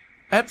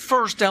 At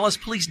first, Dallas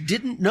police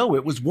didn't know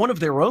it was one of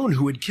their own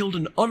who had killed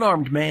an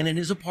unarmed man in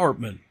his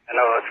apartment. I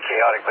know it's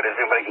chaotic, but has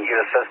anybody can get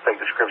a suspect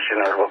description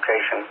or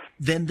location?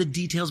 Then the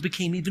details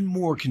became even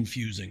more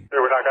confusing.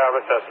 We're not going to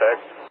have a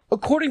suspect.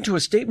 According to a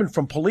statement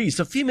from police,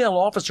 a female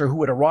officer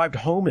who had arrived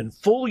home in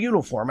full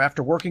uniform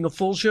after working a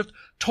full shift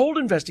told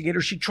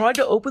investigators she tried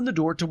to open the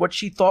door to what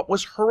she thought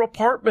was her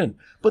apartment,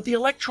 but the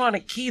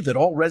electronic key that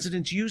all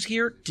residents use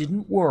here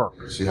didn't work.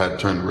 She had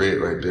turned red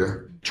right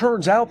there.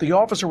 Turns out the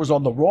officer was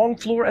on the wrong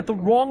floor at the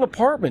wrong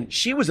apartment.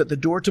 She was at the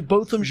door to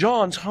Botham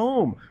Jean's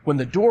home. When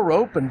the door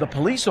opened, the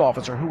police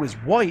officer, who is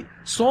white,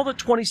 saw the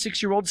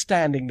 26-year-old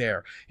standing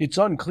there. It's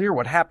unclear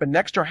what happened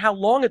next or how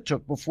long it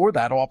took before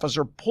that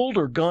officer pulled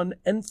her gun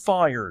and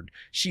fired.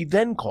 She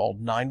then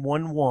called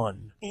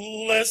 911.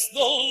 Bless the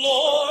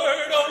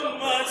Lord, oh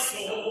my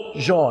soul.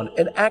 Jean,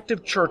 an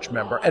active church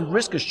member and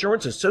risk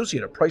assurance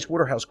associate at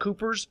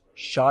PricewaterhouseCoopers,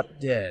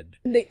 shot dead.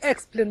 The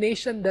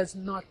explanation does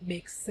not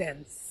make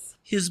sense.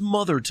 His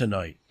mother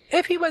tonight.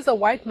 If he was a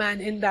white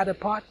man in that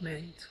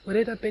apartment, would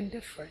it have been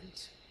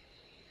different?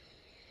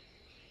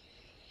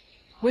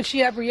 Would she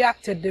have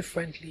reacted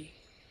differently?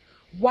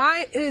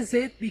 Why is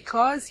it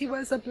because he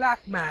was a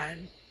black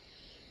man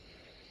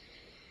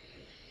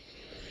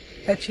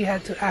that she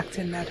had to act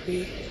in that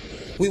way?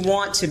 We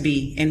want to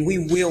be, and we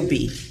will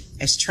be,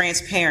 as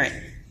transparent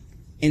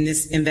in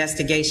this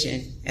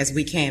investigation as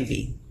we can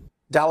be.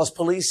 Dallas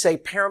police say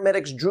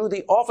paramedics drew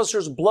the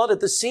officer's blood at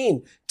the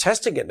scene,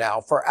 testing it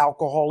now for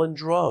alcohol and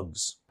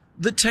drugs.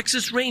 The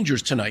Texas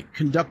Rangers tonight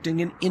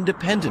conducting an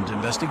independent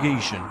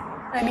investigation.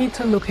 I need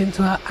to look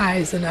into her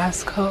eyes and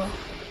ask her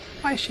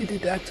why she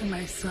did that to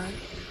my son.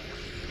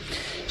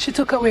 She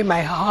took away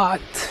my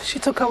heart. She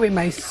took away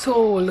my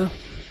soul.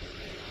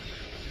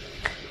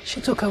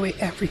 She took away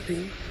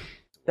everything.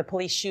 The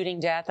police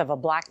shooting death of a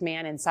black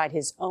man inside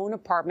his own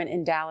apartment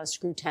in Dallas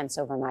grew tense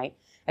overnight.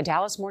 A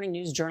Dallas Morning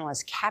News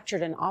journalist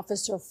captured an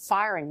officer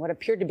firing what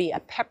appeared to be a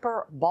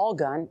pepper ball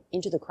gun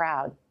into the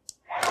crowd.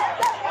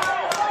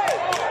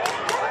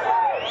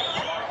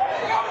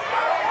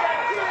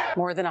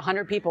 More than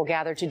 100 people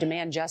gathered to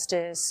demand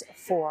justice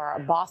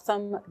for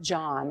Botham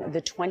Jean.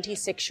 The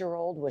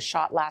 26-year-old was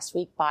shot last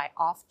week by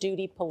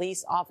off-duty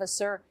police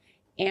officer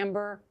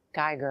Amber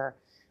Geiger.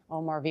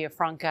 Omar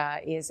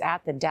Villafranca is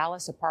at the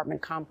Dallas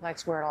apartment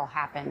complex where it all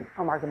happened.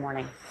 Omar, good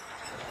morning.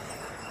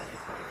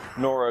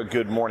 Nora,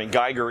 good morning.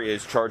 Geiger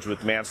is charged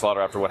with manslaughter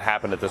after what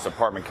happened at this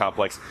apartment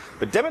complex,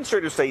 but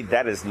demonstrators say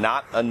that is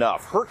not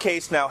enough. Her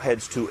case now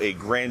heads to a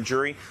grand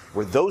jury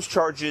where those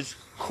charges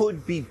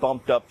could be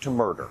bumped up to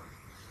murder.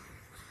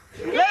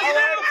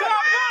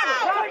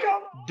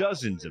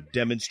 Dozens of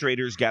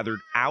demonstrators gathered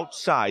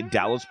outside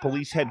Dallas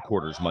Police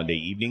Headquarters Monday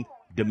evening,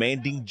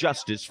 demanding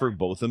justice for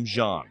Botham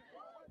Jean.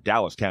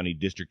 Dallas County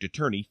District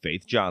Attorney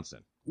Faith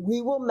Johnson.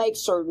 We will make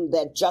certain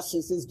that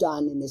justice is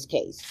done in this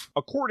case.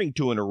 According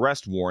to an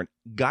arrest warrant,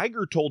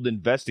 Geiger told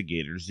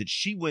investigators that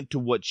she went to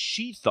what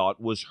she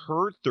thought was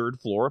her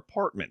third-floor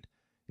apartment.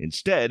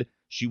 Instead,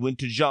 she went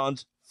to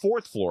Jean's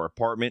fourth-floor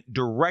apartment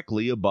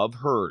directly above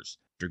hers.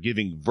 After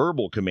giving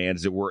verbal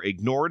commands that were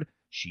ignored,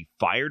 she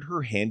fired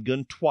her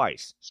handgun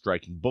twice,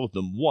 striking both of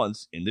them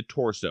once in the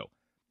torso.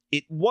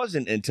 It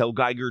wasn't until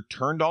Geiger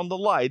turned on the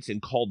lights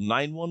and called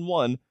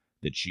 911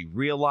 that she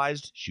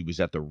realized she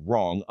was at the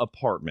wrong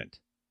apartment.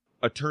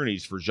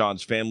 Attorneys for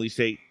Jean's family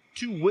say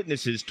 2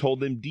 witnesses told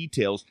them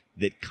details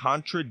that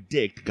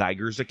contradict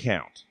Geiger's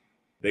account.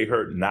 They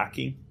heard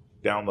knocking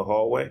down the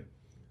hallway,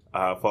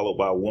 followed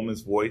by a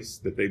woman's voice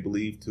that they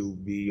believed to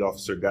be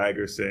Officer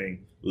Geiger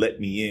saying, "Let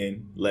me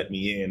in, let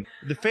me in."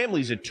 The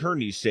family's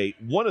attorneys say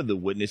one of the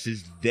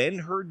witnesses then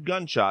heard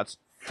gunshots,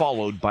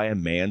 followed by a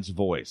man's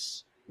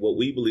voice. What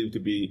we believe to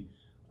be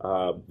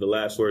the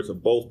last words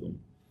of both of them,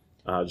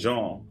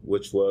 Jean,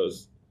 which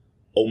was,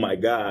 "Oh my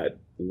God,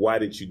 why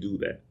did you do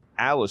that?"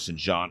 Allison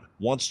Jean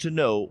wants to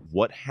know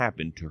what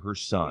happened to her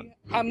son.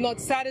 I'm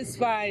not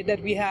satisfied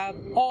that we have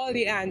all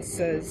the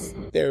answers.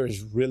 There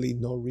is really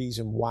no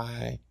reason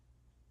why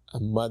a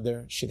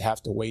mother should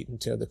have to wait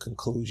until the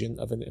conclusion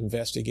of an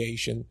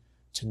investigation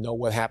to know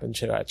what happened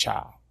to our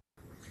child.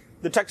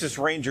 The Texas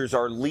Rangers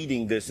are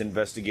leading this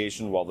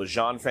investigation while the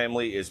Jean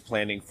family is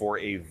planning for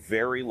a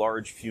very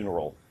large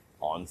funeral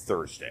on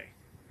Thursday.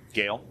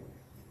 Gail?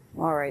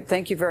 All right.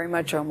 Thank you very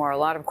much, Omar. A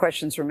lot of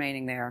questions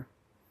remaining there.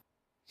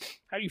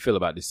 How do you feel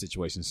about this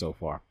situation so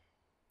far?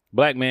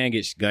 Black man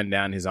gets gunned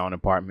down in his own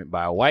apartment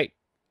by a white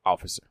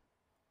officer.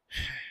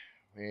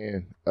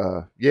 Man,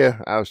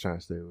 yeah, I was trying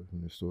to stay away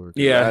from this story.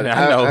 Yeah,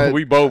 I know.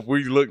 We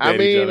looked at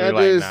each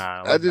other.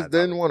 I just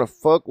didn't want to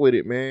fuck with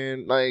it,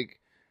 man. Like,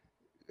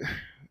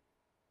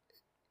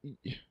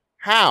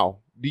 how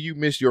do you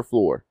miss your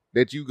floor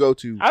that you go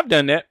to? I've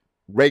done that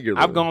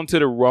regularly. I've gone to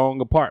the wrong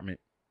apartment,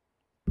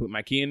 put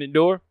my key in the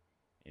door,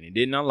 and it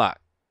didn't unlock.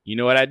 You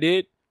know what I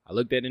did? I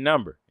looked at the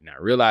number, and I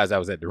realized I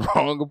was at the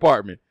wrong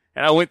apartment,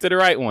 and I went to the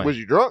right one. Was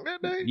you drunk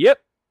that day?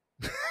 Yep.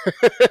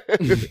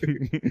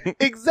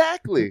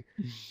 Exactly.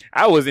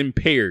 I was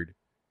impaired.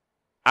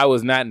 I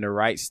was not in the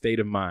right state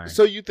of mind.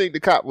 So you think the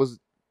cop was?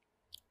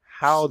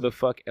 How the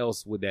fuck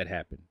else would that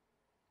happen?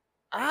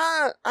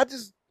 I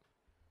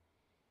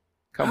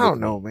Come I don't with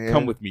know, me. man.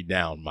 Come with me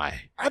down my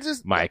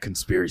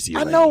conspiracy.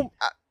 I lane. know.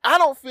 I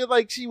don't feel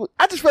like she was.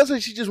 I just felt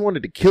like she just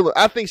wanted to kill her.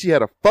 I think she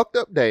had a fucked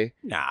up day.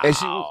 Nah, and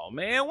she was,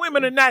 man,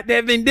 women are not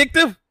that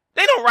vindictive.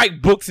 They don't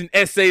write books and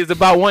essays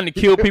about wanting to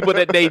kill people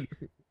that they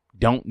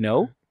don't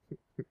know.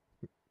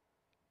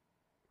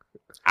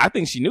 I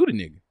think she knew the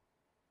nigga.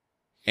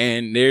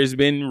 And there's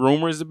been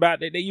rumors about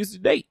that they used to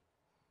date.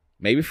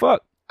 Maybe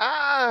fuck.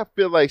 I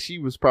feel like she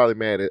was probably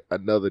mad at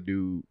another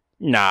dude.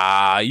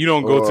 Nah, you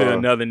don't go to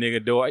another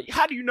nigga door.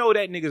 How do you know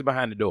that nigga's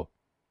behind the door?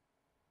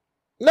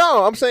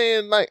 No, I'm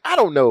saying, like, I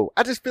don't know.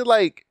 I just feel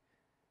like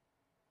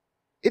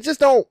it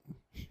just don't.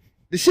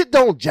 The shit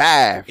don't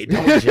jive. It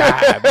don't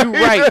jive. You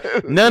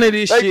right. None of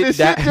this like, shit. This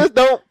shit just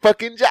don't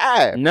fucking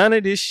jive. None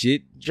of this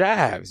shit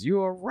jives.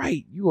 You are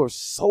right. You are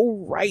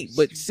so right.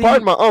 But see,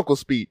 pardon my uncle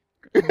speak.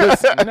 Nah,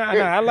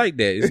 I like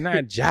that. It's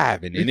not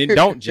jiving, and it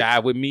don't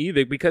jive with me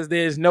either because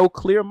there's no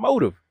clear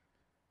motive.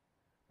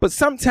 But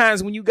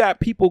sometimes when you got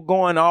people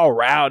going all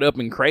riled up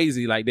and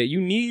crazy like that,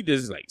 you need to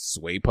like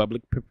sway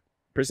public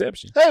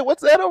perception. Hey,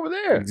 what's that over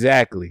there?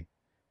 Exactly.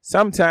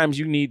 Sometimes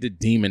you need to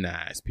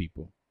demonize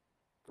people.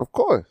 Of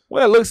course.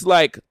 Well, it looks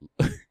like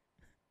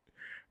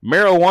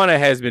marijuana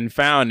has been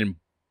found in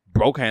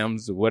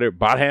Broham's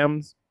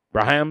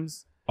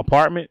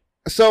apartment.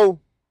 So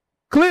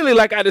clearly,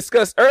 like I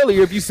discussed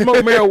earlier, if you smoke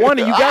marijuana,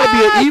 you gotta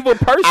be an evil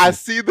person. I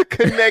see the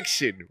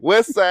connection.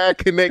 West Side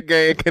Connect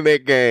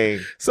Gang.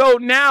 So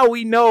now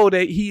we know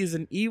that he is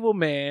an evil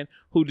man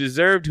who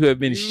deserved to have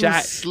been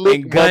shot slick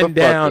and gunned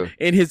down motherfucker.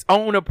 in his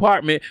own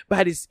apartment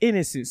by this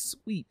innocent,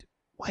 sweet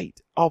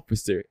white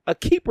officer, a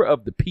keeper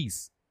of the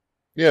peace.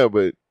 Yeah,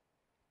 but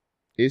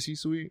is she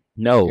sweet?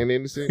 No. And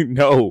innocent?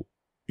 No.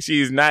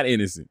 She is not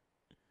innocent.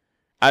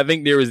 I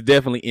think there is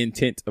definitely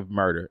intent of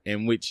murder,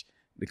 in which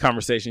the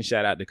conversation,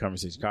 shout out to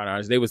Conversation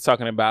Corners, they was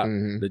talking about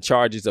the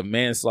charges of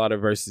manslaughter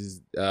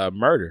versus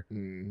murder.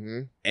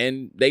 Mm-hmm.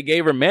 And they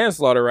gave her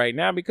manslaughter right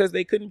now because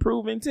they couldn't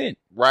prove intent.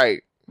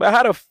 Right. But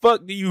how the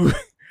fuck do you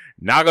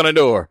knock on the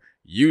door,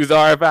 use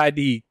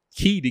RFID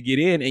key to get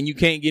in, and you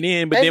can't get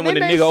in, but And then when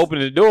the then nigga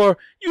opens the door,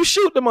 you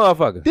shoot the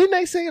motherfucker? Didn't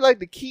they say like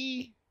the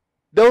key,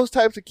 those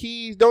types of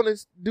keys, don't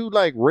it do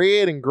like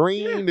red and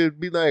green to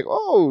be like,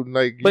 oh,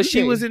 like. But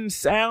she was in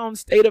sound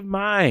state of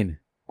mind.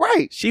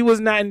 Right. She was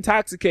not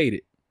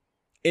intoxicated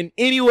in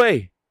any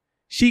way.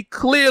 She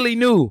clearly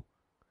knew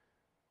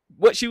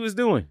what she was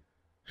doing.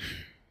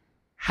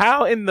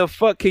 How in the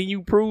fuck can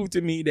you prove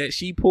to me that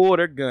she pulled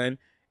her gun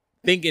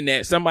thinking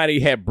that somebody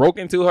had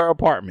broken into her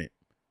apartment?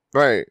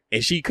 Right.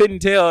 And she couldn't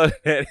tell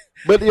that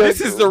but this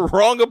is the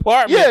wrong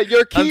apartment. Yeah,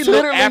 your key until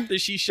literally after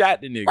she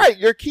shot the nigga. Right,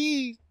 your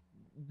key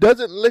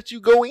doesn't let you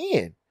go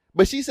in.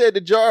 But she said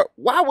the jar.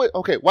 Why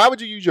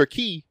would you use your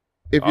key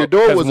if your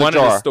door was one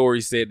ajar? of the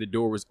stories said the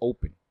door was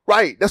open.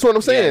 Right, that's what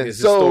I'm saying. Yeah,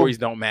 so the stories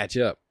don't match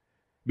up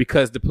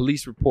because the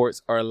police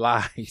reports are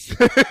lies.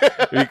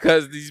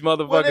 Because these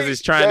motherfuckers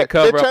is trying to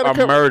cover up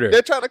a murder.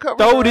 They're trying to cover.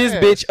 Throw this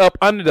ass. bitch up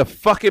under the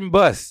fucking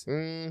bus.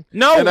 No,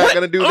 they're not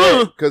gonna do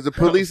that because the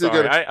police are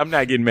gonna. I'm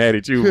not getting mad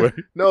at you, but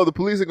no, the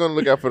police are gonna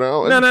look out for their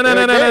own. No.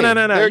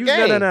 They're You-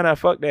 gang. No.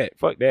 Fuck that.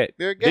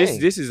 They're a gang.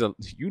 This is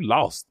you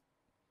lost.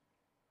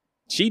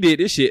 She did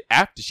this shit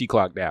after she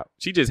clocked out.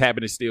 She just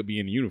happened to still be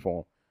in the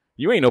uniform.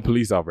 You ain't no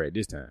police officer at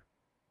this time.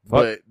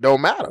 But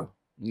don't matter.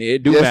 Yeah,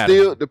 it do matter.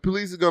 Still, the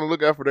police is gonna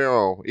look out for their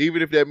own,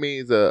 even if that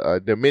means a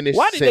diminished.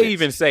 Why did sentence. they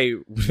even say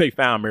they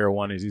found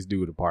marijuana in this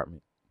dude's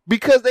apartment?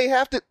 Because they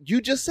have to.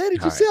 You just said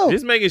it All right, yourself.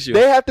 just making sure.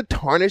 They have to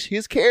tarnish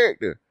his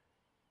character.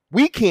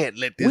 We can't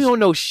let this. We don't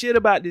know shit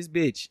about this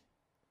bitch.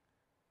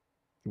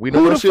 We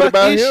don't Who know the shit fuck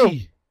about is him.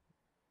 she?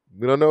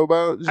 We don't know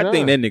about. I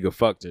think John. that nigga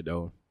fucked her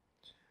though.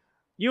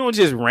 You don't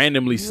just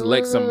randomly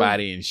select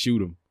somebody and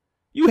shoot him.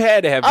 You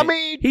had to have. I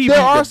mean, there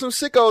are some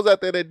sickos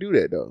out there that do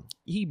that though.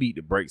 He beat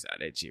the brakes out of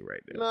that shit right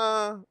there.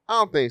 Nah, I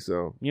don't think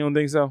so. You don't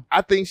think so?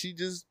 I think she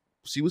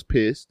was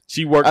pissed.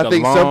 She worked I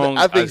think along.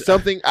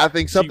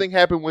 something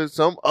happened with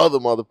some other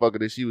motherfucker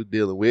that she was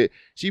dealing with.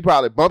 She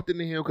probably bumped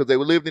into him because they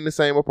lived in the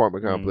same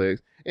apartment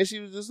complex, and she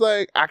was just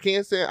like, "I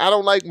can't say I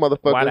don't like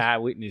motherfuckers." Why did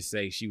eyewitness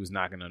say she was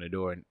knocking on the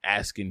door and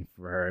asking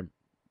for her,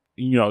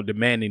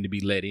 demanding to be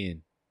let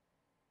in?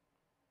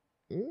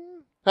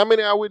 How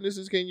many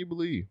eyewitnesses can you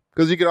believe?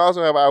 Because you can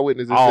also have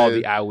eyewitnesses.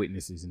 The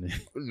eyewitnesses.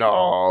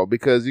 No,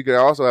 because you can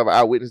also have an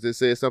eyewitness that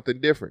says something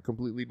different,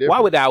 completely different. Why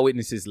would the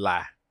eyewitnesses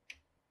lie?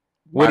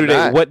 Why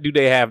not? What do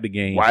they have to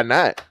gain? Why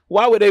not?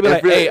 Why would they be like,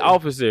 If it- "Hey,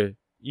 officer,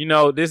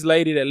 this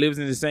lady that lives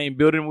in the same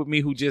building with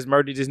me who just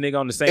murdered this nigga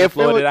on the same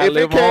floor that I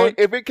live on"?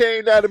 If it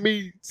came down to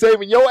me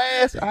saving your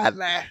ass, I'd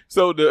lie.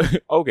 So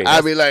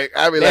I'd be like,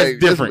 that's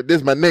different.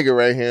 This my nigga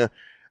right here.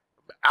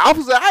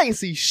 Officer, I ain't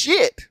see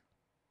shit.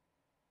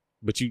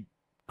 But you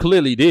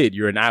clearly did.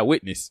 You're an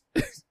eyewitness.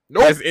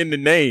 Nope. That's in the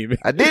name.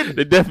 I didn't.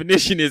 The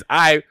definition is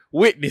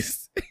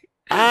eyewitness.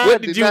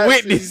 What did you not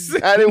witness?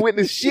 I didn't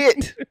witness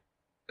shit.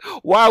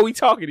 Why are we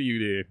talking to you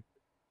then?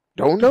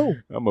 Don't know.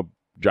 I'm gonna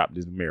drop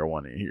this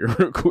marijuana in here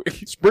real quick.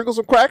 Sprinkle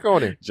some crack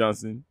on it,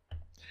 Johnson.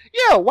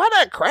 Yeah, why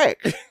not crack?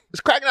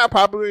 Is crack not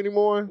popular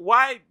anymore?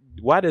 Why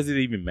does it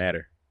even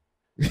matter?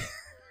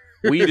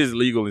 Weed is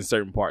legal in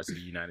certain parts of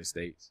the United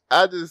States.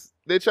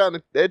 They're trying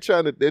to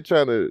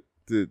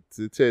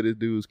tear this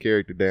dude's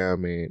character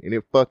down, man, and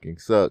it fucking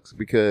sucks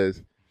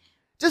because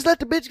just let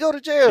the bitch go to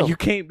jail. You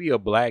can't be a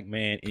black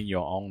man in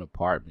your own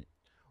apartment.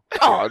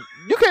 Oh,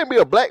 you can't be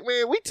a black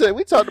man. We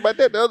talked about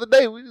that the other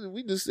day.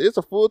 We just it's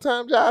a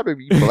full-time job to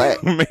be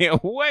black. Man,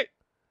 what?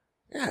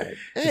 God,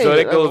 so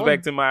that goes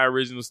back to my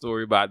original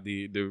story about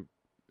the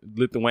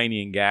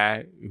Lithuanian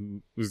guy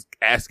who was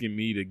asking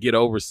me to get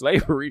over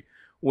slavery.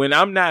 When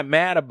I'm not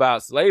mad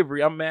about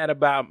slavery, I'm mad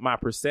about my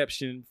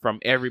perception from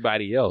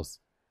everybody else.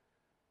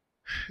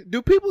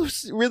 Do people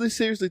really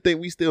seriously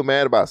think we still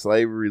mad about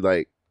slavery?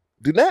 Like,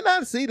 do they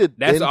not see that?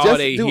 That's all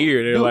they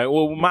hear. They're like,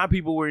 well, my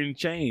people were in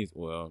chains.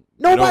 Well,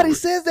 nobody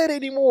says that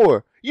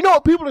anymore. You know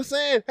what people are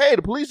saying? Hey,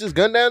 the police just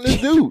gunned down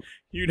this dude.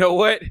 You know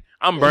what?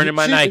 I'm burning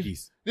my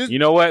Nikes. You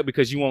know what?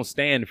 Because you won't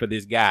stand for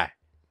this guy.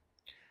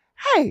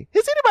 Hey,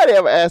 has anybody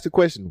ever asked the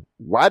question,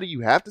 why do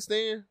you have to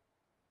stand?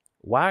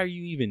 Why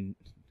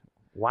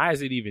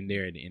is it even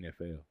there in the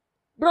NFL?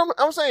 But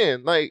I'm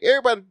saying, like,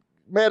 everybody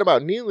mad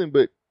about kneeling,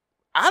 but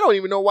I don't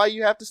even know why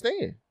you have to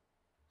stand.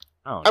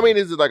 I mean,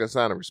 is it like a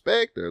sign of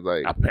respect or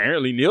like?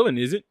 Apparently kneeling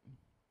isn't.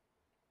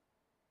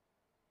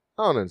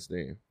 I don't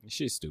understand. This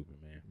shit's stupid,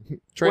 man.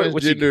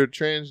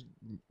 Transgender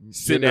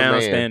sit down,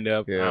 man. stand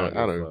up. Yeah,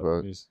 I don't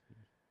know. Just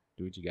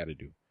do what you got to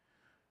do.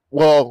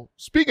 Well,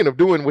 speaking of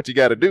doing what you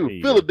got to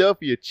do,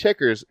 Philadelphia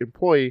Checkers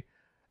employee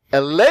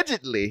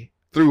allegedly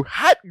threw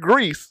hot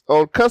grease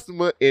on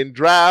customer in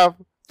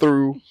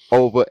drive-through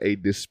over a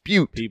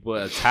dispute. People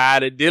are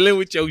tired of dealing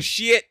with your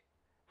shit.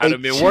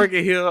 I've been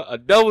working here a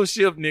double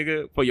shift,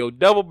 nigga, for your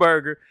double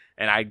burger,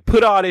 and I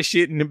put all this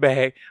shit in the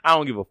bag. I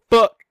don't give a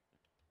fuck.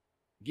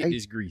 Get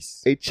this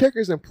grease. A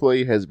Checkers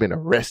employee has been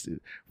arrested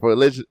for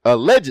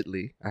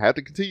allegedly, I have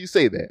to continue to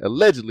say that,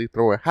 allegedly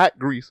throwing hot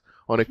grease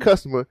on a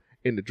customer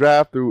in the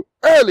drive-thru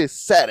early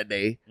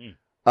Saturday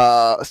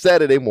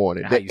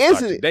morning. The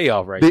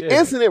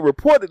incident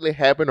reportedly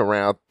happened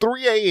around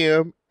 3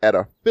 a.m. at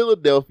a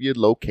Philadelphia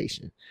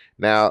location.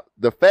 Now,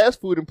 the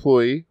fast food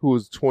employee, who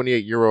was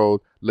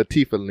 28-year-old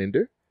Latifah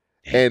Linder,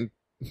 and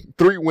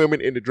 3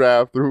 women in the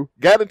drive-thru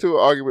got into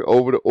an argument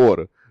over the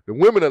order. The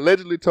women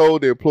allegedly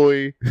told the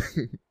employee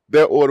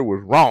their order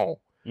was wrong.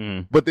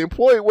 But the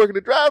employee working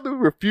the drive-thru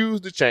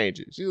refused to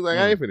change it. She was like,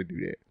 I ain't finna do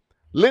that.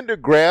 Linder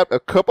grabbed a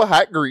cup of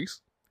hot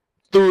grease,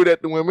 threw it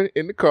at the women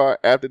in the car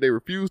after they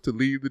refused to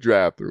leave the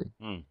drive-thru.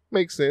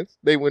 Makes sense.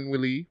 They wouldn't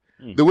leave.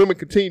 The women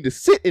continued to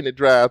sit in the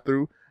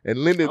drive-thru, and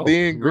Linder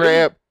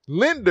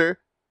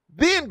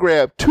then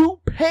grabbed 2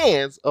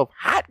 pans of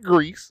hot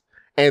grease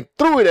and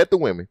threw it at the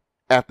women.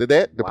 After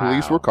that, the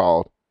police were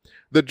called.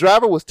 The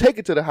driver was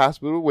taken to the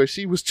hospital where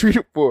she was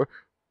treated for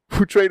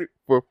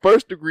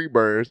first-degree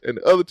burns, and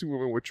the other 2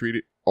 women were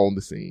treated on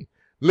the scene.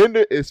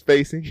 Linder is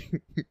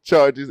facing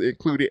charges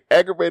including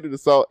aggravated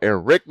assault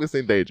and reckless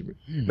endangerment.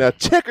 Now,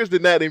 Checkers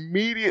did not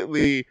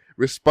immediately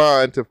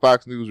respond to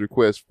Fox News'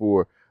 request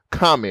for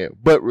comment,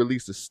 but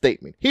released a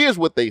statement. Here's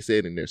what they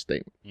said in their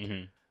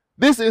statement.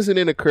 This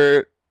incident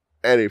occurred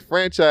at a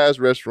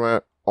franchise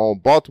restaurant on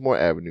Baltimore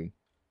Avenue.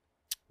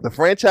 The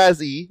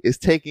franchisee is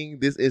taking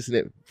this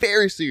incident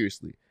very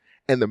seriously,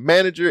 and the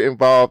manager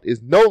involved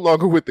is no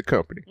longer with the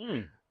company.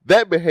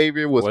 That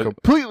behavior was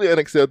completely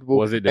unacceptable.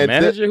 Was it the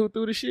manager who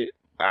threw the shit?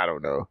 I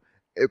don't know.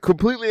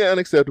 Completely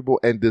unacceptable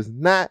and does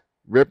not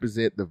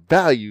represent the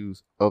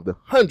values of the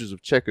hundreds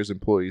of Checkers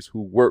employees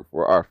who work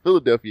for our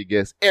Philadelphia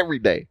guests every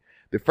day.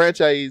 The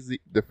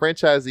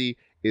franchisee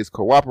is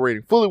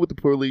cooperating fully with the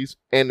police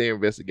and their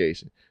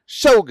investigation.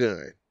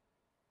 Shogun,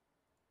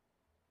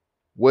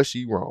 was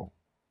she wrong?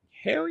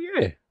 Hell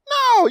yeah.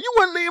 No, you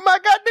wouldn't leave my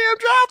goddamn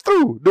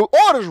drive-thru. The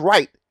order's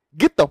right.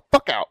 Get the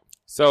fuck out.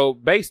 So,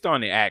 based on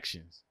the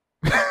actions,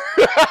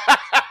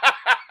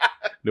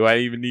 do I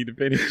even need to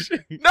finish?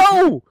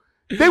 No,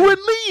 they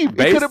wouldn't leave.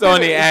 Based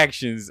on the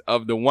actions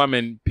of the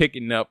woman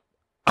picking up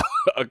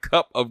a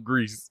cup of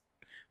grease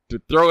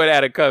to throw it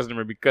at a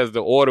customer because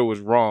the order was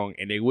wrong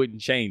and they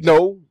wouldn't change it.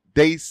 No,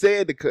 they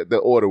said the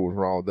order was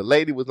wrong. The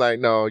lady was like,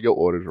 no, your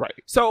order's right.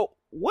 So,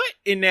 what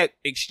in that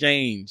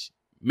exchange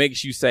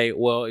makes you say,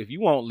 well, if you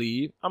won't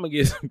leave, I'm going to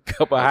get some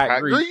cup of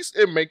hot grease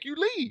and make you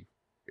leave?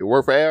 It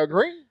worked for Al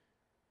Green.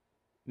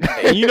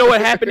 And you know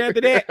what happened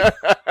after that?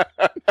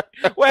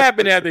 What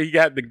happened after he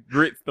got the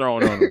grits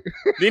thrown on him?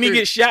 Didn't he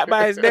get shot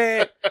by his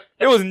dad?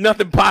 There was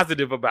nothing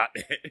positive about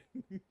that.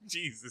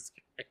 Jesus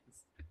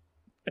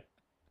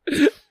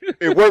Christ.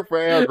 It worked for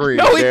Al Green.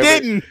 No, it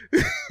didn't.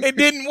 It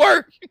didn't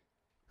work.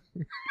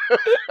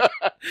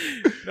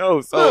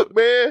 No, so look,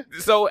 man.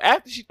 So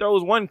after she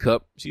throws 1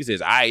 cup, she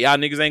says, "All right, y'all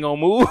niggas ain't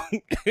gonna move."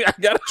 I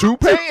got 2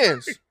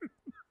 pans.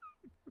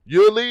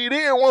 You'll lead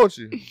in, won't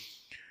you?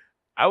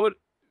 I would.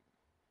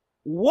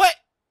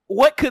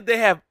 What could they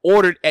have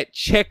ordered at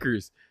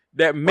Checkers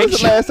that makes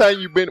When's the last time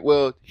you been?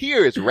 Well,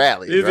 here it's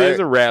rallies. There's right?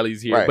 a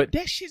rallies here, Right. but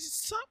that shit is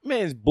something,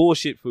 man. It's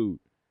bullshit food.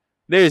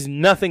 There's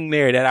nothing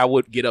there that I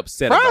would get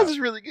upset Fries about. is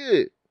really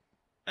good.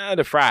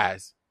 The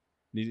fries.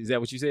 Is that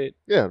what you said?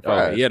 Yeah, the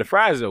fries. Yeah, the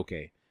fries is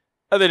okay.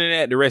 Other than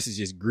that, the rest is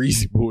just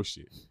greasy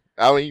bullshit.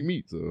 I don't eat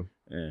meat, so.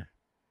 Yeah.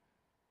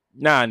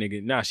 Nah,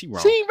 nigga. Nah, she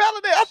wrong. She ain't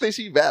valid. I think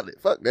she valid.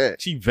 Fuck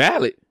that. She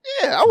valid.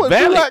 Yeah, I would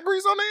Valid. do hot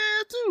grease on their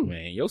ass too.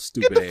 Man, yo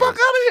stupid Get the fuck out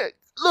of here.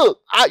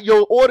 Look,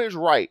 your order's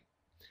right.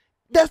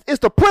 It's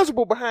the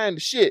principle behind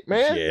the shit,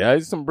 man. Yeah,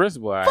 it's some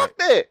principle. All right. Fuck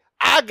that.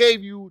 I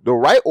gave you the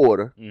right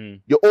order.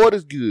 Your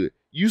order's good.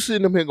 You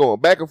sitting up here going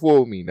back and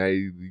forth with me. Now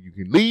you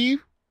can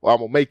leave, or I'm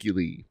gonna make you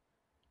leave.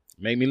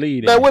 Make me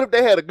leave. Now, what if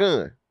they had a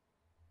gun?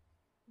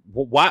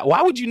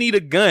 Why would you need a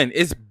gun?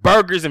 It's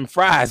burgers and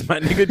fries, my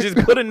nigga. Just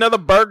put another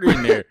burger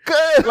in there.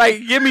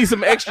 Like, give me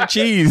some extra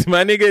cheese,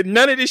 my nigga.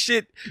 None of this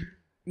shit.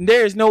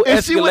 There's no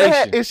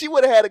escalation. If she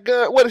would have had a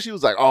gun, what if she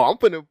was like, "Oh, I'm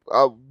finna,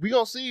 we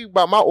gonna see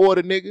about my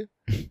order, nigga."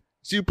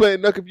 She playing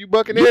Knuck If You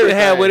Buck and You can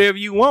everything. have whatever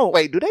you want.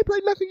 Wait, do they play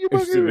Knuck If You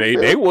Buck?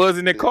 They was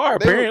in the car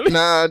apparently.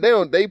 Nah, they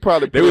don't. They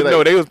probably They was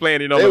they was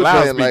playing it on the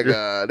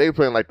loudspeaker. They were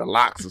playing like the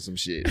Locks or some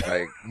shit.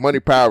 Like Money,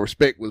 Power,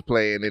 Respect was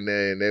playing in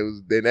there, and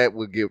that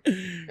would give.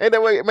 And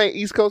that way, man,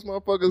 East Coast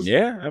motherfuckers,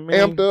 Yeah, I mean,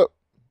 amped up.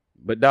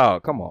 But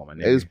dog, come on, man.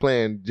 They was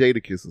playing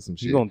Jadakiss or some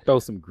shit. You gonna throw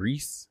some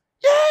grease?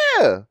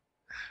 Yeah.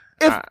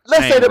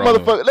 Let's say that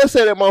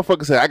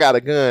motherfucker said, "I got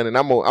a gun, and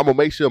I'm gonna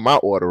make sure my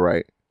order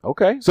right."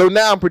 Okay. So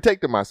now I'm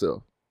protecting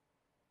myself.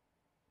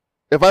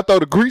 If I throw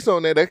the grease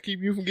on there, that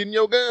keep you from getting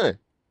your gun.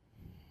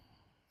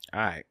 All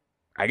right.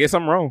 I guess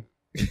I'm wrong.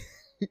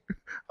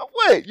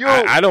 What?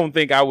 I don't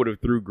think I would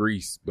have threw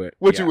grease, but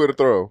What you would have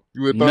thrown?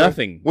 You would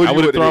nothing. I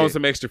would have thrown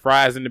some extra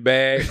fries in the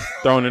bag,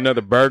 thrown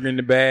another burger in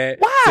the bag.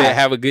 Why? Said,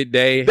 have a good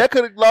day. That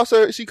could have lost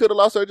her. She could have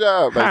lost her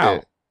job. Like How?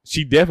 that.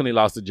 She definitely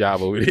lost a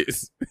job over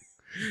this.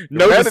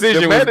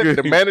 Decision was good.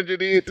 The manager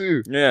did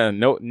too. Yeah,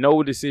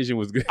 no decision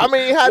was good. I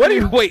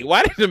mean, wait,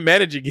 why did the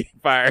manager get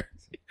fired?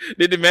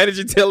 Did the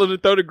manager tell him to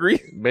throw the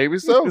grease? Maybe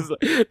so. Throw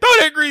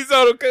that grease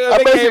on him, cuz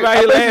they came out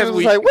here last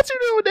week. Like, what you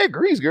doing with that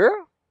grease,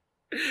 girl?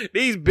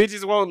 These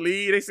bitches won't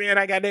leave. They saying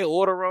I got that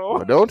order wrong.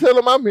 Well, don't tell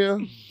them I'm here.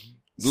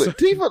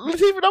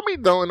 Latifah don't be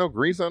throwing no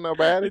grease on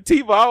nobody.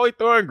 Latifah always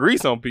throwing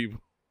grease on people.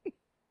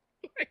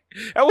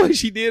 That's what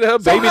she did to her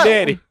baby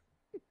daddy.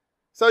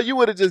 So you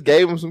would have just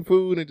gave him some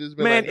food and just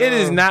been Man, like, it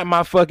is not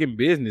my fucking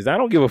business. I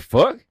don't give a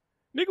fuck.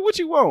 Nigga, what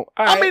you want?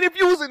 All I right. mean, if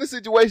you was in a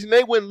situation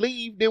they wouldn't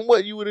leave, then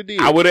what you would have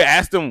did? I would have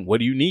asked them, what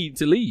do you need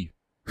to leave?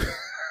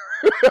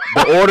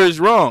 The order's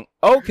wrong.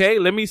 Okay,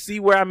 let me see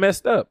where I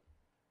messed up.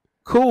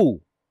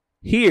 Cool.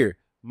 Here,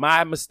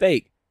 my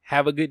mistake.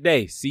 Have a good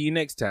day. See you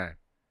next time.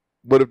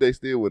 But if they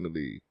still wouldn't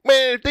leave?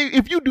 Man,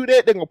 if you do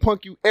that, they're going to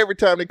punk you every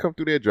time they come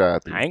through their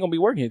drive-thru. I ain't going to be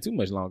working here too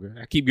much longer.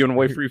 I keep giving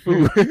away free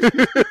food.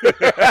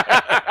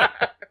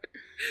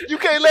 You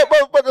can't let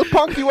motherfuckers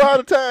punk you all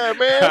the time,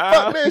 man.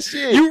 Fuck that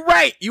shit. You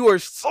right. You are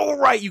so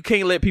right. You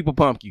can't let people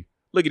pump you.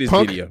 Look at this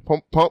video.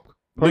 Pump.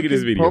 Look at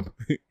this video.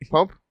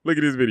 Pump. Look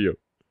at this video.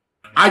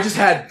 I just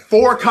had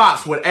 4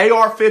 cops with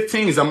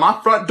AR-15s on my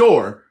front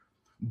door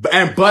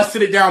and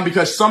busted it down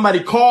because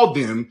somebody called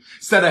them,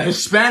 said a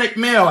Hispanic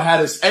male had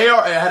an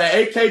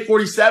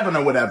AK-47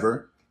 or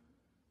whatever.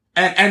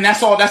 And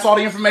that's all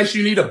the information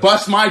you need to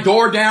bust my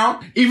door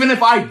down. Even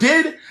if I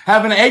did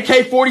have an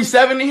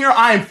AK-47 in here,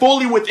 I am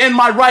fully within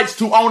my rights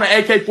to own an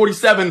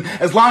AK-47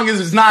 as long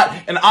as it's not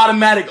an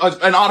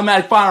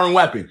automatic firing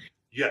weapon.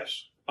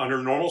 Yes.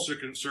 Under normal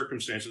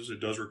circumstances,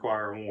 it does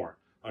require a warrant.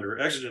 Under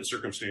exigent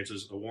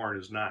circumstances, a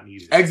warrant is not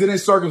needed.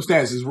 Exigent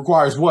circumstances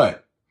requires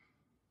what?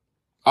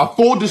 A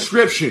full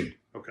description.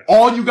 Okay.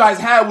 All you guys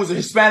had was a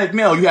Hispanic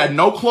male. You had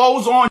no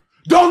clothes on.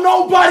 Don't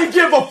nobody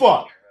give a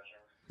fuck.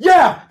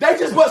 Yeah,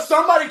 but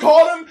somebody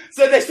called him,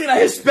 said they seen a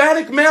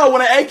Hispanic male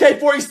with an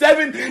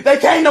AK-47. They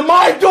came to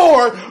my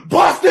door,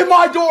 busted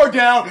my door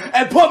down,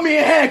 and put me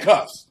in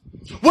handcuffs.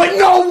 With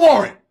no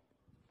warrant.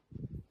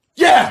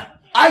 Yeah,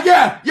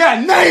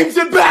 names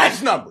and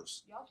badge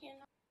numbers.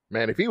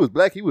 Man, if he was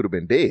black, he would have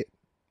been dead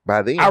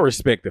by then. I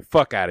respect the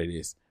fuck out of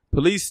this.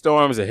 Police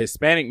storms a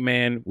Hispanic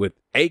man with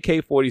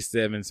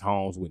AK-47's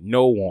homes with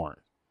no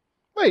warrant.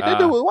 Wait, that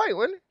dude was white,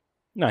 wasn't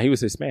he? No, he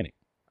was Hispanic.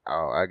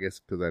 Oh, I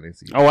guess because I didn't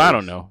see. Oh, I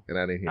don't know. And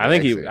I didn't hear.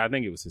 I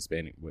think it was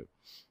Hispanic, but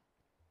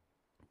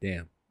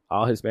damn,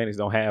 all Hispanics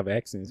don't have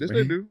accents. Yes, man.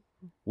 they do.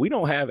 We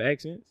don't have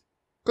accents.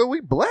 Cause we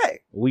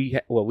black. We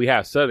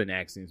have Southern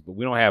accents, but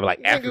we don't have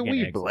like African we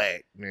accents.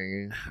 black,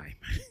 nigga.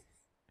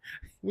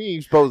 We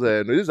ain't supposed to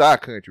have. This is our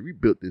country. We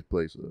built this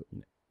place up.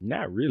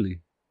 Not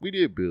really. We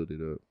did build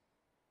it up.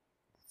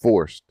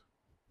 Forced.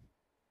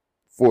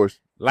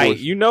 Like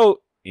you know.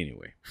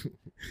 Anyway.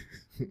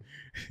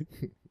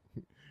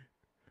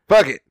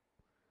 Fuck it.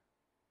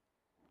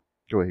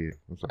 Go ahead.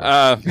 I'm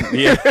sorry.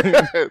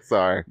 Yeah.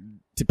 Sorry.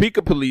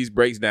 Topeka police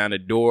breaks down the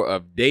door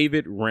of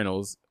David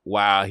Reynolds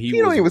while he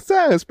don't even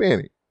sound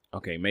Hispanic.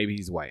 Okay, maybe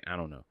he's white. I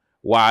don't know.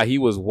 While he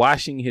was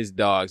washing his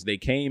dogs, they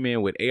came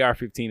in with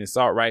AR-15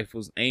 assault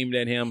rifles aimed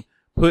at him,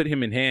 put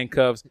him in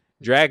handcuffs,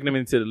 dragged him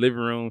into the living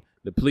room,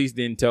 The police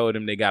then told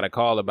him they got a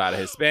call about a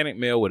Hispanic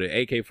male with an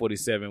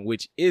AK-47,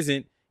 which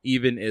isn't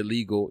even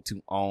illegal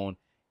to own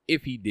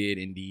if he did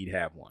indeed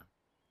have one.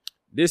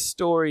 This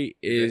story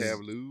is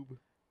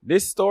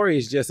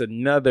just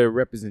another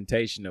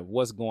representation of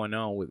what's going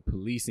on with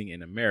policing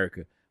in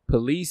America.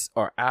 Police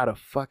are out of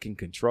fucking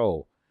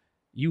control.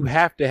 You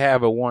have to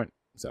have a warrant.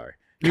 Sorry.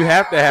 You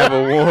have to have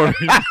a warrant.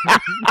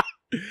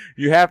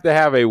 You have to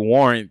have a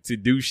warrant to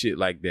do shit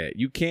like that.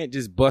 You can't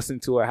just bust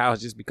into a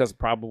house just because of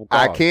probable cause.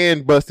 I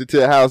can bust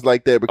into a house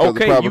like that because of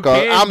probable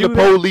cause. I'm the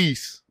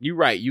police. You're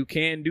right. You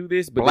can do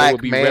this, but there will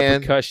be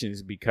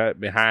repercussions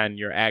behind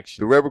your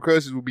action. The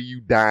repercussions will be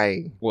you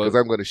dying because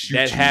I'm going to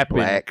shoot you,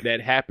 black. That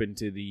happened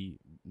to the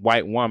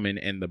white woman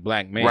and the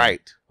black man.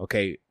 Right.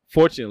 Okay.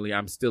 Fortunately,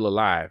 I'm still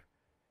alive,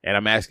 and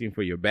I'm asking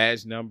for your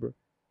badge number.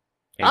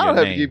 And I don't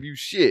your have name. to give you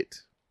shit.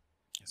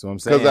 That's what I'm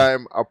saying. Because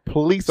I'm a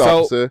police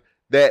officer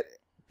that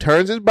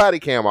turns his body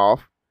cam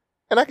off,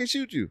 and I can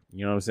shoot you.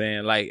 You know what I'm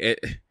saying? Like,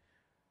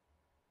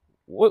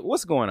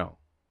 what's going on?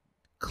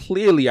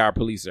 Clearly, our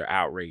police are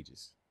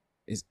outrageous.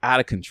 It's out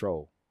of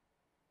control.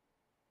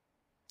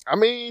 I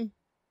mean,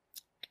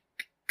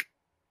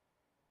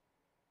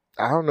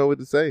 I don't know what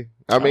to say.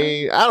 I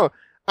mean, I don't.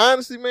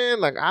 Honestly,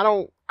 man, like, I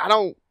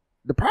don't.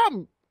 The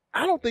problem.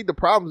 I don't think the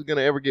problem is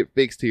gonna ever get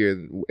fixed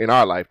here in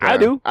our lifetime. I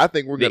do. I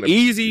think we're gonna. The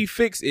easy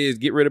fix is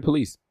get rid of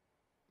police.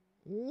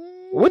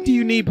 What do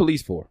you need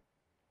police for?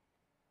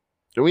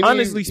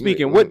 Honestly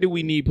speaking, what do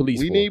we need police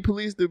for? We need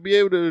police to be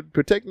able to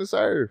protect and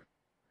serve.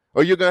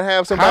 Or you're gonna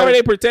have somebody. How are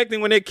they protecting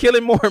when they're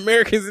killing more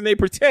Americans than they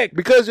protect?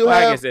 Because you'll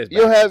have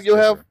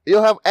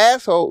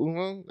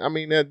assholes. I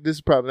mean, this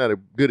is probably not a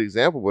good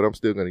example, but I'm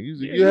still gonna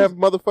use it. You have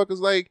motherfuckers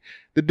like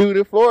the dude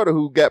in Florida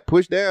who got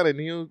pushed down and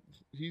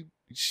he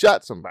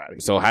shot somebody.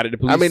 So how did the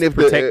police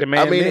protect the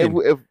man?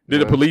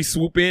 Did the police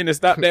swoop in and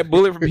stop that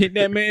bullet from hitting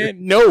that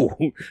man? No.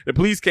 The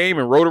police came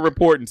and wrote a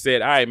report and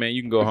said, "All right, man,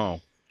 you can go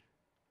home."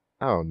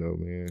 I don't know,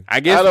 man. I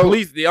guess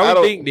police. The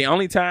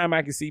only time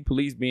I can see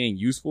police being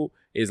useful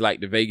is like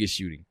the Vegas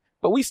shooting,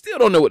 but we still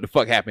don't know what the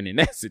fuck happened in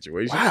that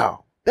situation.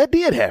 Wow, that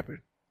did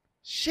happen.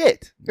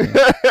 Shit.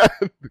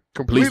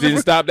 Police didn't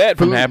stop that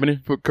from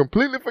happening.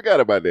 Completely forgot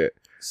about that.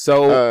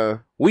 So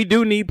we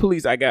do need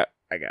police. I gotta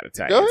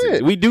tell you. Go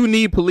ahead. We do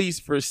need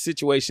police for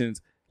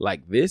situations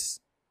like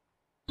this.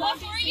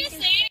 Before you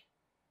say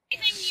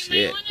anything,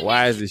 Shit.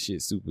 Why is this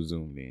shit super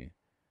zoomed in?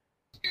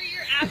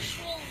 your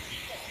actual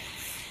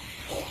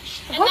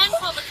and then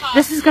call the cops.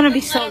 This is gonna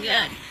be so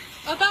good.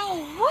 About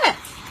what?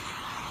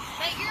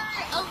 That you're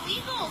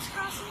illegals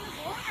crossing the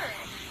border.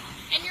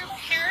 And your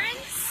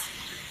parents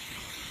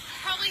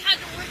probably had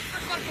to work for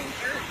fucking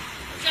dirt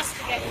just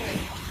to get here.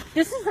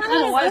 This is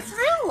It's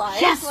real life.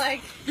 Yes.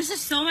 Like, this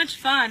is so much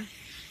fun.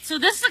 So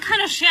this is the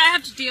kind of shit I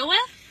have to deal with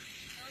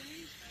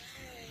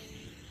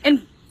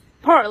in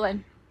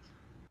Portland.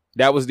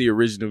 That was the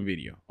original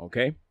video,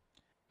 okay?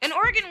 An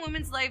Oregon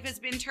woman's life has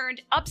been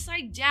turned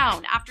upside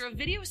down after a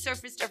video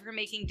surfaced of her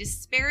making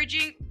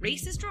disparaging,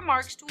 racist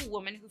remarks to a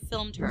woman who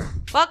filmed her.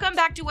 Welcome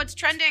back to What's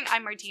Trending.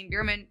 I'm Martine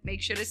Bierman.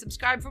 Make sure to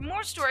subscribe for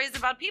more stories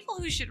about people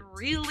who should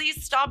really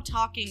stop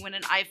talking when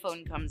an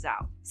iPhone comes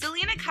out.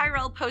 Selena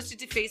Kyrell posted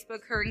to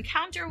Facebook her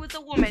encounter with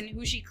a woman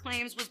who she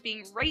claims was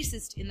being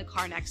racist in the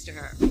car next to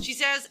her. She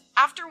says,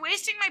 "After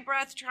wasting my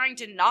breath trying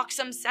to knock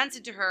some sense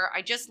into her,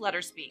 I just let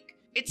her speak.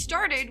 It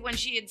started when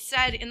she had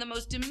said in the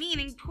most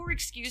demeaning, poor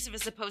excuse of a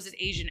supposed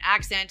Asian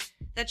accent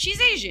that she's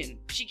Asian.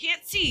 She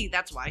can't see,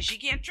 that's why she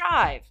can't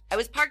drive. I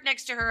was parked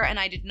next to her and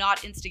I did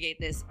not instigate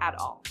this at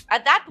all."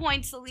 At that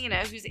point,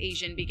 Selena, who's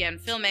Asian, began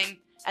filming,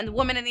 and the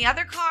woman in the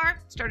other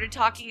car started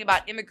talking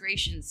about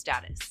immigration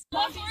status.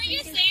 before you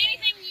say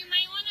anything, you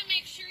might want to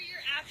make sure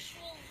your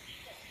actual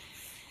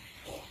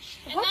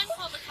and then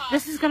call the cops.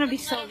 This is gonna be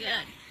so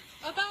good.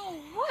 About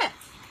what?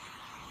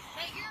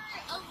 That you're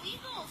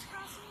illegals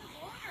crossing the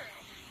border.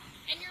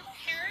 And your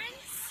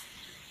parents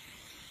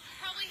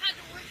probably had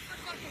to work for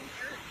fucking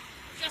dirt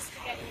just to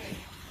get here.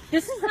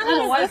 This is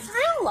It's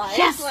real life.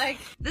 Yes. Like,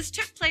 This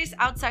took place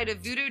outside of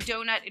Voodoo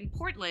Donut in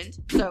Portland,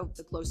 so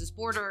the closest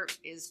border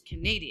is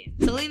Canadian.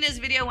 Selena's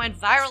video went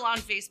viral on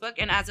Facebook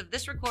and as of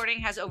this recording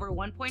has over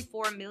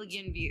 1.4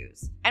 million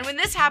views. And when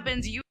this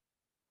happens,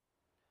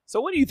 So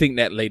what do you think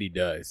that lady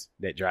does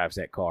that drives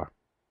that car?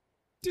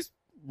 Just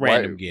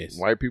random guess.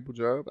 White people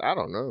drive? I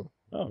don't know.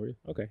 Oh, really?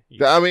 Okay.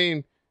 I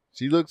mean,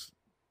 she looks,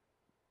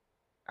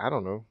 I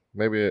don't know,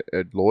 maybe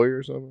a lawyer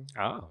or something.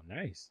 Oh,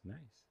 nice.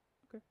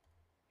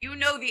 you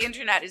know the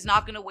internet is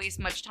not going to waste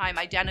much time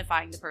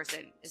identifying the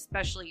person,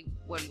 especially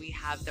when we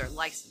have their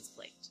license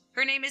plate.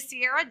 Her name is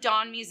Sierra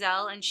Dawn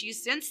Mizell, and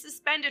she's since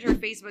suspended her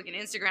Facebook and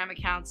Instagram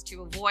accounts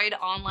to avoid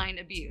online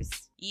abuse.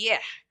 Yeah,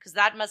 because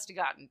that must have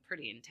gotten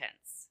pretty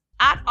intense.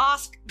 At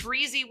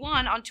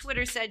OskBreezy1 on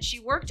Twitter said she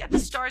worked at the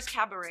Stars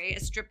Cabaret, a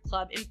strip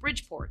club in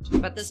Bridgeport.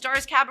 But the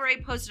Stars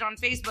Cabaret posted on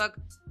Facebook,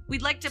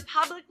 "We'd like to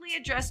publicly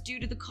address due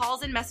to the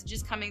calls and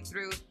messages coming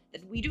through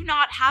that we do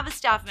not have a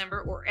staff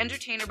member or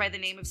entertainer by the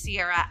name of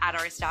Sierra at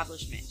our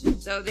establishment.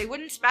 though they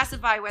wouldn't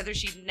specify whether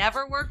she'd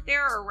never worked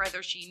there or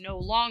whether she no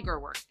longer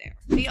worked there.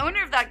 The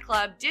owner of that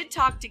club did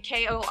talk to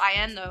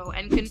KOIN though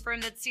and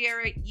confirmed that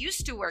Sierra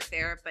used to work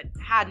there but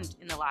hadn't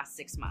in the last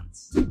 6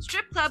 months.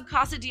 Strip club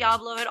Casa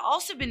Diablo had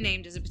also been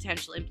named as a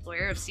potential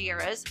employer of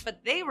Sierra's,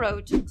 but they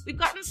wrote, "We've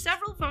gotten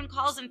several phone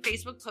calls and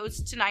Facebook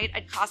posts tonight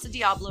at Casa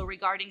Diablo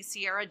regarding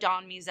Sierra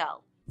Dawn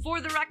Mizell. For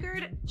the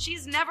record,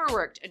 she's never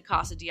worked at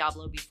Casa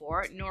Diablo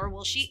before, nor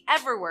will she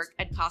ever work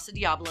at Casa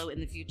Diablo in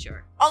the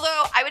future."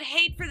 Although I would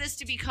hate for this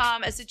to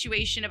become a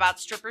situation about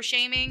stripper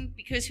shaming,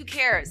 because who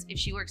cares if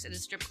she works at a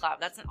strip club?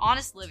 That's an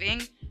honest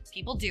living.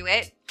 People do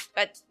it.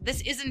 But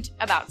this isn't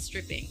about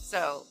stripping,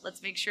 so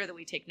let's make sure that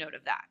we take note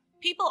of that.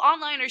 People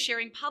online are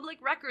sharing public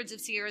records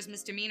of Sierra's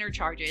misdemeanor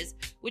charges,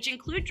 which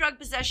include drug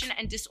possession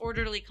and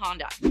disorderly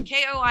conduct.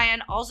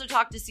 KOIN also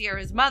talked to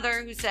Sierra's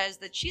mother, who says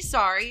that she's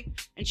sorry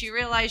and she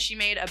realized she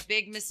made a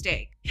big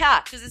mistake. Yeah,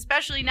 because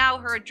especially now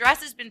her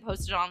address has been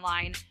posted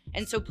online,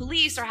 and so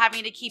police are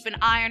having to keep an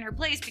eye on her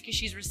place because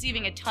she's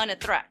receiving a ton of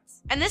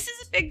threats. And this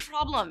is a big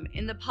problem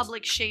in the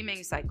public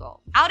shaming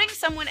cycle. Outing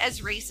someone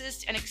as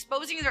racist and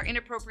exposing their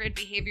inappropriate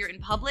behavior in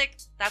public,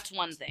 that's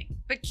one thing.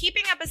 But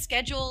keeping up a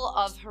schedule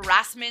of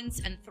harassments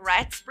and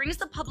threats brings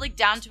the public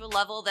down to a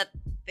level that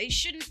they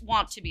shouldn't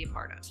want to be a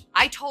part of.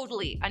 I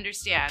totally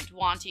understand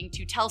wanting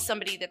to tell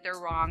somebody that they're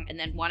wrong and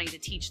then wanting to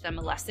teach them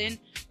a lesson,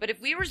 but if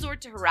we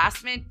resort to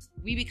harassment,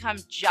 we become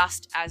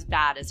just as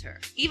bad as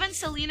her. Even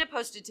Selena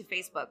posted to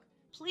Facebook,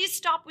 "Please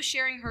stop with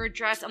sharing her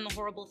address on the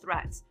horrible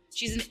threats.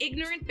 She's an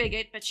ignorant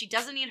bigot, but she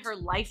doesn't need her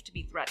life to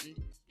be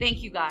threatened.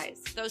 Thank you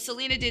guys." Though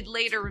Selena did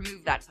later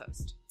remove that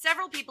post.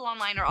 Several people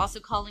online are also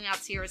calling out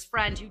Sierra's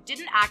friend, who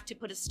didn't act to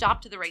put a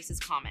stop to the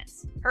racist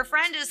comments. Her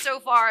friend has so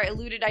far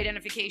eluded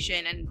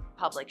identification and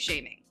public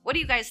shaming. What do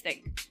you guys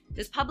think?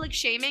 Does public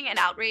shaming and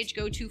outrage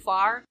go too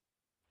far?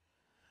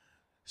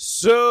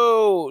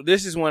 So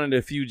this is one of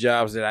the few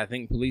jobs that I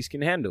think police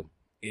can handle,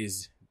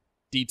 is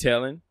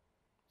detailing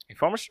a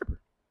former stripper.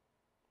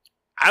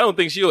 I don't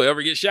think she'll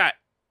ever get shot.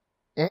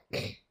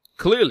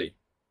 Clearly.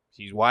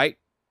 She's white.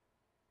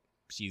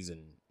 She's a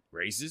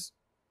racist.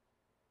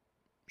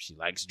 She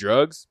likes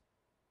drugs.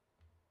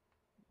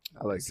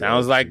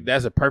 Sounds like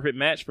that's a perfect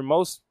match for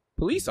most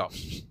police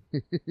officers.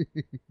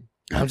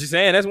 I'm just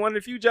saying, that's one of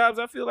the few jobs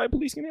I feel like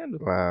police can handle.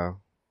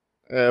 Wow.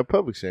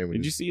 Public shaming.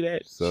 Did you see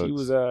that?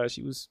 Sucks.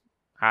 She was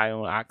high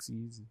on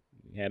oxys.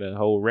 Had a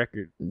whole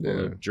record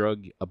of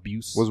drug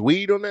abuse. Was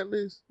weed on that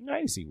list? No, I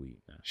didn't see weed.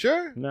 No.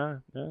 Sure?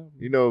 No.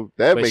 You know,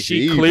 that but makes she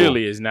you evil.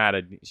 clearly is not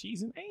a...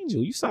 She's an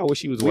angel. You saw what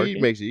she was working.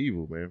 Weed makes you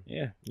evil, man.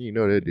 Yeah. You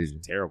know that, did you?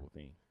 Terrible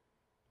thing.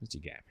 What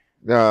you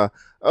got?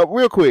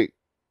 Real quick,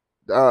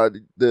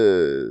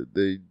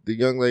 the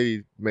young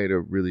lady made a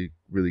really,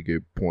 really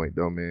good point,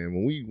 though, man.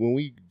 When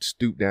we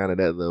stoop down to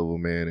that level,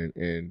 man,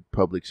 and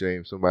public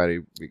shame somebody,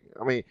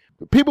 I mean,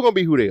 people gonna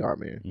be who they are,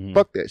 man. Mm-hmm.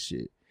 Fuck that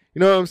shit. You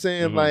know what I'm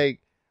saying? Mm-hmm.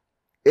 Like,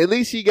 at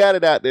least she got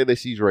it out there that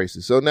she's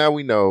racist. So now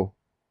we know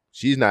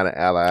she's not an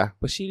ally.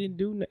 But she didn't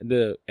do...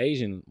 The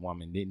Asian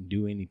woman didn't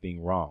do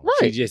anything wrong.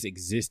 Right. She just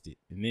existed.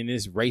 And then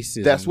this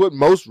racism... That's what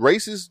most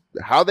racists,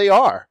 how they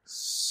are.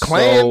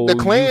 The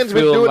Klan's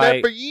been doing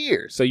that for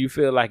years. So you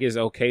feel like it's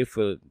okay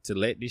to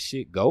let this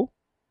shit go?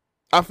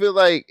 I feel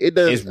like it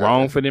does. It's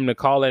wrong for them to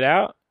call it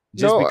out?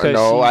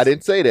 No, I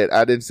didn't say that.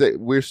 I didn't say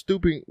we're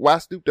stooping. Why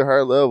stoop to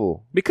her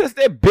level? Because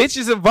that bitch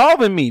is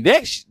involving me.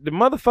 The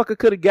motherfucker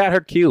could have got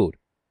her killed.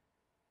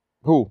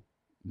 Who?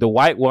 The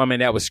white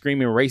woman that was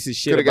screaming racist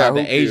shit about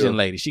the Asian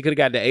lady. She could have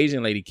got the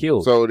Asian lady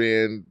killed. So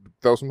then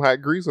throw some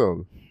hot grease on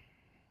her.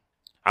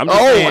 I'm just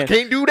saying, I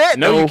can't do that.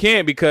 No, you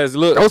can't, because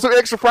look, throw some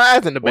extra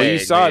fries in the bag. Well, you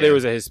saw man. There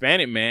was a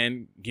Hispanic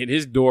man get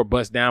his door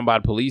bust down by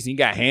the police. He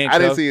got handcuffed. I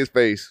didn't see his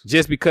face.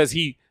 Just because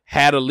he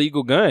had a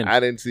legal gun. I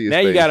didn't see his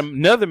face. Now you got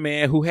another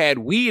man who had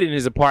weed in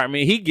his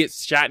apartment. He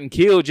gets shot and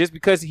killed just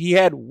because he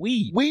had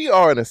weed. We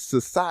are in a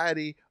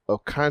society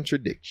of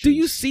contradictions. Do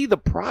you see the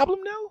problem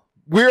now?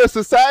 We're a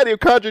society of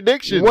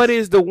contradictions. What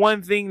is the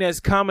one thing that's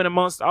common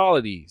amongst all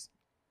of these?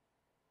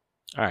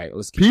 All right,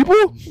 let's keep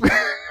people.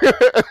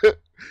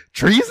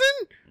 Treason?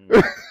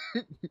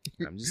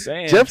 I'm just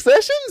saying. Jeff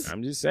Sessions?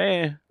 I'm just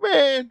saying.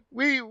 Man,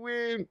 we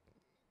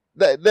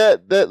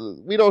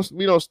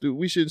don't stoop.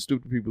 We shouldn't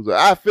stoop to people's.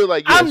 I feel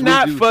like yes, I'm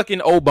not fucking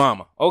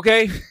Obama.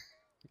 Okay.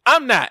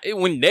 I'm not.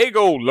 When they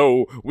go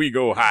low, we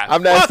go high.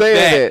 I'm not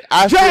saying that.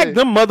 I drag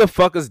them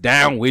motherfuckers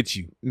down with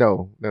you.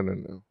 No.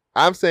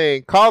 I'm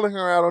saying calling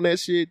her out on that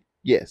shit.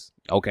 Yes.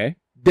 Okay.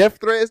 Death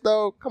threats,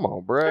 though. Come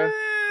on, bruh.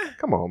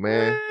 Come on,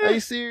 man. Are you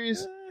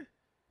serious?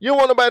 You don't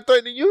want nobody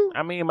threatening you?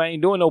 I mean, I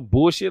ain't doing no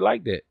bullshit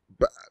like that.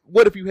 But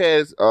what if you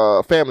had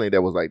a family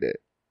that was like that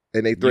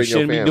and they threaten your family? You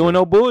shouldn't be doing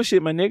no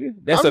bullshit, my nigga.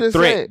 That's a threat.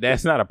 Saying.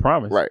 That's not a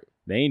promise. Right.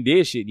 They ain't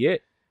did shit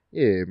yet.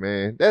 Yeah,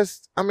 man.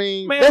 That's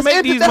make that's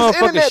these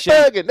motherfuckers internet shake.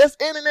 thugging. That's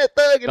internet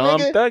thugging, Thumb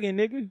nigga. thugging,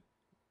 nigga.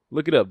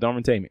 Look it up. Dumb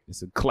Entertainment.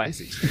 It's a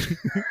classic.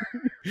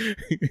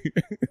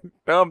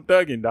 Thumb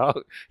thugging,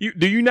 dog.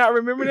 Do you not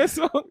remember that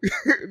song?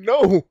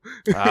 No.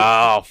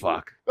 Oh,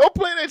 fuck. Don't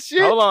play that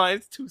shit. Hold on.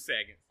 It's 2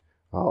 seconds.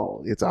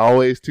 Oh, it's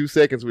always 2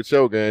 seconds with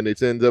Shogun.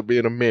 It ends up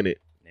being a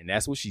minute. And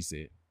that's what she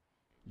said.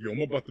 Yo,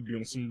 I'm about to be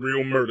on some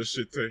real murder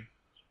shit, Tay.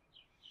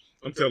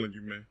 I'm telling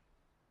you, man.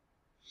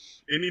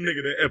 Any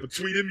nigga that ever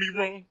tweeted me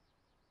wrong,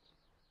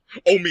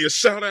 owe me a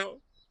shout out,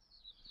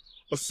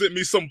 or sent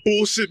me some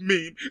bullshit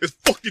meme is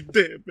fucking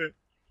dead, man.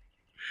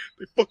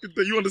 They fucking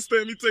dead. You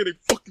understand me, Tay? They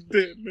fucking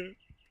dead, man.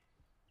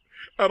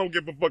 I don't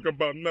give a fuck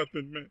about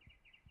nothing, man.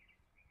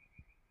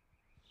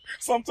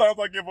 Sometimes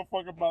I give a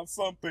fuck about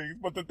some things,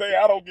 but today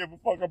I don't give a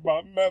fuck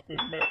about nothing,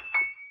 man.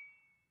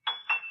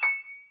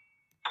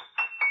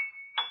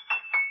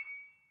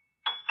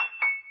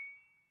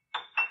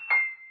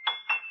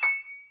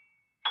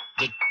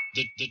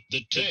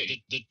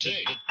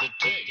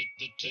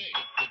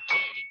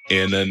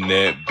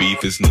 Internet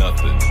beef is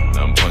nothing.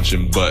 I'm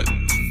punching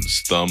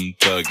buttons, thumb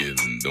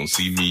thugging. Don't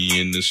see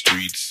me in the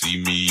streets,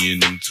 see me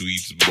in them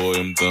tweets. Boy,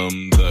 I'm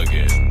thumb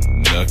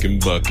thugging, knuckin'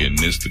 buckin',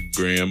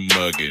 Instagram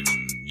mugging.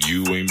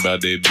 You ain't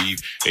about that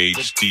beef,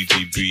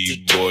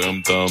 HTTP. Boy,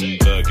 I'm thumb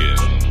thugging,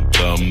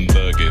 thumb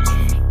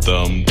thugging,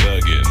 thumb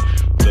thugging,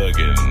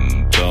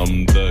 thugging,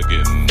 thumb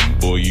thugging.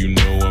 Boy, you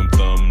know I'm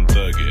thumb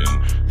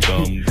thugging,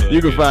 thumb thugging.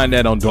 You can find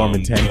that on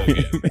Dormant Tank.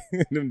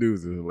 Them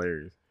dudes are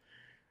hilarious.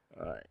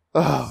 All right.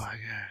 Oh my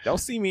god! Don't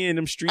see me in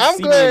them streets. I'm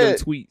see glad. me in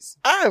them tweets.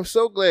 I am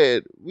so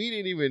glad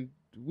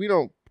we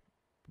don't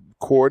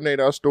coordinate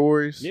our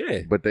stories.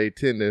 Yeah. But they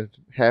tend to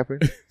happen.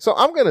 So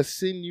I'm gonna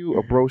send you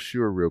a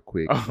brochure real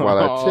quick while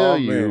I tell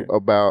you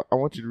about. I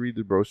want you to read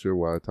the brochure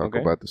while I talk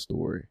about the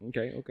story.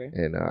 Okay.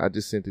 And I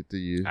just sent it to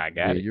you. I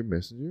got it. Your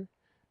messenger.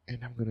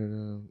 And I'm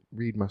gonna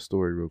read my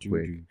story real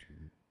quick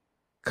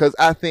because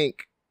I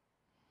think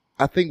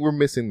we're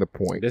missing the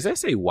point. Does that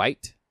say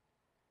white?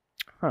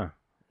 Huh.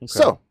 Okay.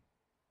 So,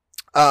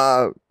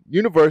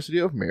 University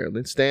of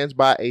Maryland stands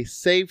by a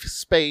safe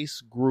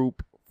space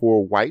group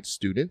for white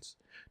students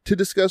to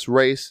discuss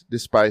race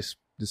despite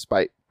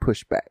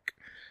pushback.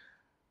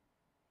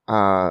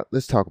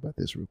 Let's talk about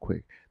this real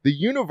quick. The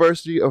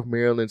University of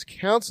Maryland's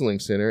Counseling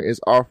Center is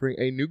offering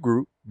a new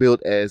group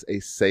built as a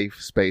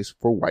safe space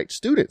for white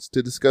students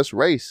to discuss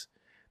race.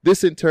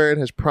 This in turn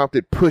has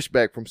prompted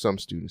pushback from some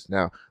students.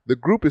 Now, the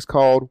group is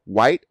called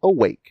White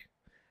Awake,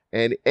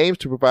 and it aims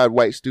to provide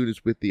white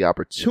students with the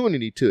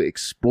opportunity to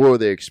explore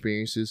their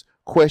experiences,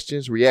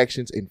 questions,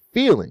 reactions, and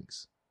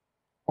feelings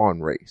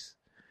on race.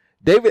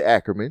 David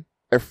Ackerman,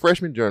 a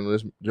freshman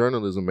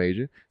journalism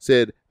major,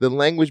 said the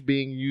language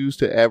being used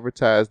to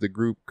advertise the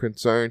group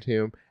concerned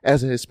him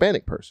as a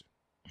Hispanic person.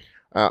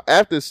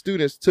 After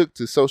students took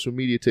to social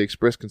media to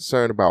express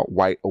concern about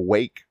White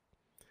Awake,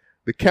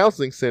 the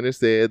counseling center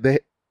said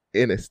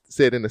in a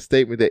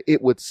statement that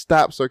it would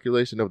stop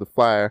circulation of the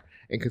flyer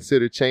and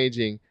consider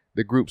changing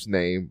the group's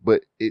name,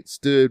 but it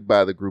stood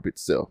by the group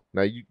itself.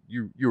 Now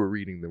you were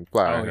reading the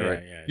flyer,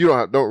 right? Yeah. You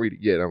don't read it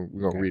yet.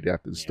 We're gonna read it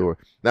after the story.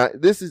 Now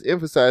this is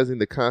emphasizing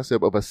the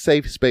concept of a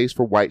safe space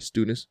for white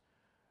students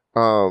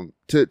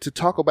to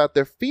talk about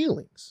their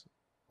feelings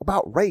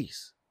about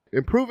race.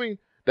 Improving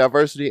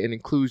diversity and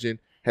inclusion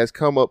has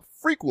come up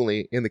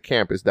frequently in the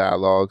campus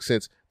dialogue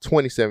since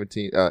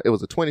 2017. It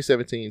was a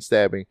 2017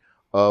 stabbing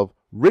of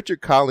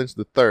Richard Collins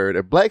III,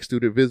 a black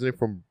student visiting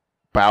from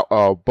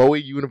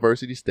Bowie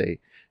University State.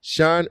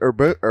 Sean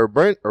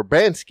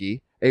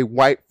Urbanski, a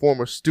white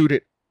former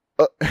student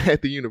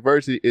at the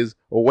university, is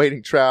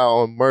awaiting trial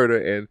on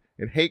murder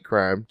and hate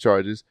crime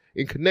charges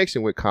in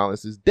connection with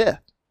Collins'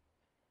 death.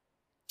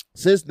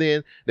 Since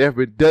then, there have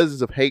been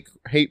dozens of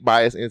hate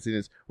bias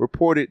incidents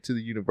reported to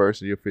the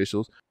university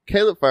officials.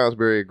 Caleb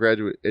Founsbury, a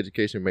graduate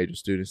education major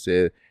student,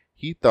 said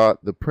he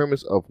thought the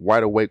premise of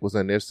White Awake was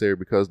unnecessary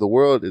because the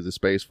world is a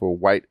space for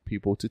white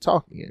people to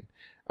talk in.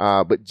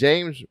 But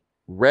James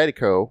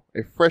Radico,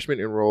 a freshman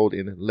enrolled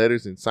in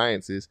Letters and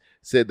Sciences,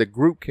 said the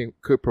group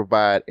could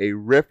provide a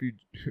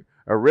refuge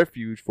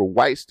for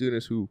white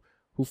students who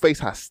face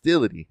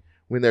hostility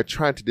when they're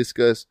trying to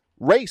discuss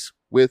race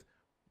with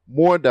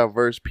more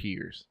diverse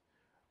peers.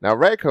 Now,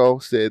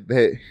 Radico said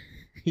that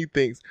he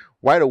thinks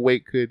White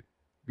Awake could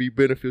be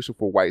beneficial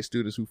for white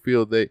students who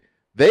feel that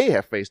they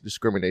have faced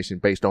discrimination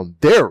based on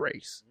their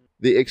race.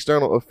 The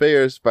External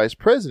Affairs Vice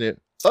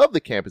President of the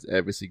campus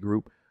advocacy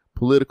group,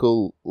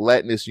 Political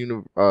Latinist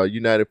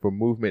United for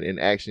Movement and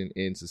Action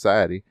in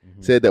Society,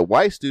 said that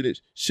white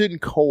students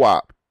shouldn't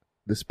co-opt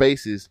the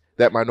spaces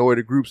that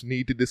minority groups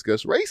need to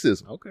discuss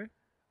racism. Okay.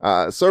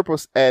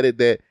 Serpos added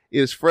that it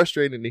is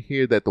frustrating to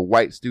hear that the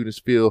white students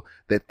feel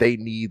that they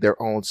need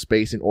their own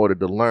space in order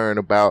to learn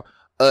about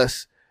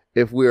us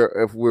if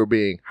we're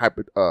being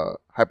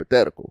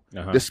hypothetical,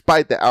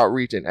 despite the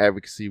outreach and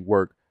advocacy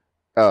work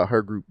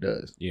her group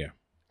does. Yeah.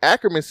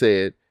 Ackerman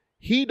said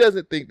he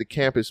doesn't think the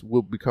campus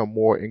will become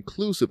more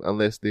inclusive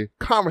unless the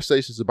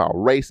conversations about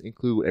race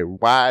include a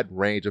wide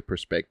range of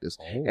perspectives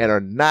and are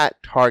not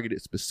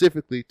targeted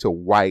specifically to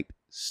white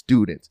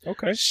students.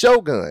 Okay.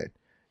 Shogun,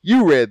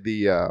 you read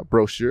the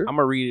brochure. I'm going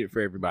to read it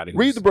for everybody.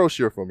 Read the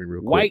brochure for me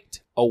real quick.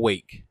 White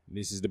Awake.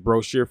 This is the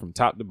brochure from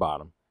top to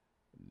bottom.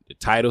 The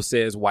title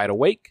says White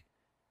Awake,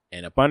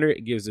 and up under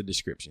it gives a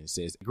description. It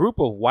says, a group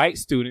of white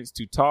students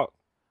to talk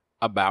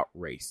about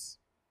race.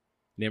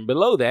 Then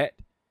below that,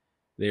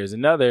 there's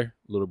another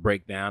little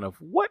breakdown of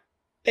what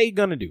they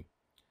gonna do.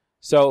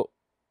 So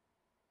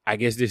I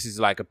guess this is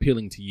like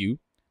appealing to you.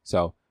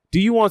 So do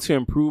you want to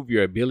improve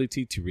your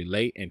ability to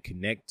relate and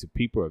connect to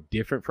people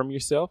different from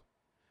yourself?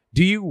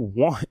 Do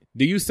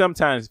you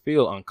sometimes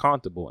feel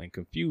uncomfortable and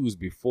confused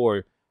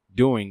before,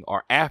 during,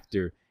 or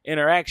after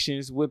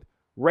interactions with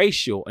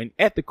racial and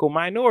ethical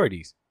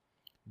minorities?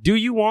 Do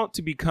you want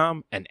to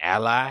become an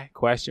ally?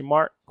 Question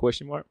mark.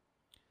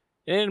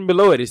 And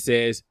below it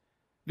says,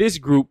 this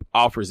group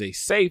offers a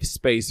safe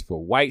space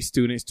for white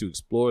students to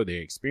explore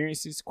their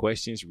experiences,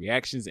 questions,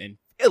 reactions, and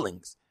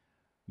feelings.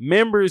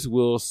 Members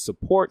will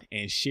support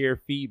and share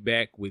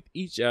feedback with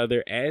each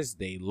other as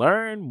they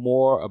learn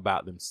more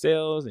about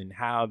themselves and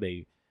how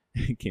they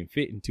can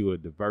fit into a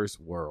diverse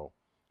world.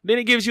 Then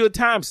it gives you a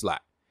time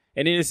slot.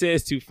 And then it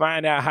says to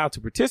find out how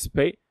to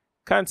participate,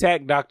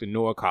 contact Dr.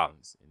 Nora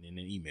Collins and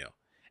then an email.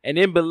 And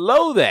then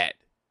below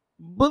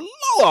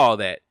all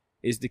that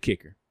is the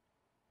kicker.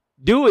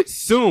 Do it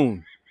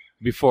soon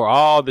before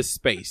all the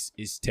space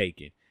is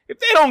taken. If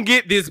they don't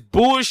get this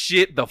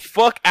bullshit the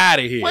fuck out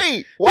of here.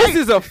 Wait. This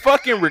is a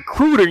fucking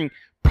recruiting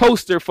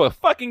poster for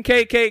fucking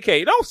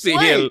KKK. Don't sit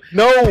here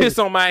piss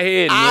on my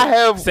head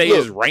and say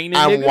it's raining.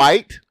 I'm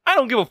white. I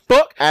don't give a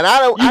fuck. And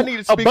I need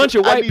to speak. A bunch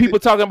of white people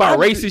talking about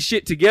racist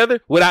shit together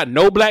without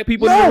no black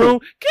people in the room.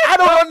 I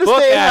don't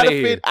understand how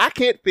to fit. I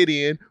can't fit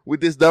in with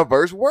this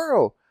diverse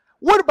world.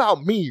 What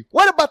about me?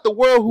 What about the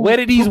world who, where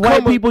did these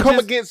white people come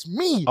against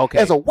me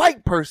as a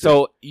white person?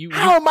 So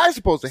how am I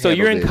supposed to handle this? So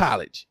you're in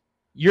college.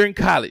 You're in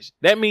college.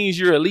 That means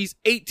you're at least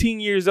 18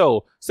 years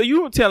old. So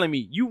you were telling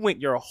me you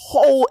went your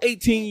whole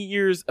 18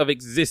 years of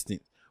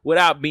existence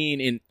without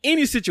being in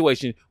any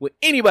situation with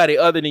anybody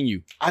other than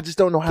you. I just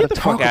don't know how to talk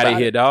about it. Get the fuck out of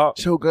here, dog.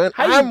 Shogun,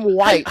 I'm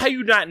white. How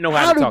you not know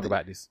how to talk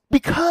about this?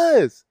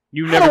 Because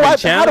you never been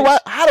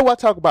challenged. How do I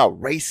talk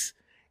about race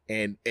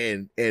and how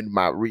do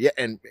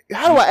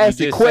I ask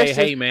the question?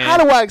 Say, hey, man. How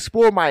do I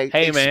explore my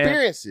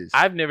experiences?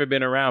 Man, I've never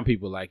been around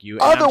people like you,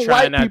 and I'm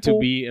trying not to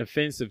be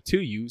offensive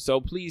to you.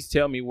 So please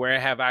tell me, where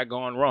have I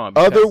gone wrong?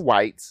 Other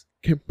whites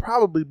can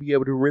probably be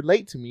able to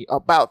relate to me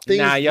about things.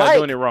 Nah, y'all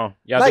doing it wrong.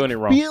 Y'all doing it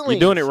wrong. You're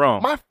doing it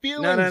wrong. My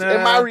feelings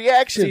and my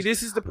reactions. See,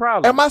 this is the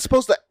problem. Am I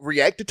supposed to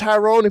react to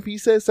Tyrone if he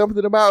says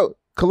something about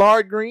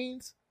collard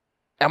greens?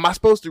 Am I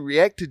supposed to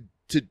react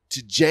to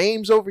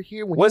James over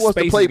here when he wants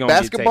to play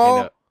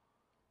basketball?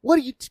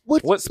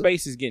 What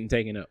space is getting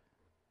taken up?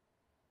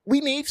 We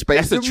need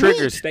space. That's a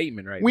trigger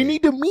statement, right? We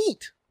need to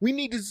meet. We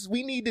need to.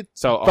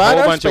 So a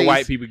whole bunch of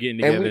white people getting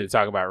together to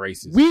talk about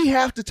racism. We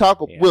have to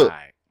talk. Yeah, look,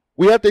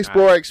 we have to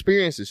explore our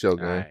experiences,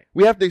 Shogun.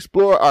 We have to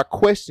explore our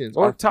questions,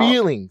 our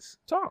feelings.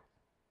 Talk.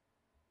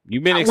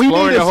 You've been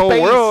exploring the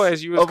whole world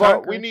as you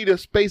was we need a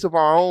space of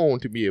our own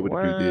to be able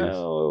to do this.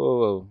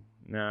 Whoa.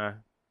 Nah.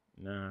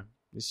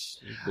 This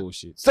is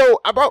bullshit. So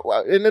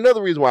and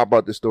another reason why I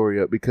brought this story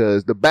up,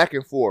 because the back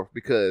and forth,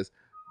 because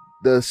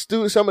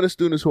some of the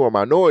students who are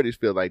minorities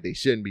feel like they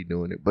shouldn't be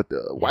doing it, but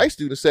the white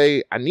students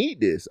say, I need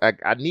this.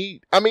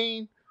 Do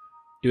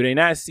they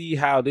not see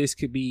how this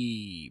could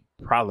be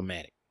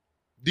problematic?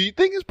 Do you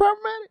think it's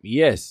problematic?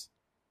 Yes.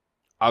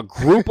 A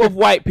group of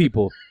white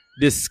people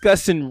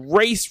discussing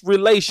race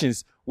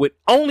relations with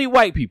only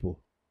white people.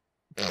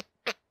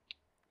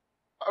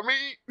 All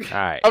right.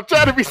 I'm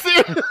trying to be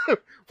serious.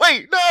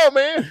 Wait, no,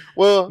 man.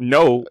 Well,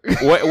 no.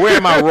 Where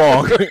am I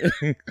wrong? For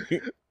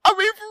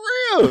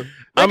real.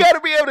 They got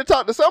to be able to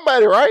talk to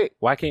somebody, right?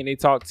 Why can't they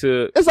talk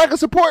to? It's like a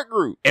support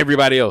group.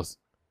 Everybody else.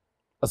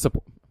 A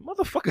support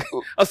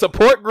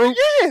group?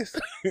 Yes.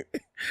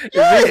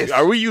 Yes.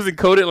 Are we using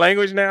coded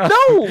language now?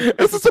 No,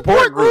 it's a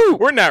support group.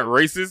 We're not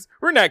racist.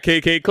 We're not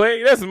KK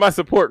Clay. That's my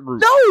support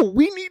group. No,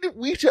 we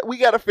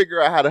got to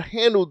figure out how to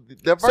handle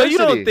diversity. So you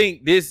don't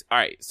think this? All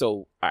right.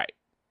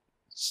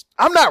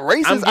 I'm not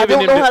racist. I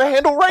don't know how to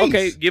handle race.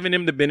 Okay, giving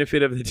them the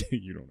benefit of the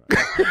you don't know.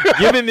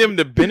 Giving them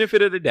the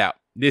benefit of the doubt.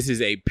 This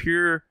is a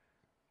pure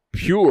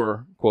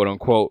quote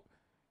unquote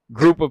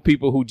group of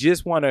people who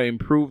just want to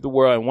improve the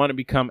world and want to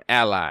become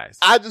allies.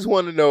 I just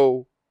want to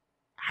know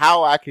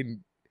how I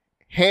can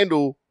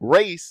handle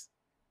race,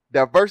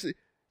 diversity.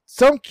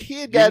 Some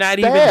kid got stabbed.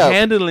 You're not even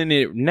handling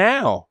it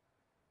now.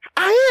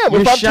 I am.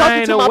 You're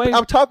shying away.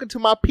 I'm talking to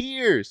my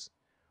peers.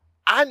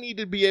 I need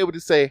to be able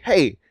to say,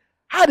 hey,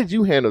 how did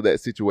you handle that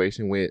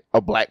situation with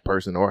a black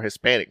person or a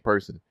Hispanic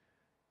person?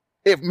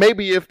 If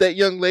that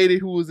young lady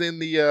who was in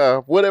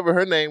the whatever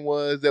her name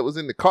was that was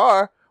in the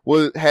car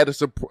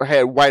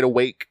had White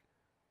Awake,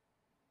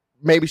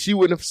 maybe she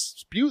wouldn't have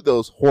spewed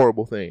those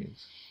horrible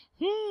things.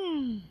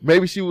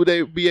 Maybe she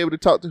would be able to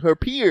talk to her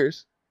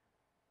peers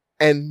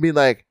and be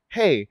like,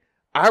 hey,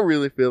 I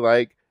really feel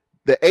like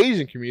the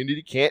Asian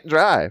community can't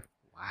drive.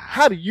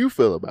 How do you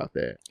feel about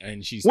that?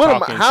 And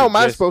how am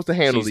I supposed to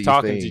handle these things? She's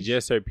talking to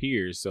just her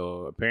peers,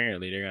 so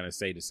apparently they're going to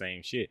say the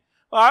same shit.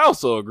 Well, I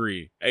also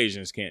agree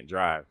Asians can't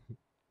drive.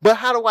 But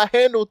how do I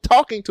handle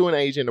talking to an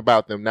Asian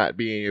about them not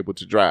being able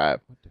to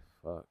drive? What the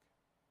fuck?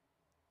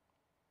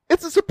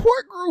 It's a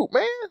support group,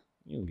 man.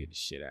 You don't get the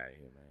shit out of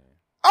here, man.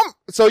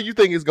 So you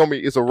think it's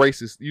a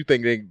racist? You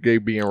think they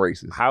being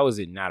racist? How is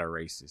it not a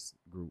racist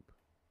group?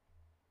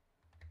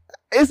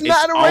 It's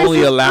not a only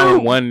racist allowing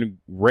group. one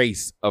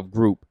race of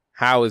group.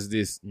 How is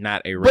this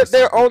not a racist?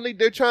 But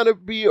they're trying to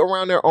be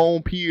around their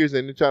own peers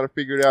and they're trying to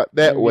figure it out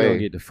that We way. don't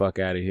get the fuck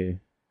out of here.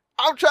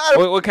 I'm trying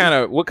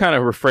to. What kind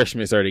of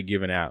refreshments are they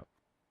giving out?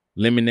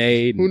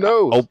 Lemonade? Who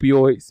knows?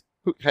 Opioids?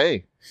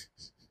 Hey,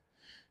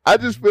 I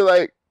just feel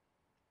like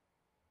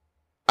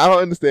I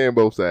don't understand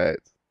both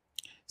sides.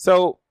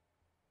 So,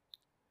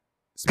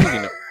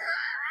 speaking of,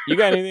 you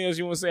got anything else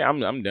you want to say?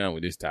 I'm done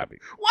with this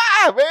topic.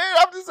 Why, man?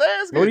 I'm just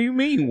asking. What do you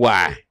mean?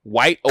 Why?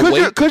 White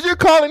awake? Because you're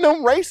calling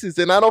them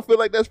racist, and I don't feel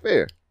like that's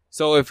fair.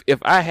 So if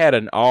I had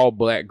an all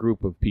black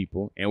group of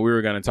people and we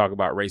were going to talk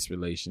about race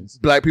relations,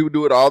 Black people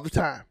do it all the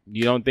time.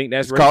 you don't think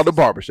that's It's racist? called the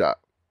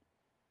barbershop.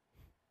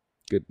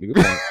 Good point.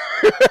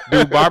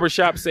 Do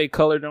barbershops say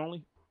colored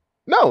only?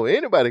 No,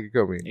 anybody can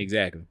come in.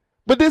 Exactly.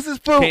 But this is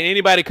for. Can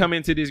anybody come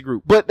into this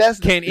group? But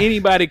Can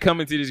anybody come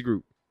into this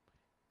group?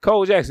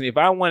 Cole Jackson, if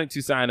I wanted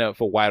to sign up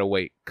for White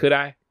Awake, could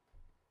I?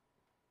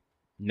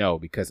 No,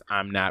 because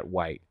I'm not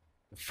white.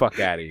 Fuck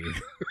out of here.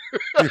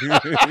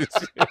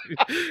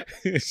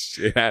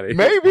 Shit out of here.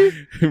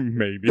 Maybe.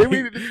 Maybe.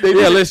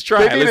 Let's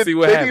try it. Let's see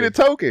what happens. They need a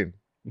token.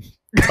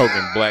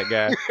 Token black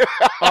guy.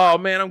 Oh,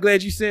 man, I'm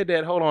glad you said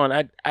that. Hold on.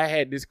 I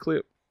had this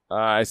clip.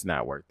 It's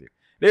not worth it.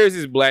 There's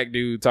this black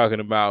dude talking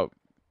about,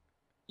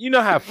 you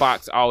know how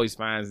Fox always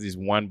finds this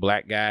one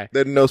black guy?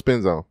 That no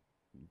spin zone.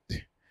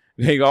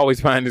 They always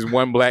find this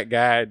one black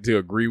guy to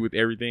agree with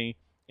everything.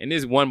 And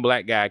this one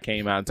black guy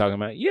came out and talking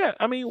about, yeah,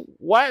 I mean,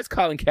 why is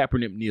Colin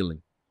Kaepernick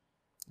kneeling?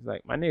 It's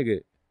like, my nigga,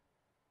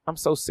 I'm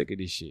so sick of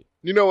this shit.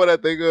 You know what I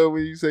think of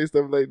when you say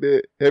stuff like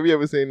that? Have you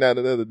ever seen Not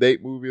Another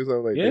Date movie or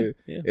something like that?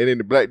 Yeah. And then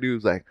the black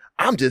dude's like,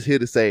 I'm just here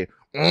to say,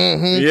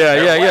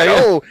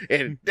 Yeah.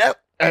 And that,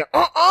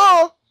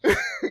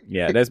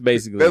 Yeah, that's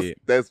basically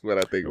it. That's what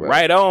I think about.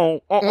 Right on.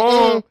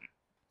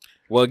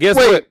 Well, guess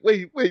what?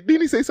 Wait.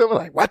 Didn't he say something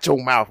like, watch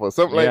your mouth or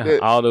something like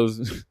that? All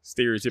those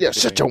stereotypical Yeah,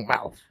 shut things. your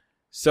mouth.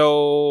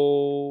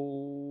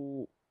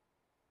 So,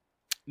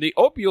 the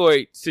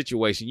opioid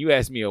situation, you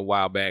asked me a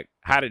while back,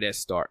 how did that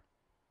start?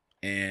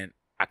 And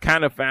I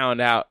kind of found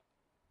out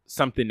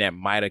something that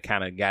might have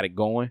kind of got it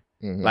going.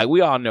 Mm-hmm. Like,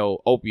 we all know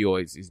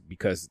opioids is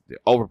because the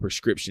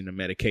overprescription of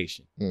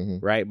medication,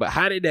 right? But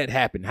how did that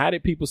happen? How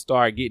did people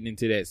start getting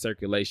into that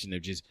circulation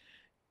of just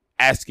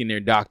asking their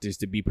doctors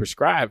to be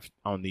prescribed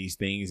on these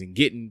things and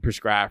getting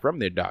prescribed from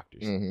their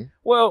doctors?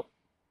 Well,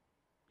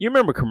 you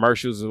remember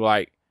commercials of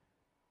like,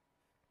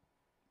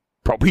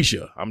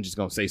 Propecia. I'm just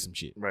going to say some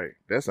shit. Right.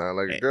 That sounds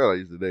like a girl I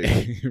used to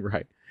date.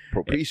 Right.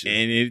 Propecia.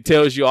 And it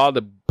tells you all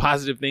the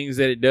positive things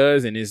that it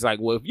does. And it's like,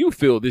 well, if you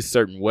feel this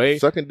certain way.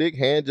 Sucking dick,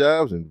 hand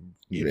jobs, and.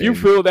 If you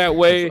feel that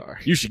way,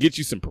 you should get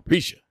you some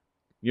Propecia.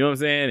 You know what I'm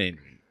saying?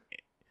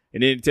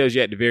 And then it tells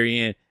you at the very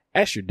end,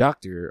 ask your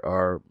doctor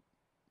or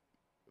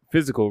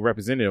physical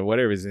representative or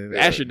whatever it is.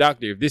 Ask your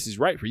doctor if this is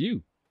right for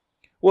you.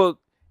 Well,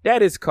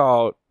 that is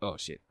called, oh,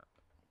 shit.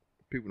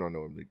 People don't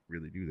know if they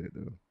really do that,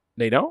 though.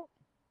 They don't?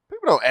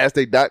 People don't ask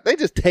their doc. They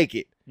just take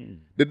it.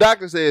 The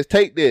doctor says,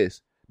 take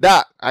this.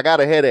 Doc, I got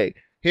a headache.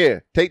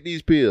 Here, take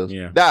these pills.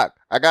 Yeah. Doc,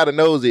 I got a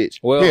nose itch.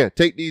 Well, here,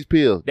 take these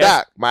pills.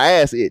 Doc, my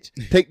ass itch.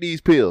 Take these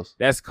pills.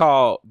 That's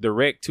called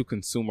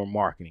direct-to-consumer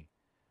marketing.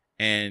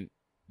 And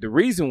the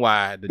reason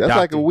why the That's doctor...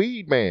 like a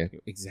weed man.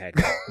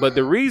 Exactly. But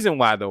the reason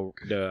why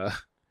the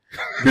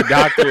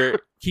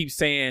doctor keeps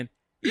saying,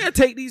 yeah,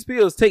 take these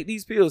pills, take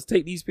these pills,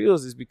 take these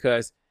pills is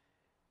because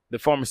the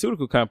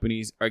pharmaceutical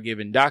companies are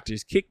giving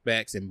doctors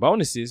kickbacks and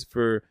bonuses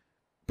for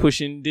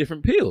pushing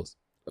different pills.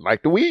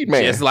 Like the weed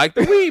man. Just like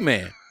the weed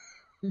man.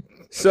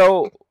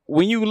 So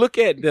when you look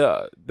at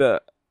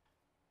the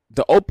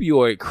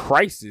opioid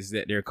crisis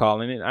that they're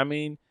calling it, I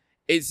mean,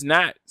 it's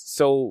not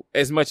so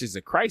as much as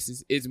a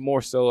crisis. It's more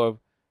so of,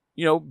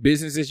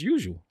 business as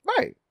usual.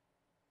 Right.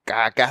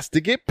 Guy got to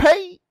get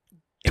paid.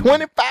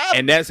 25.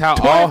 And that's how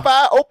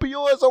 25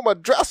 opioids on my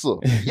dresser.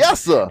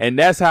 Yes, sir. And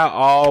that's how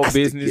all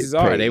businesses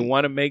are. paid. They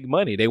want to make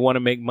money. They want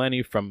to make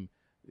money from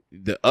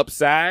the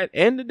upside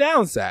and the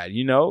downside.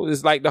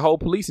 It's like the whole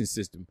policing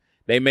system.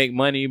 They make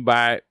money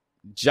by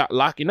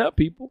locking up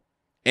people,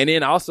 and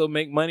then also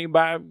make money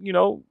by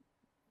not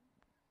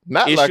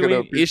locking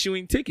up people.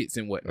 issuing tickets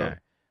and whatnot.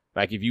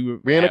 Like if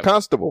you being a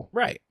constable,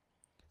 right?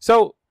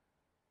 So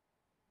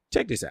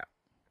check this out.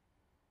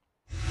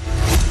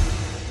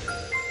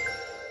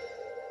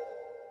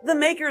 The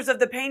makers of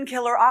the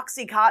painkiller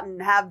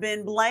OxyContin have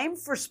been blamed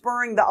for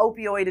spurring the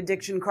opioid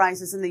addiction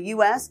crisis in the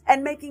U.S.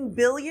 and making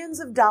billions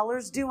of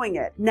dollars doing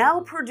it.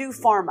 Now Purdue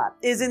Pharma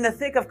is in the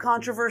thick of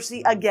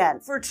controversy again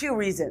for two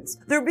reasons.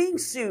 They're being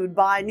sued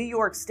by New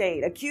York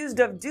State, accused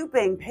of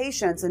duping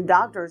patients and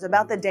doctors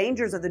about the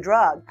dangers of the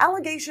drug,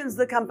 allegations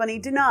the company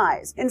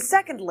denies. And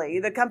secondly,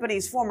 the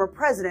company's former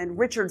president,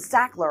 Richard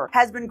Sackler,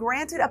 has been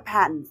granted a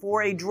patent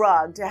for a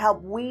drug to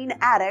help wean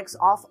addicts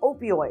off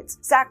opioids.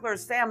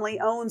 Sackler's family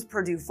owns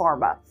Purdue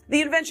Pharma.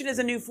 The invention is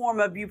a new form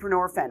of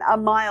buprenorphine, a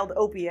mild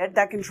opiate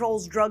that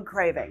controls drug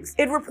cravings.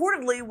 It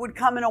reportedly would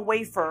come in a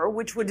wafer,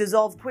 which would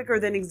dissolve quicker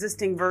than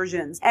existing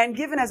versions, and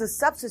given as a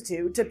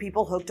substitute to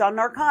people hooked on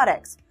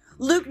narcotics.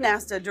 Luke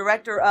Nasta,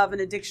 director of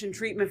an addiction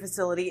treatment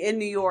facility in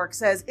New York,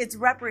 says it's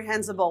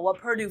reprehensible what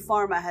Purdue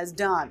Pharma has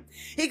done.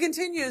 He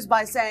continues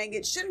by saying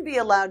it shouldn't be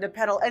allowed to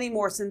peddle any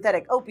more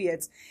synthetic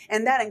opiates,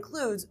 and that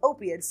includes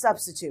opiate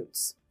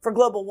substitutes. For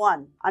Global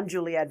One, I'm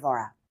Juliette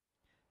Vara.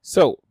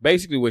 So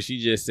basically what she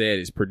just said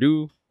is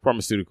Purdue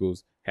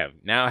Pharmaceuticals have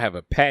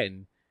a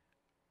patent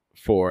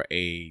for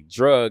a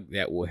drug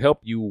that will help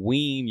you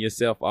wean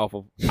yourself off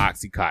of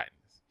Oxycontin.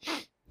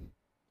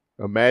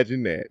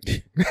 Imagine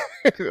that.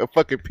 A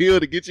fucking pill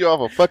to get you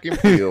off a fucking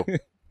pill.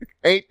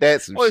 Ain't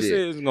that some shit?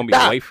 It's going to be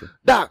a wafer.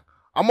 Doc,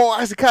 I'm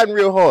on Oxycontin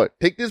real hard.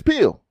 Take this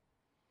pill.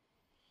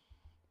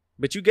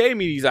 But you gave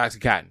me these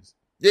Oxycontins.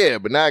 Yeah,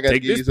 but now I got to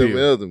give you some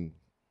of them.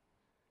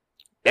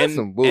 That's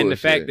some bullshit. And the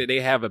fact that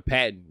they have a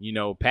patent,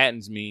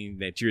 patents mean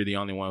that you're the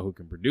only one who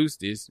can produce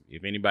this.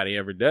 If anybody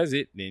ever does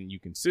it, then you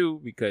can sue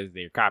because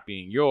they're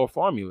copying your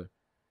formula.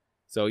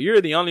 So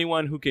you're the only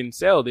one who can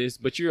sell this,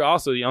 but you're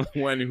also the only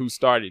one who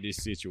started this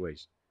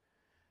situation.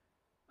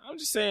 I'm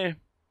just saying,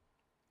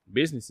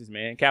 businesses,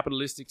 man,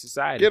 capitalistic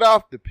society. Get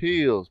off the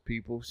pills,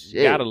 people.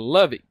 Shit. Gotta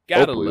love it.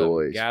 Gotta Opioids.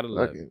 love it. Gotta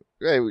love it.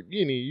 Hey,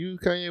 you need to use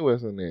Kanye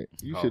West on that.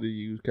 You should have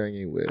used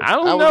Kanye West. I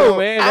don't know,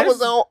 man. I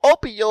was on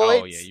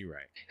opioids. Oh, yeah, you're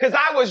right. Because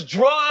I was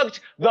drugged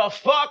the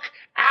fuck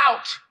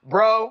out,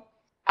 bro.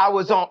 I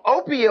was on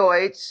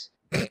opioids.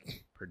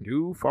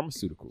 Purdue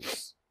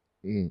Pharmaceuticals.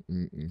 We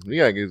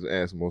gotta get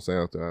add some more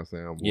sounds to our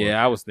soundboard.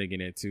 Yeah, I was thinking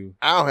that too.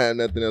 I don't have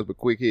nothing else but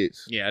quick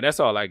hits. Yeah, that's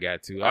all I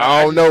got too.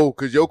 I don't know,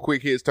 because your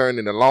quick hits turned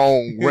into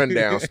long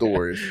rundown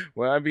stories.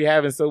 Well, I be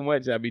having so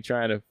much, I be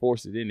trying to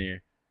force it in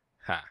there.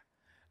 Ha.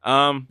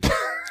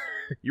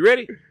 You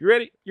ready?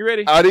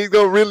 Are these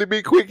gonna really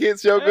be quick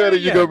hits, yo? Good, or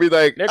you gonna be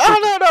like,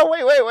 oh no,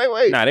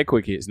 wait. Nah, they're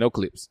quick hits, no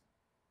clips.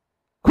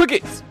 Quick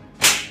hits.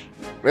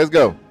 Let's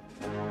go.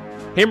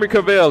 Henry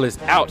Cavill is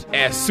out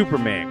as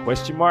Superman?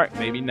 Question mark?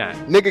 Maybe not.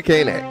 Nigga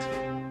can't act.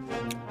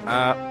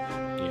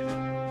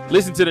 Yeah.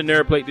 Listen to the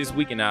Nerd Plate this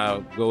week, and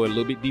I'll go a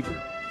little bit deeper.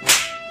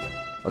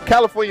 A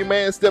California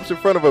man steps in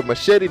front of a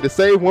machete to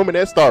save woman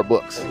at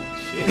Starbucks.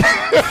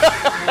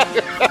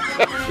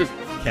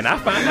 Can I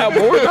find out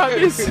more about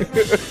this?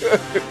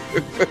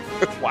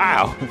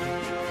 Wow.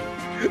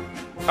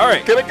 All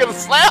right. Can I get a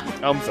slap?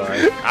 I'm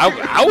sorry.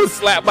 I was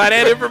slapped by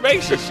that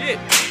information. Shit.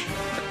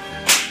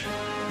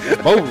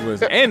 Both of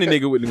us. And the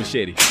nigga with the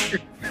machete.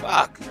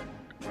 Fuck.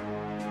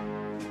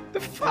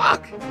 The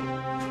fuck?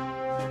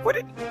 What?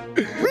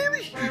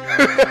 Really?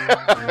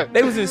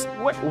 They was in...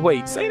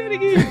 Wait, say that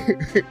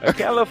again. A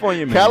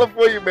California man.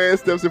 California man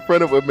steps in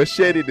front of a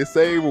machete to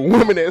save a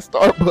woman at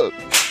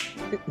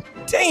Starbucks.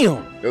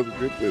 Damn. That was a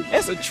good place.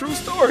 That's a true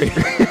story.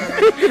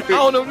 I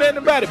don't know nothing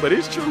about it, but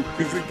it's true.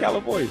 It's in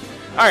California.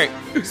 All right.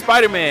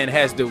 Spider-Man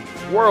has the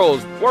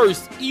world's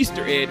worst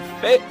Easter egg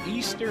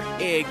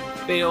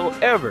fail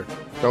ever.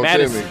 Don't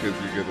Madison, tell me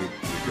because you're gonna...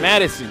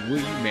 Madison, will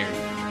you marry me?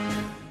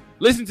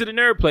 Listen to the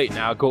Nerd Plate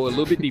now. I'll go a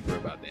little bit deeper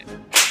about that.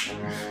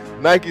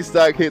 Nike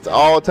stock hits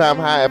all-time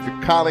high after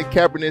Colin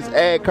Kaepernick's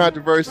ad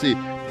controversy.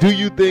 Do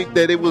you think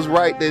that it was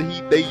right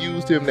that they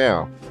used him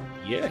now?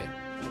 Yeah.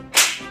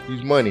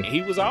 He's money.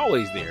 He was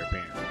always there,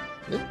 apparently.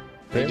 Yeah.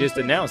 They just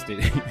announced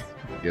it.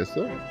 Yes,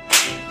 sir.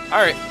 All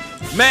right.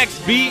 Max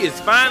B is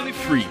finally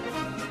free.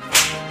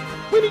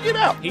 When did he get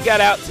out? He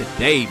got out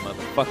today,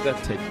 motherfucker.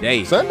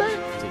 Today. Sunday?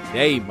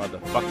 Today,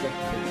 motherfucker.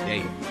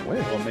 Today.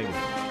 When? Or maybe.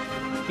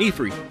 He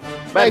free.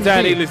 By the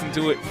time they listen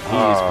to it, he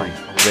is free.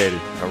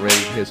 I'm ready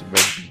to hear some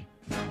Max B.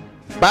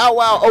 Bow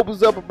Wow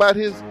opens up about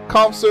his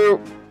cough syrup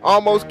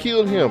almost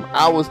killed him.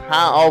 I was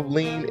high off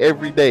lean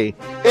every day.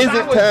 I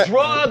was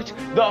drugged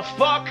the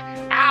fuck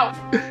out.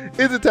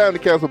 Is it time to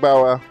cancel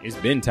Bow Wow? It's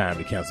been time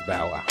to cancel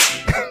Bow Wow.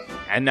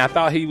 And I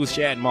thought he was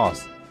Shad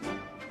Moss.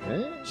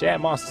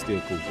 Shad Moss is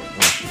still cool.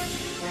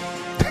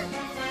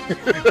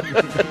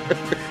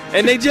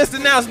 And they just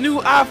announced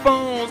new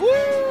iPhones. Woo!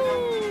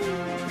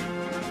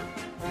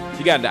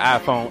 You got the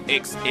iPhone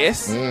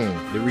XS.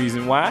 The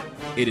reason why?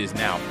 It is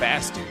now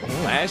faster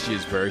than last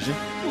year's version.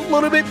 A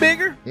little bit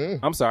bigger.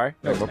 I'm sorry.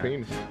 That's my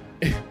penis.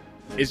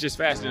 It's just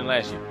faster than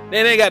last year.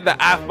 Then they got the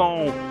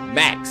iPhone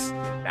Max.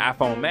 The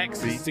iPhone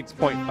Max is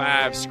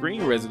 6.5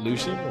 screen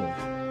resolution.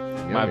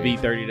 My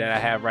V30 that I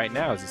have right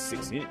now is a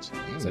 6-inch.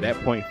 So that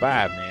 0.5,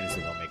 man, is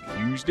going to make a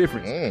huge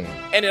difference.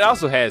 And it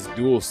also has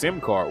dual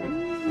SIM card.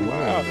 Ooh,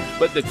 wow.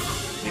 But the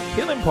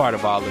killing part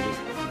of all of it,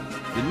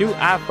 the new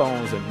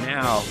iPhones are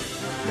now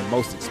the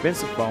most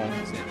expensive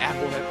phones that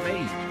Apple have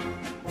made.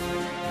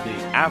 The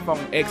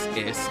iPhone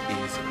XS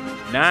is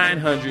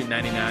 $999,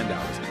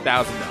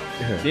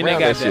 $1,000. Then they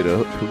got shit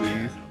up,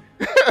 please.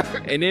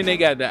 And then they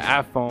got the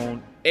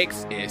iPhone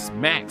XS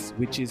Max,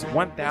 which is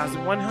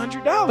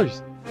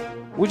 $1,100.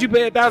 Would you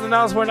pay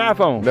 $1,000 for an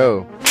iPhone?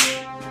 No.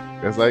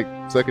 That's like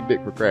sucking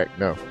dick for crack.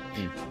 No.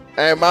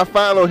 And my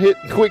final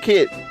quick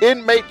hit.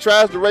 Inmate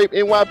tries to rape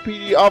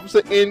NYPD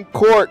officer in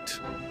court.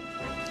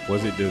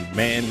 Was it the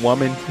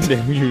man-woman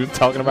that you were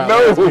talking about?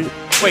 No.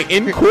 Wait,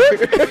 in court?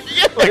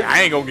 Like,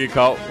 I ain't gonna get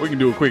caught. We can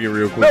do it quick and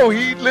real quick. No,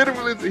 he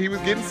literally, he was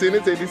getting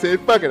sentenced and he said,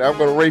 fuck it, I'm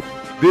gonna rape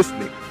this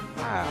nigga.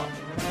 Wow.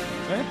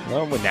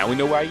 Well, now we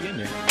know why you're in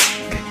there.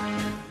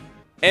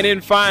 And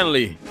then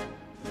finally,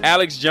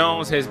 Alex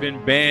Jones has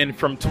been banned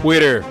from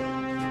Twitter,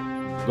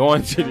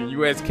 going to the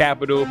U.S.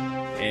 Capitol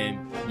and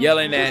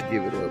yelling at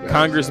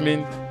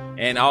congressmen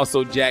and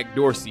also Jack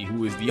Dorsey,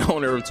 who is the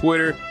owner of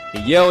Twitter.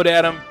 He yelled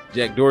at him.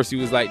 Jack Dorsey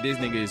was like, this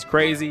nigga is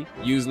crazy.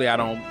 Usually I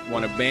don't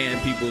want to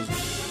ban people's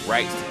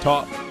rights to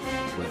talk,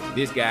 but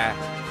this guy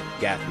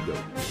got to go.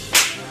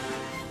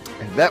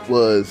 And that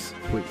was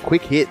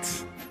quick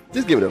hits.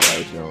 Just give it up,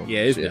 Alex Jones. Yeah,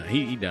 it's done.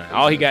 He done.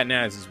 All he got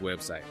now is his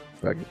website.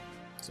 Okay.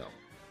 So,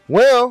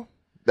 well,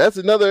 that's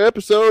another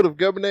episode of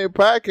Government Name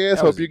Podcast.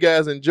 Hope you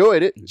guys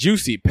enjoyed it.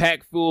 Juicy,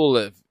 packed full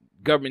of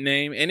government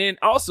name. And then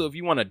also, if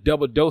you want a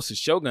double dose of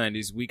Shogun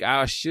this week,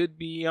 I should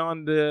be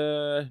on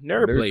the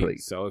Nerd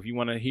Plate. So if you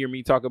want to hear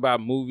me talk about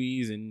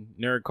movies and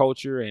nerd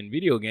culture and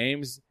video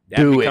games,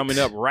 that'll be coming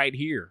up right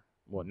here.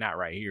 Well, not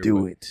right here.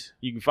 Do it.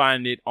 You can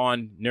find it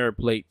on Nerd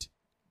Plate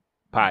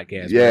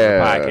Podcast. Yeah.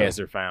 Wherever podcasts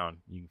are found,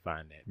 you can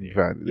find that there. You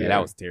can find it there.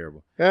 That was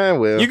terrible.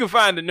 Well. You can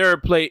find the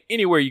Nerd Plate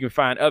anywhere you can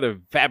find other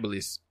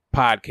fabulous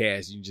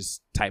podcasts. You can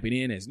just type it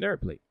in as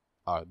Nerd Plate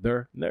or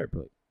the Nerd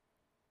Plate.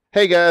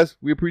 Hey guys,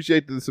 we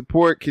appreciate the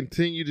support.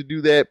 Continue to do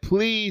that.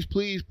 Please,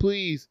 please,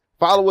 please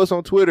follow us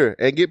on Twitter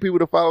and get people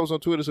to follow us on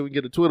Twitter so we can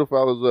get the Twitter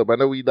followers up. I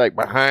know we like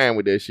behind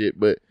with that shit,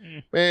 but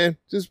man,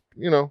 just,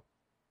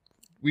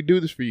 we do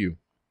this for you.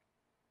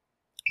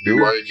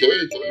 BYK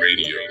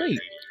Radio. Wait,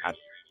 I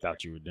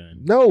thought you were done.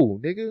 No,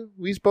 nigga.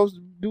 We supposed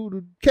to do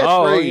the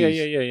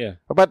catchphrase. Oh, yeah.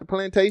 About the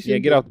plantation. Yeah,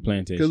 get off the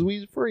plantation. Because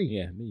we free.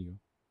 Yeah, there you go.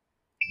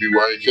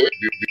 BYK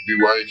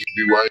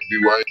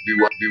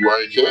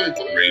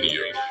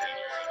Radio.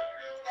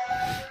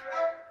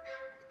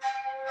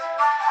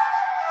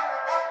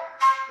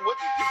 What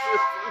did you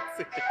put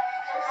flutes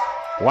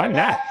in? Why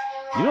not?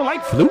 You don't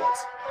like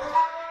flutes?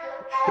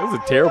 Those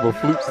are terrible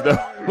flutes, though.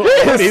 Yes.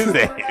 What is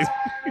that?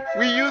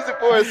 We use it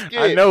for a skit.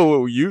 I know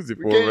what we use it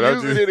for, We can't but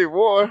use it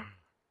anymore.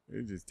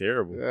 It's just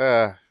terrible.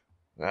 Yeah.